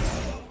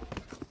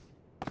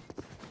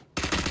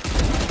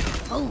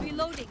 Oh.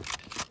 Reloading.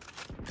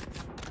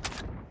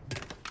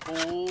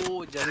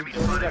 ओ जल्दी.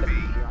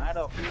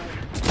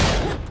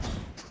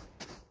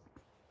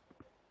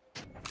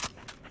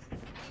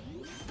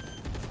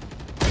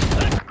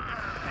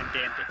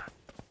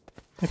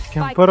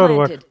 कैंपर और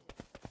व्हाट?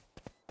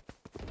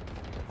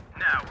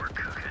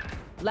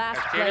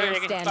 Last player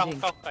standing.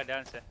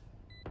 ध्यान से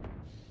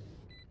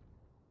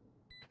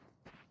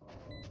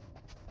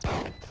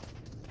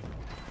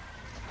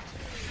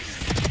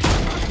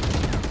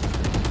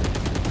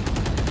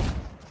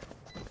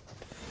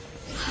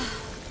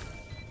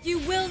You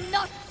will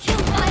not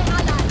kill my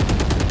ally.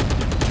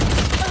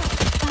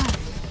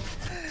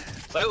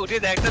 भाई उठे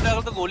देखते थे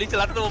अगर तो गोली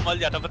चलाते तो वो मर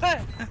जाता पता है।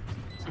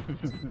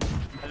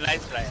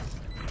 Nice try.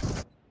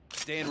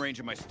 Stay in range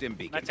of my stim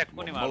beacon. मैं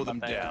चक्कू नहीं मार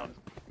पाता यार।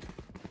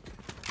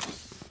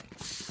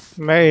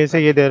 मैं ए से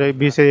ये दे रहा,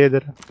 बी से ये दे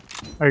रहा।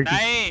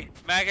 नहीं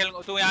मैं खेलूंगा,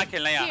 तू यहाँ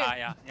खेलना,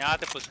 यहाँ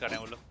से पुश कर रहे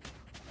हैं वो लोग।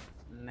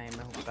 नहीं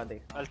मैं हुक्का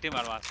देख। अल्टी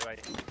मार वहाँ से भाई।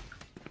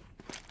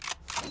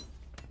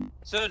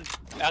 सुन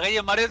अगर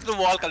ये मरे तो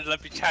वॉल कर देना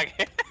पीछे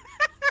आके।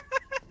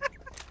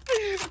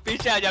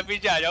 पीछे आ जा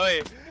ओए।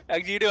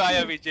 एक्जीडो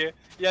आया पीछे,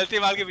 ये अल्टी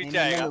मार के पीछे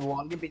आएगा।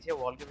 वॉल के पीछे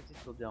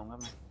छुप जाऊंगा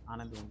मैं,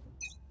 आने दूंगा।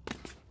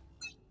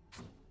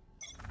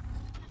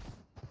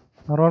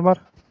 मार।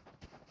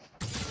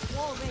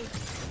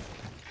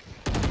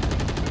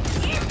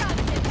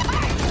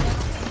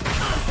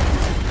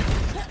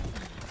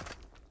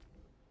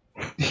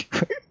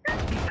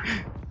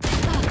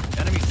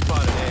 Enemy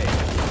spotted A.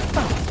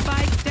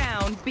 Spike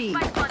down B.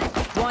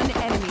 One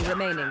enemy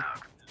remaining.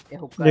 ये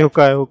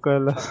हुक्का है हुक्का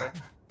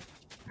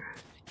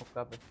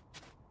पे।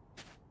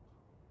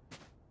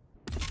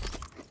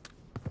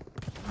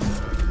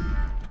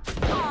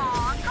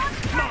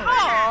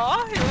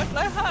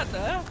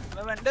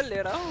 मैं वेंडल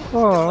ले रहा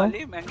हूँ।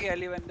 वाली महंगी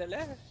वाली वेंडल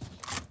है।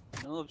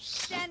 नूब्स।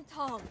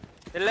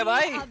 चले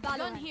भाई।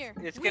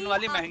 स्किन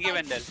वाली महंगी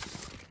वेंडल।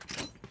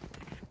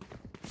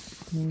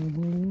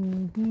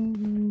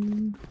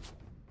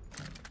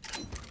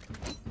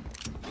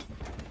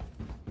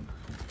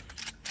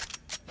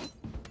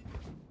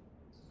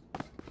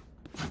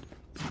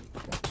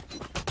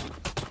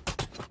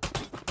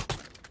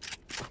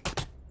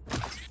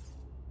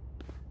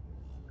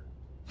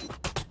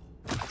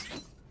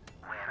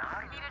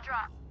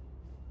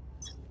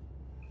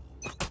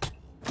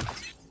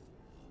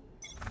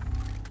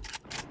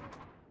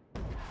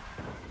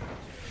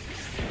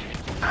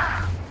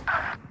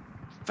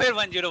 फिर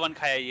 101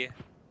 खाया ये,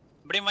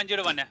 बड़ी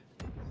 101 है।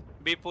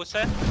 बी पुश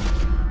है।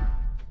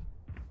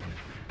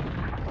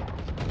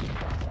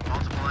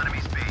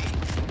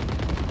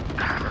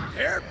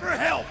 Prepare for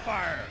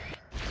hellfire.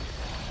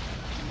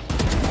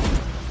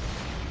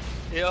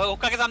 ये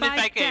ओका के सामने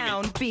स्पाइक है।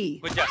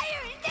 Good job.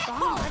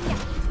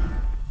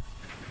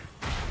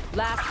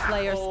 Last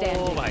player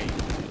standing. ओ भाई।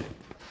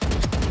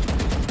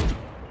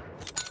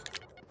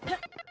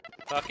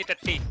 बाकी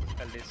टट्टी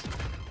कर दे,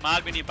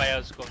 मार भी नहीं पाया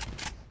उसको।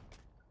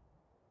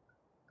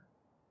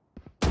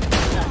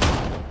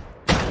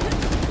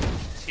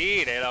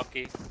 ठीक है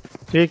रॉकी।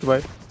 ठीक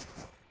भाई।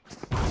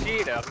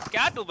 ठीक है,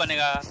 क्या तू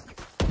बनेगा?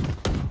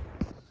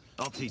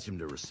 I'll teach them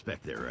to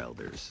respect their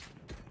elders.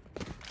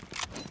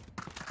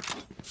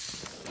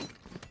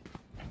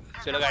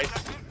 चलो गाइस,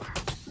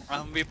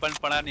 हम भी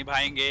पड़ा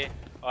निभाएंगे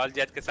और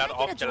जेट के साथ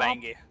ऑफ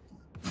चलाएंगे।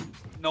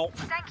 नो।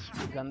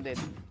 गंदे।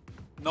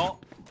 No.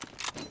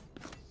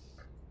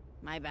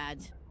 My bad.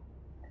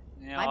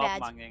 My bad.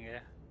 मांगेंगे।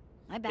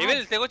 My bad.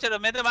 एविल देखो चलो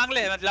मैं तो मांग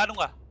ले, मैं दिला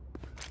दूंगा।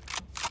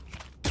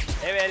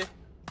 Evil.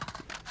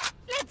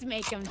 Let's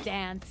make him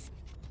dance.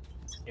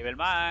 Evil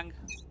मांग।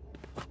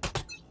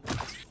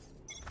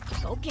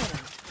 Go get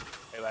him.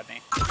 कोई बात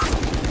नहीं।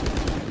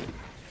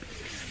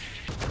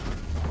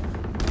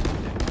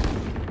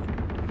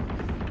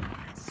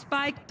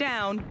 Spike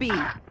down B.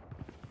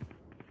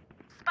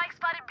 Spike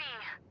spotted B.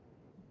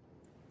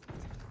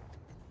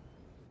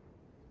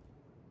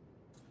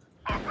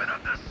 Open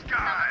up the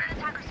sky.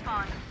 Attacker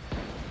spawn.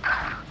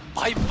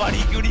 भाई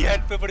पड़ी क्यों नहीं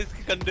हेड पे पड़ी,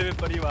 इसके कंधे पे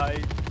पड़ी भाई।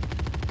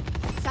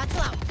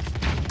 Satchel out.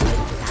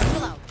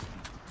 Satchel out.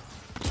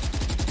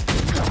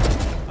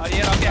 और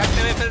ये रॉकी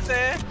एक्टिव है फिर से।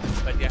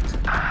 बच गया।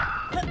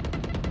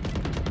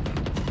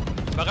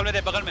 बगल में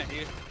दे, बगल में।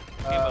 ये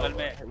बगल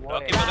में,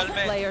 रॉकी बगल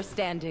में। Player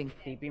standing.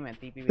 टीपी में।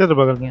 तेरे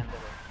बगल में।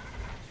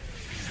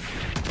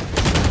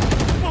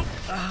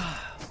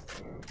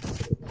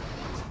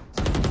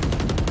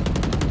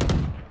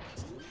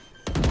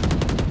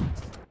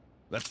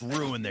 Let's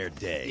ruin their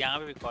day. यहाँ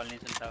पे भी कॉल नहीं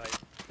चलता भाई।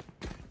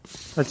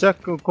 अच्छा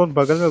कौन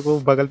बगल में, वो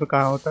बगल पे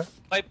कहाँ होता है?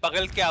 भाई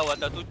बगल क्या हुआ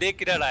था? तू देख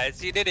किधर रहा है?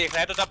 सीधे देख रहा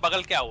है तो तब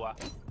बगल क्या हुआ?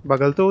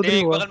 बगल तो उधर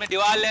ही हुआ। बगल में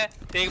दीवार है,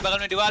 एक बगल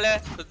में दीवार है,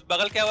 तो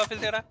बगल क्या हुआ फिर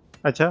तेरा?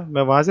 अच्छा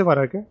मैं वहाँ से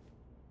मारा क्या?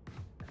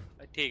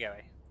 ठीक है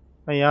भाई।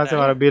 मैं यहाँ से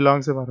मारा,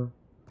 बिलोंग से मारा।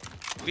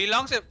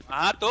 बिलोंग से?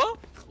 हाँ तो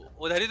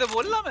उधर ही तो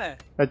बोल रहा मैं।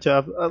 अच्छा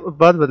अब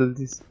बात बदल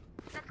दी।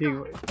 ठीक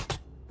भाई।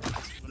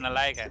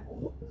 नालायक है।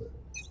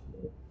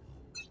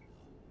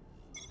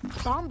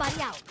 Bomb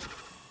buddy out.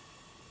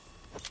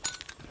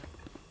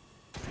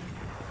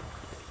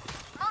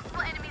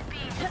 Multiple enemies B.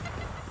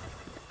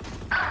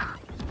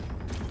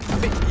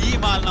 ये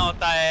मारना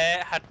होता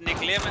है हटने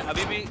के लिए, मैं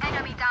अभी भी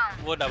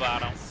वो दबा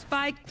रहा हूँ।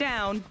 Spike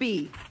down B.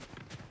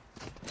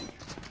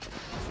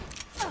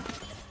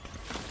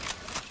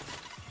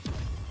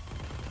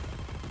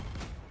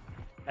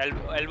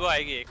 एल्बो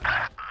आएगी एक।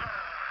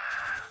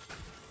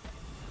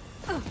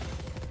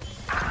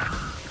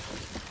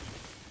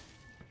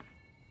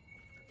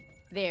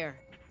 There.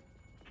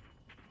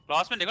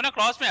 क्रॉस में देखो ना,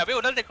 क्रॉस में अबे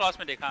उधर देख, क्रॉस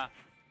में देखा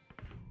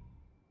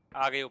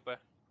आ गई ऊपर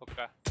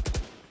हुक्का।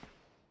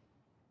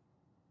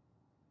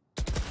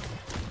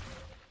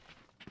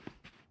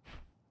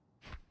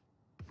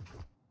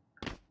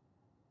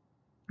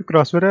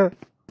 क्रॉस में है।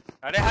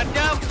 अरे हट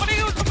जा, ऊपर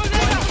ही उसको मिल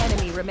जाएगा।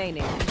 Enemy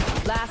remaining.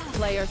 Last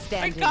player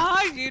standing.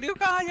 कहाँ वीडियो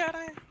कहाँ जा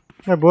रहा है?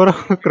 मैं बोल रहा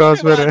हूँ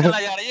क्रॉस में है। चला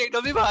जा रहा है,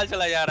 एकदम ही बाहर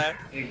चला जा रहा है।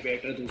 एक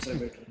बैटर दूसरे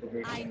बैटर को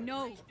batter. I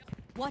know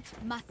what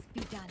must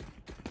be done.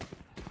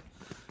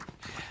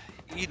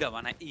 ई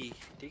दबाना ई,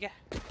 ठीक है?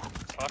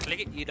 शॉट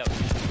लेके ई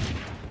दबाना।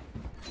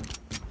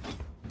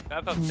 क्या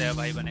करते हैं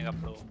भाई, बनेगा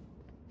प्रो।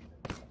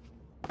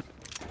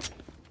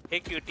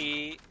 एक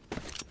क्यूटी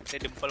से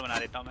डिंपल बना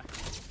देता हूँ मैं।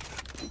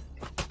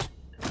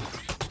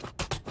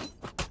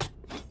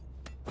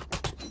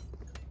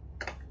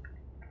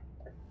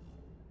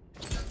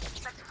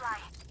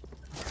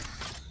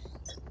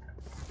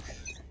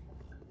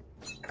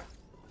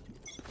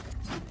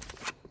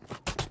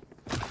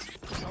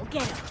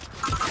 Get him.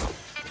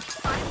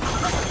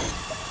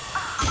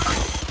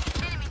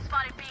 Enemy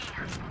spotted B.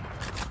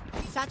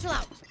 Satchel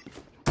out.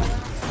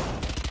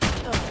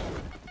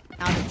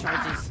 Out of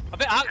charges.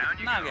 अबे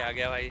आ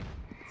गया भाई।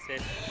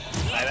 सेफ।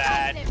 Bye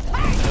bye.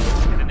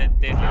 इतने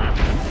तेज।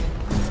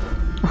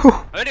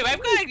 अबे रिवाइव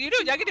कर,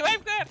 वीडियो जाके रिवाइव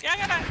कर, क्या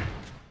कर रहा है?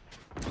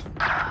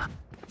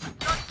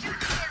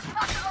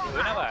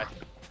 वो ना बात।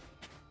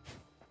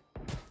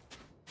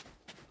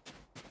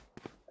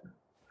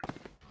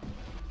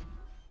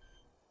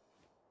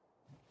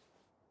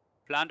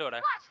 प्लांट हो रहा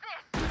है।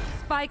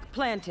 Spike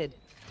planted.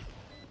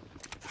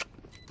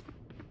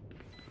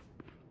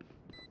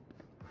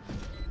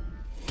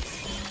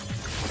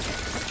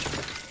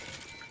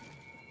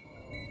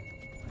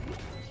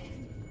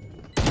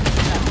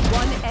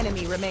 One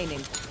enemy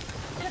remaining.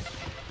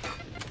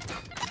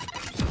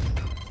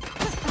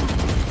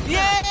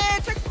 ये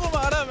चक्कू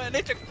मारा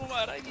मैंने, चक्कू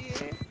मारा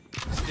ये।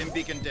 Stim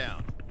beacon down.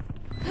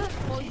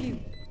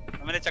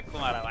 मैंने चक्कू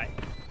मारा भाई।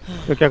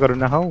 तो क्या करूँ,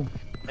 नहाऊं?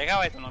 देखा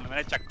भाई तुम लोगों ने,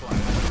 मैंने चक्कू मारा।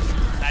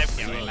 लाइव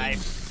किया भाई, live.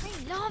 I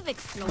love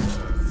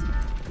explosions.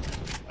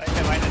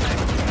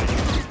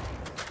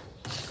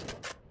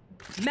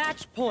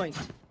 Match point.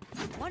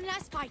 One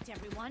last fight,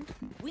 everyone.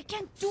 We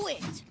can do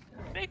it.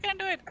 We can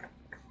do it.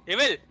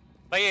 Evil,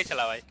 भाई ये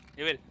चला भाई,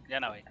 Evil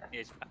जाना भाई,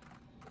 ये चला।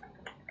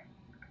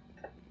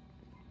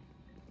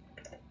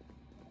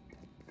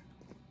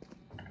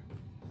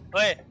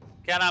 ओए,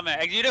 क्या नाम है?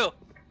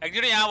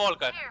 X0 यहाँ वॉल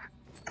कर।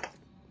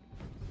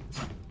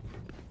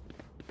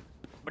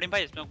 बड़ी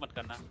भाई स्मोक मत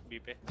करना बी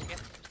पे, ठीक है?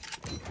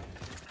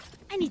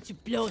 I need to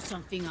blow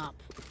something up.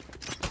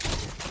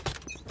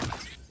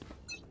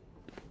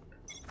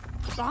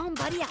 Bomb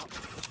buddy out.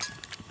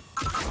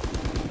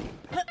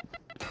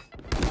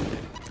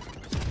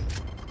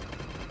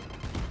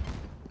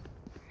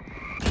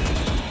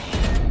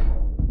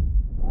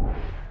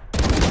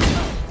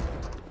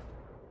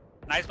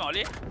 Nice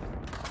Molly.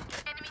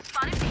 Enemy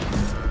spotted B.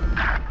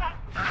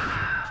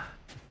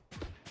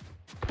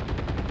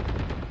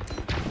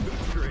 Who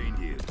trained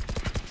you?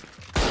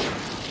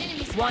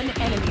 One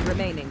enemy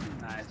remaining.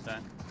 Nice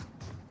one.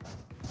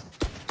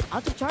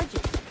 Out of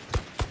charges.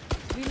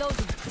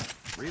 Reloading.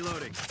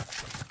 Reloading.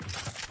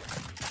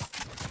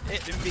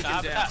 Stim beacon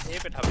down. ये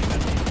पे था भाई।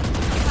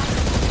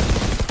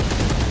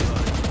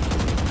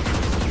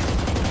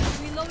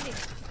 Reloading.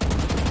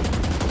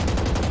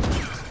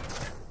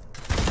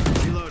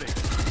 Reloading.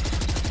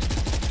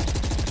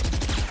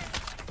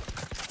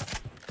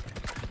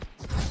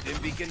 Stim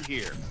beacon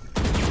here.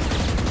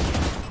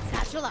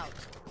 Satchel out.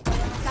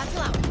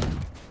 Satchel out.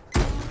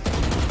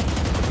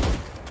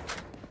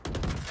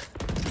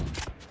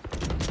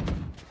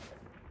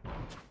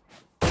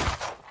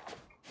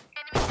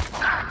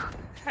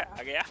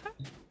 आ गया।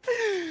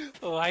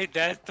 भाई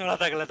dash थोड़ा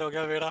सा गलत हो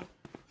गया मेरा।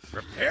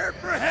 Prepared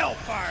for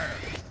hellfire.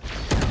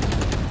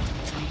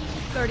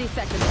 30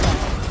 seconds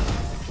left.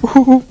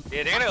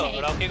 ये देख रहे हो,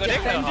 रॉकी को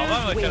देख रहे हो, हवा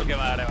में उछल के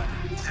मार रहे हैं।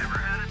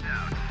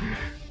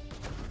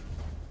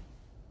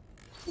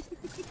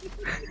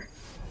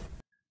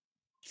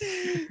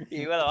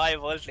 Evil भाई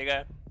बोल देगा।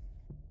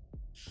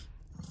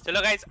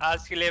 चलो गाइस,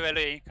 आज के लिए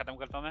वैलो यही खत्म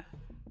करता हूँ मैं।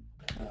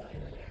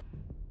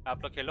 आप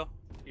लोग खेलो,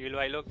 Evil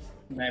भाई लोग।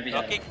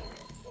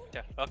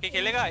 रॉकी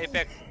खेलेगा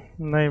एपेक्स?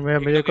 नहीं,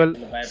 मुझे कल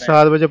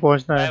 7 बजे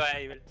पहुंचना है।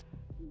 Bye bye.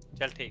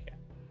 चल ठीक है,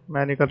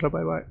 मैं निकल रहा।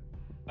 Bye bye.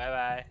 Bye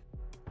bye.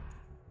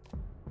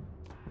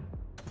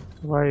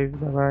 Bye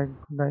bye.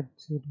 Good night,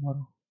 C you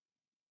tomorrow.